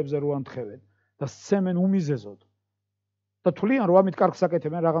თავის შვილებზე რო ანთხევენ და სცემენ უმიზეზოდ. და თვლიან რომ ამით კარგს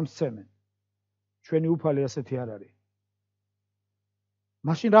აკეთებენ, რაღაც სცემენ. ჩვენი უფალი ასეთი არ არის.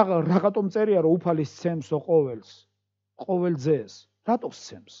 მაშინ რატომ წერია რომ უფალი სცემსო ყოველს, ყოველ ძეს? რატო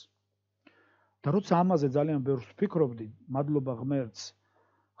სცემს? და როცა ამაზე ძალიან ბევრს ვფიქრობდი, მადლობა ღმერთს,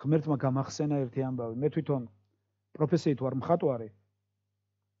 ღმერთმა გამახსენა ერთი ამბავი. მე თვითონ პროფესიით ვარ მხატვარი.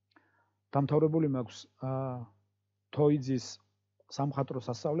 დამთავრებული მაქვს თოიძის სამხატვრო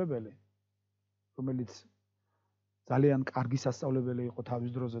სასწავლებელი, რომელიც ძალიან კარგი სასწავლებელი იყო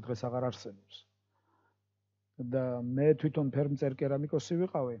თავის დროზე, დღეს აღარ არსებობს. და მე თვითონ ფერმწერ კერამიკოსი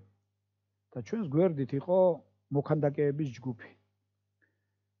ვიყავი და ჩვენს გვერდით იყო მოქანდაკეების ჯგუფი.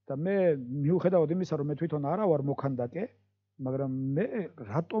 და მე მიუხედავად იმისა, რომ მე თვითონ არა ვარ მოქანდაკე, მაგრამ მე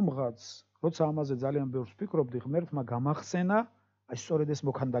რატომღაც, როცა ამაზე ძალიან ბევრს ვფიქრობდი, ღმერთმა გამახსენა აი სწორედ ეს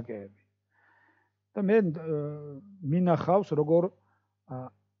მოქანდაკეები. და მე მინახავს, როგორ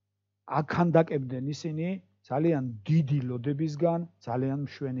აქანდაკებდნენ ისინი ძალიან დიდი ლოდებისგან ძალიან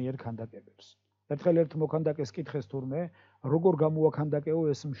მშვენიერ ქანდაკებებს. ერთხელ ერთ მოქანდაკეს კითხეს თურმე, როგორ გამოაქანდაკეო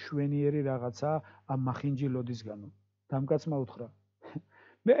ეს მშვენიერი რაღაცა ამ მახინჯი ლოდისგანო. და ამ კაცმა უთხრა,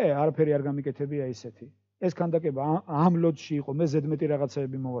 მე არაფერი არ გამიკეთებია ისეთი. ეს ქანდაკება ამ ლოდში იყო, მე ზედმეტი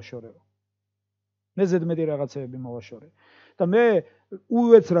რაღაცეები მოვაშორეო. და მე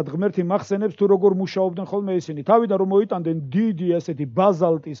უეცრად ღმერთი მახსენებს თუ როგორ მუშაობდნენ ხოლმე ისინი. თავიდან რომ მოიტანდნენ დიდი ესეთი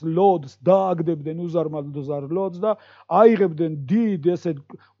ბაზალტის ლოდს, დააგდებდნენ უზარმაზარ ლოდს და აიღებდნენ დიდ ესეთ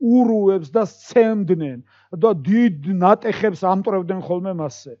ურუებს და სცემდნენ და დიდ ნატეხებს ამტვრევდნენ ხოლმე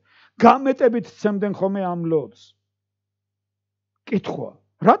მასზე. გამეტებით სცემდნენ ხოლმე ამ ლოდს. კითხვა,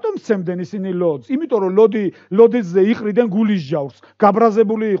 რატომ სცემდნენ ისინი ლოდს? იმიტომ რომ ლოდზე იყრიდნენ გულის ჯავრს.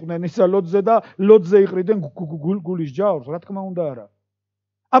 გაბრაზებული იყვნენ ისა ლოდზე და ლოდზე იყრიდნენ გულის ჯავრს, რა თქმა უნდა არა.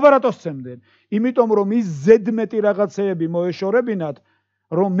 აბა რატო სცემდნენ? იმიტომ რომ ის ზედმეტი რაღაცეები მოეშორებინათ,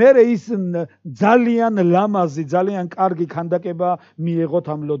 რომ მერე ის ძალიან ლამაზი, ძალიან კარგი ქანდაკება მიეღოთ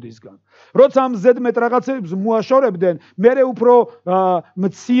ამ ლოდისგან. როცა ამ ზედმეტ რაღაცებს მოაშორებდნენ, მერე უფრო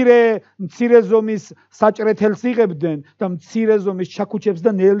მცირე ზომის საჭრეთელს იღებდნენ და მცირე ზომის ჩაქუჩებს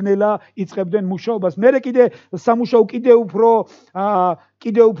და ნელ-ნელა იწყებდნენ მუშაობას. მერე კიდე სამუშაო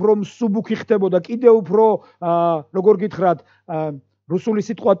კიდე უფრო მსუბუქი ხდებოდა, კიდე უფრო როგორ გითხრათ, რუსული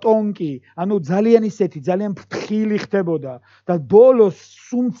სიტყვა ტონკი, ანუ ძალიან ისეთი, ძალიან ფრთხილი ხდებოდა და ბოლოს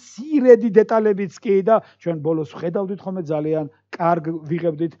სუმცირედი დეტალებიც კი და ჩვენ ბოლოს ვხედავდით ხოლმე ძალიან კარგ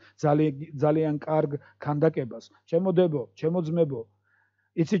ვიღებდით ძალიან კარგ ქანდაკებას. ჩემოდებო, ჩემოძმებო,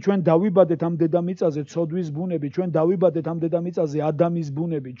 იცი ჩვენ დავიბადეთ ამ დედამიწაზე ცოდვის ბუნები, ჩვენ დავიბადეთ ამ დედამიწაზე ადამის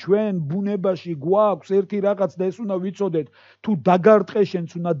ბუნები. ჩვენ ბუნებაში გვაქვს ერთი რაღაც და ეს უნდა ვიცოდეთ, თუ დაგარტყე შენც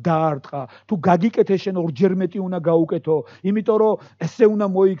უნდა დაარტყა, თუ გაგიკეთე შენ ორჯერ მეტი უნდა გაუკეთო, იმიტომ რომ ესე უნდა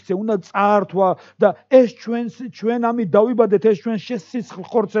მოიქცე, უნდა წაართვა და ეს ჩვენ ამით დავიბადეთ, ეს ჩვენ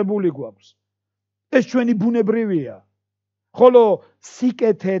შესხორცებული გვაქვს. ეს ჩვენი ბუნებრივია. ხოლო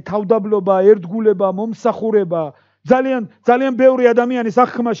სიკეთე, თავდაბლობა, ერთგულება, მომსახურება ძალიან ბევრი ადამიანის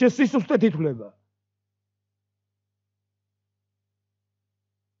აღქმა შესისუსტეთ ითვლება.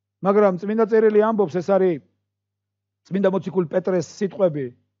 მაგრამ წმინდა წერილი ამბობს, ეს არის წმინდა მოციქულ პეტრეს სიტყვები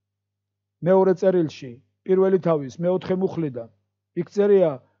მეორე წერილში, პირველი თავის მეოთხე მუხლიდან. იქ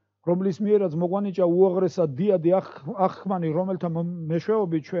წერია, რომლის მიერაც მოგვანიჭა უაღრესად დიადი აღქმანი, რომელთა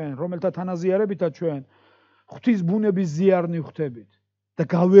მეშვეობით ჩვენ, რომელთა თანაზიარებითაც ჩვენ ღვთის ბუნების ზიარნი ვხვდებით და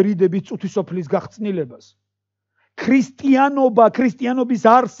გავერიდებით წუთისოფლის გახსნილებას. ქრისტიანობა, ქრისტიანობის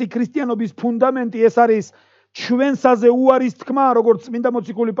არსი, ქრისტიანობის ფუნდამენტი ეს არის ჩვენსაზე უარის თქმა, როგორც წმინდა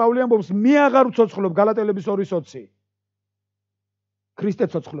მოციქული პავლე ამბობს, მე აღარ ვცოცხლობ, გალატელების 2:20. ქრისტე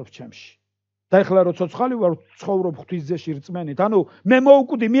ცოცხლობს ჩემში. და ეხლა რო ცოცხალი ვარ, ცხოვრობ ღვთის ძეში რწმენით. ანუ მე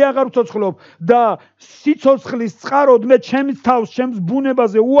მოვკვდი, მე აღარ ვცოცხლობ და სიცოცხლის წყაროდ მე ჩემს თავს, ჩემს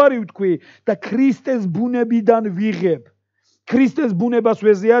ბუნებაზე უარი ვთქვი და ქრისტეს ბუნებიდან ვიღებ. ქრისტეს ბუნებას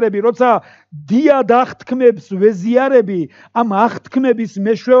ვეზიარები, როცა დიად აღთქმებს ვეზიარები, ამ აღთქმების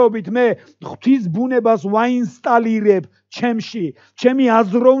მეშვეობით მე ღვთის ბუნებას ვაინსტალირებ ჩემში, ჩემი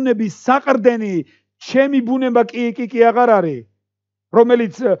აზროვნების საყრდენი, ჩემი ბუნება კი აღარ არის,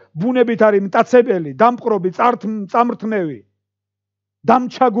 რომელიც ბუნებით არის მტაცებელი, დამპყრობი, წამრთმევი,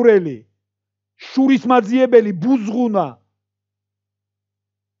 დამჩაგვრელი, შურისმაძიებელი, ბუზღუნა.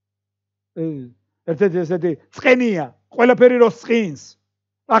 ერთ-ერთი ესეთი წყენია, ყველაფერი რო სწყინს.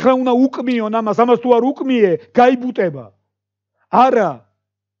 ახლა უნდა უკმიონ ამას თუ არ უკმიე, გაიბუტება. არა,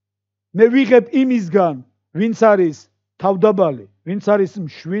 მე ვიღებ იმისგან, ვინც არის თავდაბალი, ვინც არის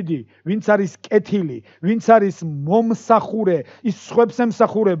მშვიდი, ვინც არის კეთილი, ვინც არის მომსახურე, ის სხვებს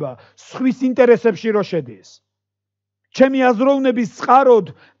ემსახურება, სხვის ინტერესებში რო შედის. ჩემი აზროვნების წყაროდ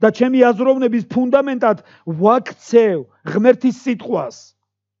და ჩემი აზროვნების ფუნდამენტად ვაქცევ ღმერთის სიტყვას.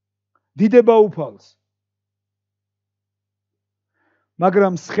 დიდება უფალს.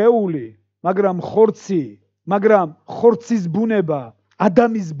 მაგრამ სხეული, მაგრამ ხორცი, მაგრამ ხორცის ბუნება,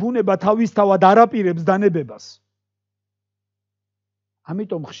 ადამის ბუნება თავისთავად არაპირებს დანებებას.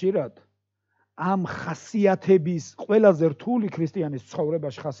 ამიტომ ხშირად ამ ხასიათების ყველაზე რთული ქრისტიანის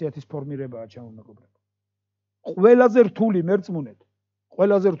ცხოვრებაში ხასიათის ფორმირებაა, ჩემო მეგობრებო. ყველაზე რთული მერწმუნედ,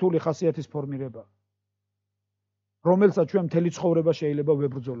 ყველაზე რთული ხასიათის ფორმირება. რომელსაც ჩვენ მთელი ცხოვრება შეიძლება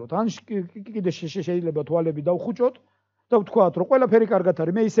ვებრძოლოთ. ან კიდე შეიძლება თვალები დავხუჭოთ და ვთქვათ, რომ ყველაფერი კარგად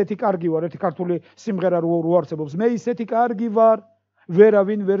არის, მე ისეთი კარგი ვარ, ერთი ქართული სიმღერა რო არსებობს, მე ისეთი კარგი ვარ,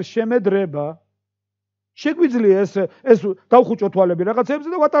 ვერავინ ვერ შემედრება. შეგვიძლია ეს დავხუჭო თვალები რაღაცებზე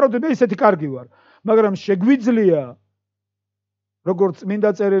და ვატაროთ, მე ისეთი კარგი ვარ. მაგრამ შეგვიძლია, როგორც წმინდა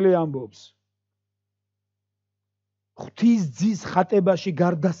წერილი ამბობს, ღვთის ძის ხატებაში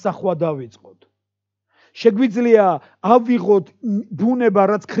გარდასახვა დავიწყოთ. შეგვიძლია ავიღოთ ბუნება,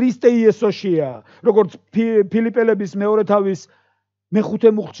 რაც ქრისტე იესოშია, როგორც ფილიპელების მეორე თავის მეხუთე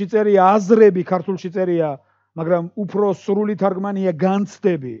მუხტში წერია აზრები, ქართულში წერია, მაგრამ უფრო სრული თარგმანია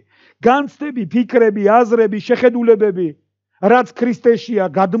განცდები. განცდები, ფიქრები, აზრები, შეხედულებები, რაც ქრისტეშია,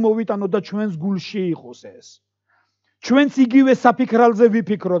 გადმოვიტანოთ და ჩვენს გულში იყოს ეს. ჩვენც იგივე საფიქრალზე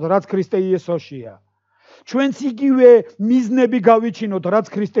ვიფიქროთ, რაც ქრისტე იესოშია. ჩვენც იგივე მიზნები გავიჩინოთ, რაც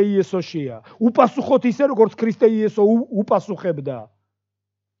ქრისტე იესოშია. უპასუხოთ ისე, როგორც ქრისტე იესო უპასუხებდა.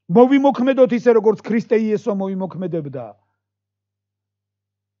 მოვიმოქმედოთ ისე, როგორც ქრისტე იესო მოიმოქმედებდა.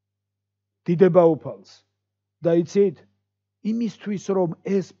 დიდება უფალს. და იცით, იმისთვის რომ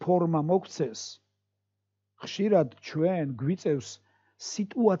ეს ფორმა მოგვცეს, ხშირად ჩვენ გვიწევს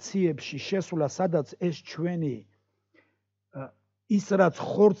სიტუაციებში შესვლა, სადაც ეს ჩვენი ის რაც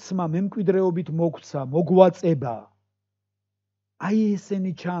ხორცმა მემკვიდრეობით მოგვცა, მოგვაწება. აი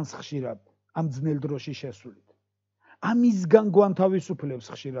ესენი ჩანს ხშირად ამ ძნელ დროში შესვლით. ამისგან გვანთავისუფლებს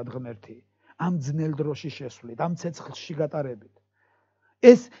ხშირად ღმერთი, ამ ძნელ დროში შესვლით, ამ ცეცხლში გატარებით.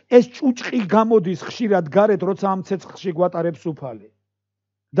 ეს ჭუჭყი გამოდის ხშირად გარეთ, როცა ამ ცეცხლში გვატარებს უფალი.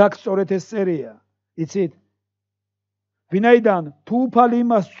 და სწორედ ეს წერია, იცით? ვინაიდან თუ უფალი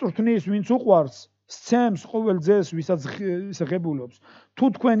იმას წვრთნის, ვინც უყვარს, სცემს ყოველ ძეს, ვისაც ღებულობს. თუ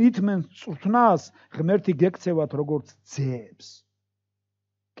თქვენ ითმენთ წვრთნას, ღმერთი გექცევათ როგორც ძეებს.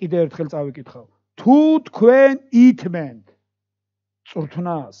 კიდე ერთხელ წავიკითხავ. თუ თქვენ ითმენთ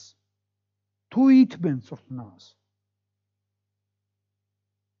წვრთნას, თუ ითმენთ წვრთნას.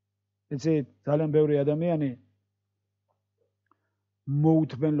 იცით, ძალიან ბევრი ადამიანი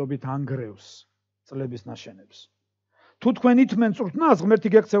მოუთმენლობით ანგრევს წლების ნაშენებს. თუ თქვენ ითმენთ წვრთნას, ღმერთი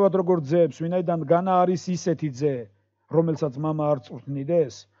გექცევათ როგორც ძეებს, ვინაიდან განა არის ისეთი ძე, რომელსაც მამა არ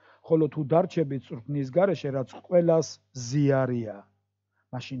წვრთნიდეს, ხოლო თუ დარჩებით წვრთნის გარეშე, რაც ყველას ზიარია,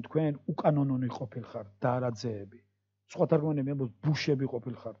 მაშინ თქვენ უკანონონი ყოფილხართ და არა ძეები. სხვა თარგმანები ამბობს ბუშები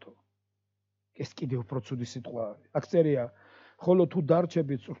ყოფილხართო. ეს კიდევ უფრო ცუდი სიტყვა არის. აქ წერია, ხოლო თუ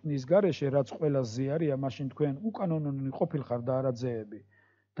დარჩებით წვრთნის გარეშე, რაც ყველას ზიარია, მაშინ თქვენ უკანონონი ყოფილხართ და არა ძეები.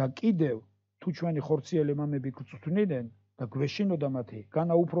 და კიდევ თუ ჩვენი ხორციელი მამები გვწვრთნიდნენ და გვეშინოდა მათი,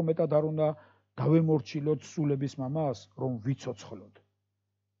 განა უფრო მეტად არ უნდა დავემორჩილოთ სულების მამას, რომ ვიცოცხლოთ.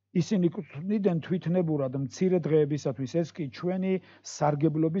 ისინი გვწვრთნიდნენ თვითნებურად მცირე დღეებისათვის, ეს კი ჩვენი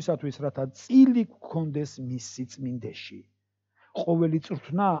სარგებლობისათვის, რათა წილი გქონდეს მის სიწმინდეში. ყოველი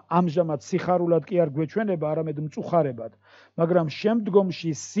წვრთნა ამჟამად სიხარულად კი არ გვეჩვენება, არამედ მწუხარებად, მაგრამ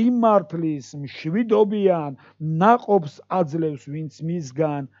შემდგომში სიმართლის მშვიდობიან ნაყოფს აძლევს, ვინც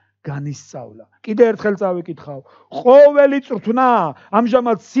მისგან განისწავლა. კიდე ერთხელ წავიკითხავ. ყოველი წვრთნა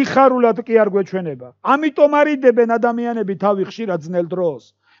ამჟამად სიხარულად კი არ გვეჩვენება. ამიტომ არიდებენ ადამიანები თავი ხშირად ძნელ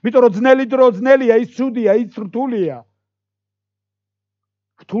დროს. იმიტომ რომ ძნელი დრო ძნელია, ის ცუდია, ის რთულია.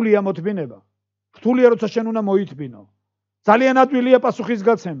 რთულია მოთმინება. რთულია, როცა შენ უნდა მოითმინო. ძალიან ადვილია პასუხის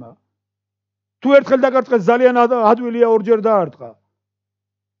გაცემა. თუ ერთხელ დაკარწყეს ძალიან ადვილია ორჯერ დაარტყა.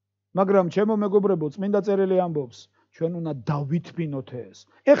 მაგრამ ჩემო მეგობრებო, წმინდა წერილი ამბობს, ჩვენ უნდა დავითბინოთ ეს.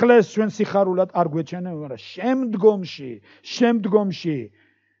 ეხლა ეს ჩვენ სიხარულად არ გვეჩვენება, მაგრამ შემდგომში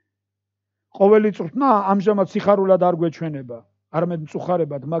ყოველი წვრთნა ამჟამად სიხარულად არ გვეჩვენება, არამედ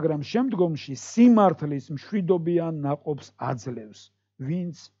მწუხარებად, მაგრამ შემდგომში სიმართლის მშვიდობიან ნაყოფს აძლევს,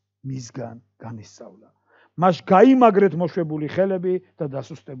 ვინც მისგან განისწავლა. მას გაიმაგრეთ მოშვებული ხელები და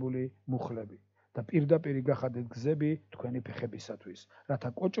დასუსტებული მუხლები და პირდაპირ გახადეთ გზები თქვენი ფეხებისათვის, რათა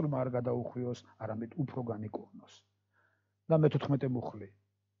კოჭრმა არ გადაუხვიოს, არამედ უფრო განიკურნოს. და მე-14 მუხლი,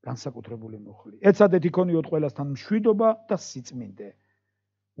 განსაკუთრებული მუხლი. ეცადეთ იქონიოთ ყველასთან მშვიდობა და სიწმინდე,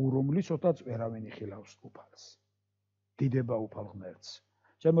 ურომლისოთაც ვერავინ იხილავს უფალს. დიდება უფალ ღმერთს.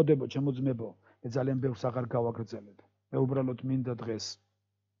 ჩემოდებო, ჩემოძმებო, მე ძალიან ბევრს აღარ გავაგრძელებ. მე უბრალოდ მინდა დღეს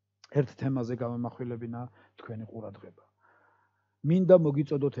ერთ თემაზე გავამახვილებინა თქვენი ყურადღება. მინდა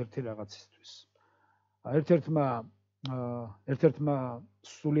მოგიწოდოთ ერთი რაღაცისთვის. ერთ-ერთმა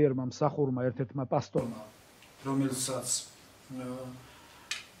სულიერმა მსახურმა, ერთ-ერთმა პასტორმა, რომელსაც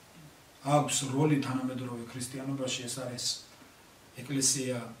აქვს როლი თანამედროვე ქრისტიანობაში, ეს არის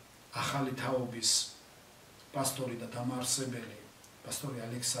ეკლესია ახალი თაობის პასტორი და დამაარსებელი, პასტორი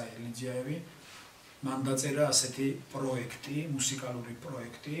ალექსაი ლიძიაევი, მან დაწერა ასეთი პროექტი, მუსიკალური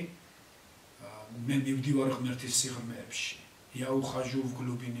პროექტი, მე მივდივარ ღმერთის სიღრმეებში, я ухожу в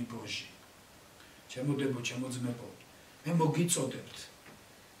глубины Божьи. ჩემოდებო, ჩემოძმებო, მე მოგიწოდებთ,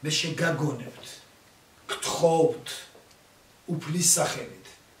 მე შეგაგონებთ, გთხოვთ უფლის სახელით.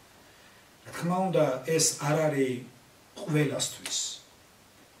 რა თქმა უნდა, ეს არ არის ყველასთვის.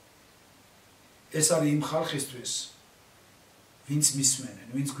 ეს არის იმ ხალხისთვის, ვინც მისმენენ,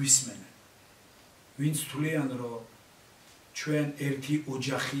 ვინც გვისმენენ, ვინც თვლიან, რომ ჩვენ ერთი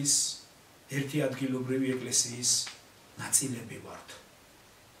ოჯახის, ერთი ადგილობრივი ეკლესიის ნაწილები ვართ.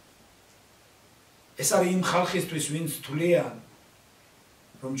 ეს არის იმ ხალხისთვის, ვინც თვლიან,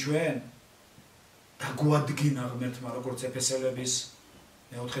 რომ ჩვენ დაგვადგინა ღმერთმა, როგორც ეფესელების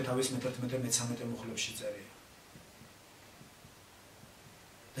 4:11-13 მუხლებში წერია.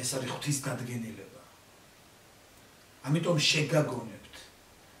 ეს არის ღვთის დადგენილება. ამიტომ შეგაგონებთ,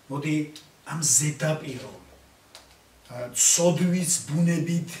 მოდი ამ ზედაპირო ცოდვის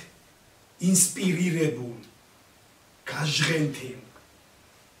ბუნებით ინსპირირებულ, გაჟღენთილ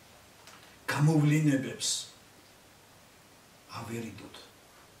გამოვლინებებს ავერიდოთ.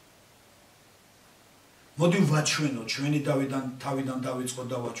 მოდი ვაჩვენოთ, ჩვენი თავიდან დავიწყოთ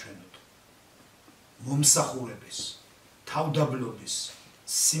და ვაჩვენოთ მომსახურების, თავდაბლობის,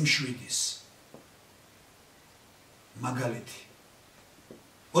 სიმშვიდის მაგალითი.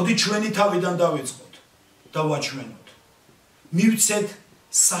 მოდი ჩვენი თავიდან დავიწყოთ და ვაჩვენოთ. მივცეთ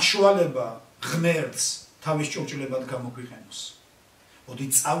საშუალება ღმერთს თავის ჭურჭლებად გამოგვიყენოს. მოდი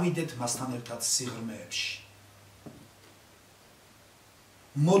წავიდეთ მასთან ერთად სიღრმეებში.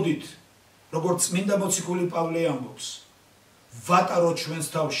 მოდით, როგორც წმინდა მოციქული პავლე ამბობს, ვატაროთ ჩვენს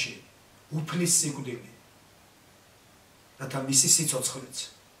თავში უფლის სიკვდილი, რათა მისი სიცოცხლეც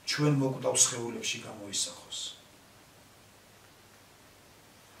ჩვენ მოკვდავ სხეულებში გამოისახოს.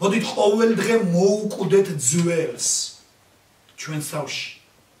 მოდით ყოველ დღე მოუკვდეთ ძველს ჩვენს თავში,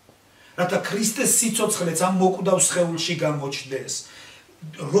 რათა ქრისტეს სიცოცხლეც ამ მოკვდავ სხეულში გამოჩნდეს.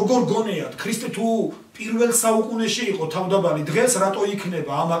 როგორ გონიათ, ქრისტე თუ პირველ საუკუნეში იყო თავდაბალი, დღეს რატო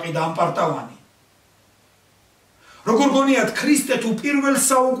იქნება ამაყი და ამპარტავანი? როგორ გონიათ, ქრისტე თუ პირველ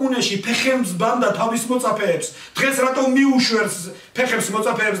საუკუნეში ფეხებს ბანდა თავის მოწაფეებს, დღეს რატო მიუშვერს ფეხებს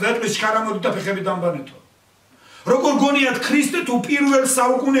მოწაფეებს და ეტყვის ჩქარამოდი და ფეხები დამბანეთო? როგორ გონიათ, ქრისტე თუ პირველ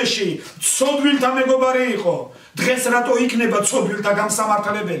საუკუნეში ცოდვილთა მეგობარი იყო, დღეს რატო იქნება ცოდვილთა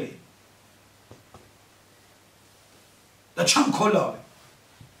გამსამართლებელი? და ჩამქოლავი.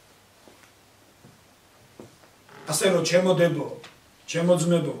 ასე რომ ჩემოდებო,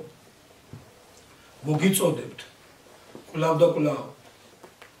 ჩემოძმებო, მოგიწოდებთ, კვლავ და კვლავ,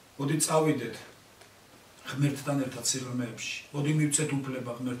 მოდი წავიდეთ ღმერთთან ერთად სიღრმეებში, მოდი მივცეთ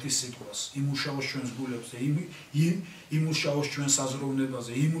უფლება ღმერთის სიტყვას, იმუშაოს ჩვენს გულებზე, იმუშაოს ჩვენს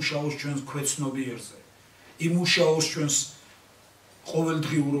აზროვნებაზე, იმუშაოს ჩვენს ქვეცნობიერზე, იმუშაოს ჩვენს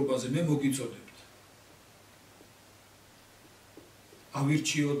ყოველდღიურობაზე, მე მოგიწოდებთ.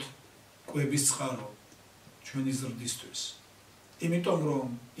 ავირჩიოთ კვების წყარო ჩვენი ზრდისთვის. იმიტომ რომ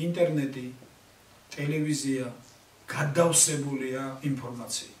ინტერნეტი, ტელევიზია გადავსებულია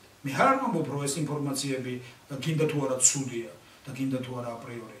ინფორმაციით. მე არ ვამბობ, რომ ეს ინფორმაციები გინდა თუ არა ცუდია და გინდა თუ არა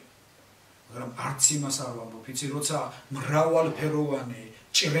აპრიორია. მაგრამ არც იმას არ ვამბობ, იცი, როცა მრავალფეროვანი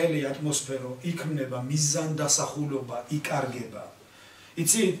ჭრელი ატმოსფერო იქმნება, მიზანდასახულობა იკარგება,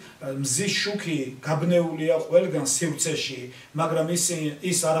 იცი მზის შუქი გაბნეულია ყველგან სივრცეში, მაგრამ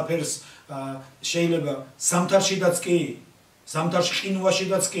ის არაფერს შეიძლება ზამთარშიდაც კი, ზამთარში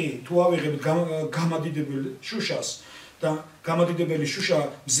ყინვაშიდაც კი, თუ ავიღებთ გამადიდებელ შუშას და გამადიდებელი შუშა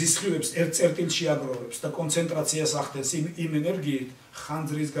მზის სხივებს ერთ წერტილში აგროვებს და კონცენტრაციას ახდენს იმ ენერგიით,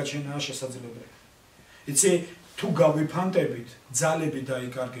 ხანძრის გაჩენაა შესაძლებელი. იცი თუ გავიფანტებით, ძალები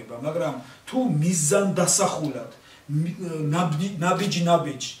დაიკარგება, მაგრამ თუ მიზან დასახულად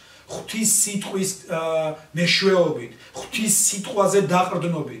ნაბიჯ ღვთის სიტყვის მეშვეობით, ღვთის სიტყვაზე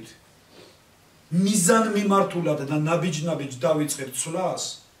დაყრდნობით, მიზან მიმართულად და ნაბიჯ დავიწყებთ ცვლას,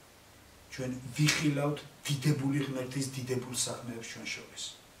 ჩვენ ვიხილავთ დიდებული ღმერთის დიდებულ საქმეებს ჩვენ შორის.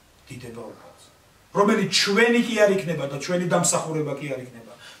 დიდება უფალს, რომელიც ჩვენი კი არ იქნება და ჩვენი დამსახურება კი არ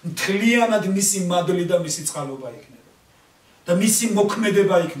იქნება. მთლიანად მისი მადლი და მისი წყალობა იქნება და მისი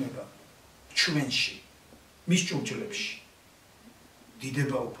მოქმედება იქნება ჩვენში, მის ჭურჭლებში.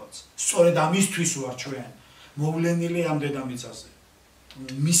 დიდება უფალს. სწორედ ამისთვის ვარ ჩვენ მოვლენილი ამ დედამიწაზე.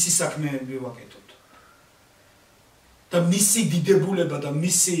 მისი საქმეები ვაკეთოთ. და მისი დიდებულება და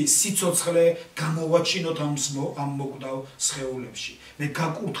მისი სიცოცხლე გამოვაჩინოთ ამ მოკვდავ სხეულებში. მე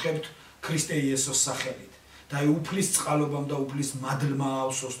გაკურთხებთ ქრისტე იესოს სახელით და უფლის წყალობამ და უფლის მადლმა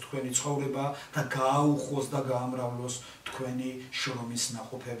ავსოს თქვენი ცხოვრება და გააუხოს და გაამრავლოს თქვენი შრომის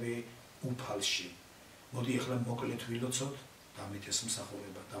ნაყოფები უფალში. მოდი ახლა მოკლედ ვილოცოთ და ამით ეს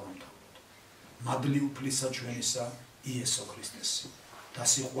მსახურება დავამთავროთ. მადლი უფლისა ჩვენისა იესო ქრისტესი და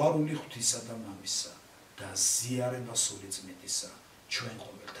სიყვარული ღვთისა და მამისა და ზიარება სული წმინდისა ჩვენ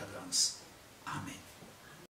ყოველთაგანს. ამენ.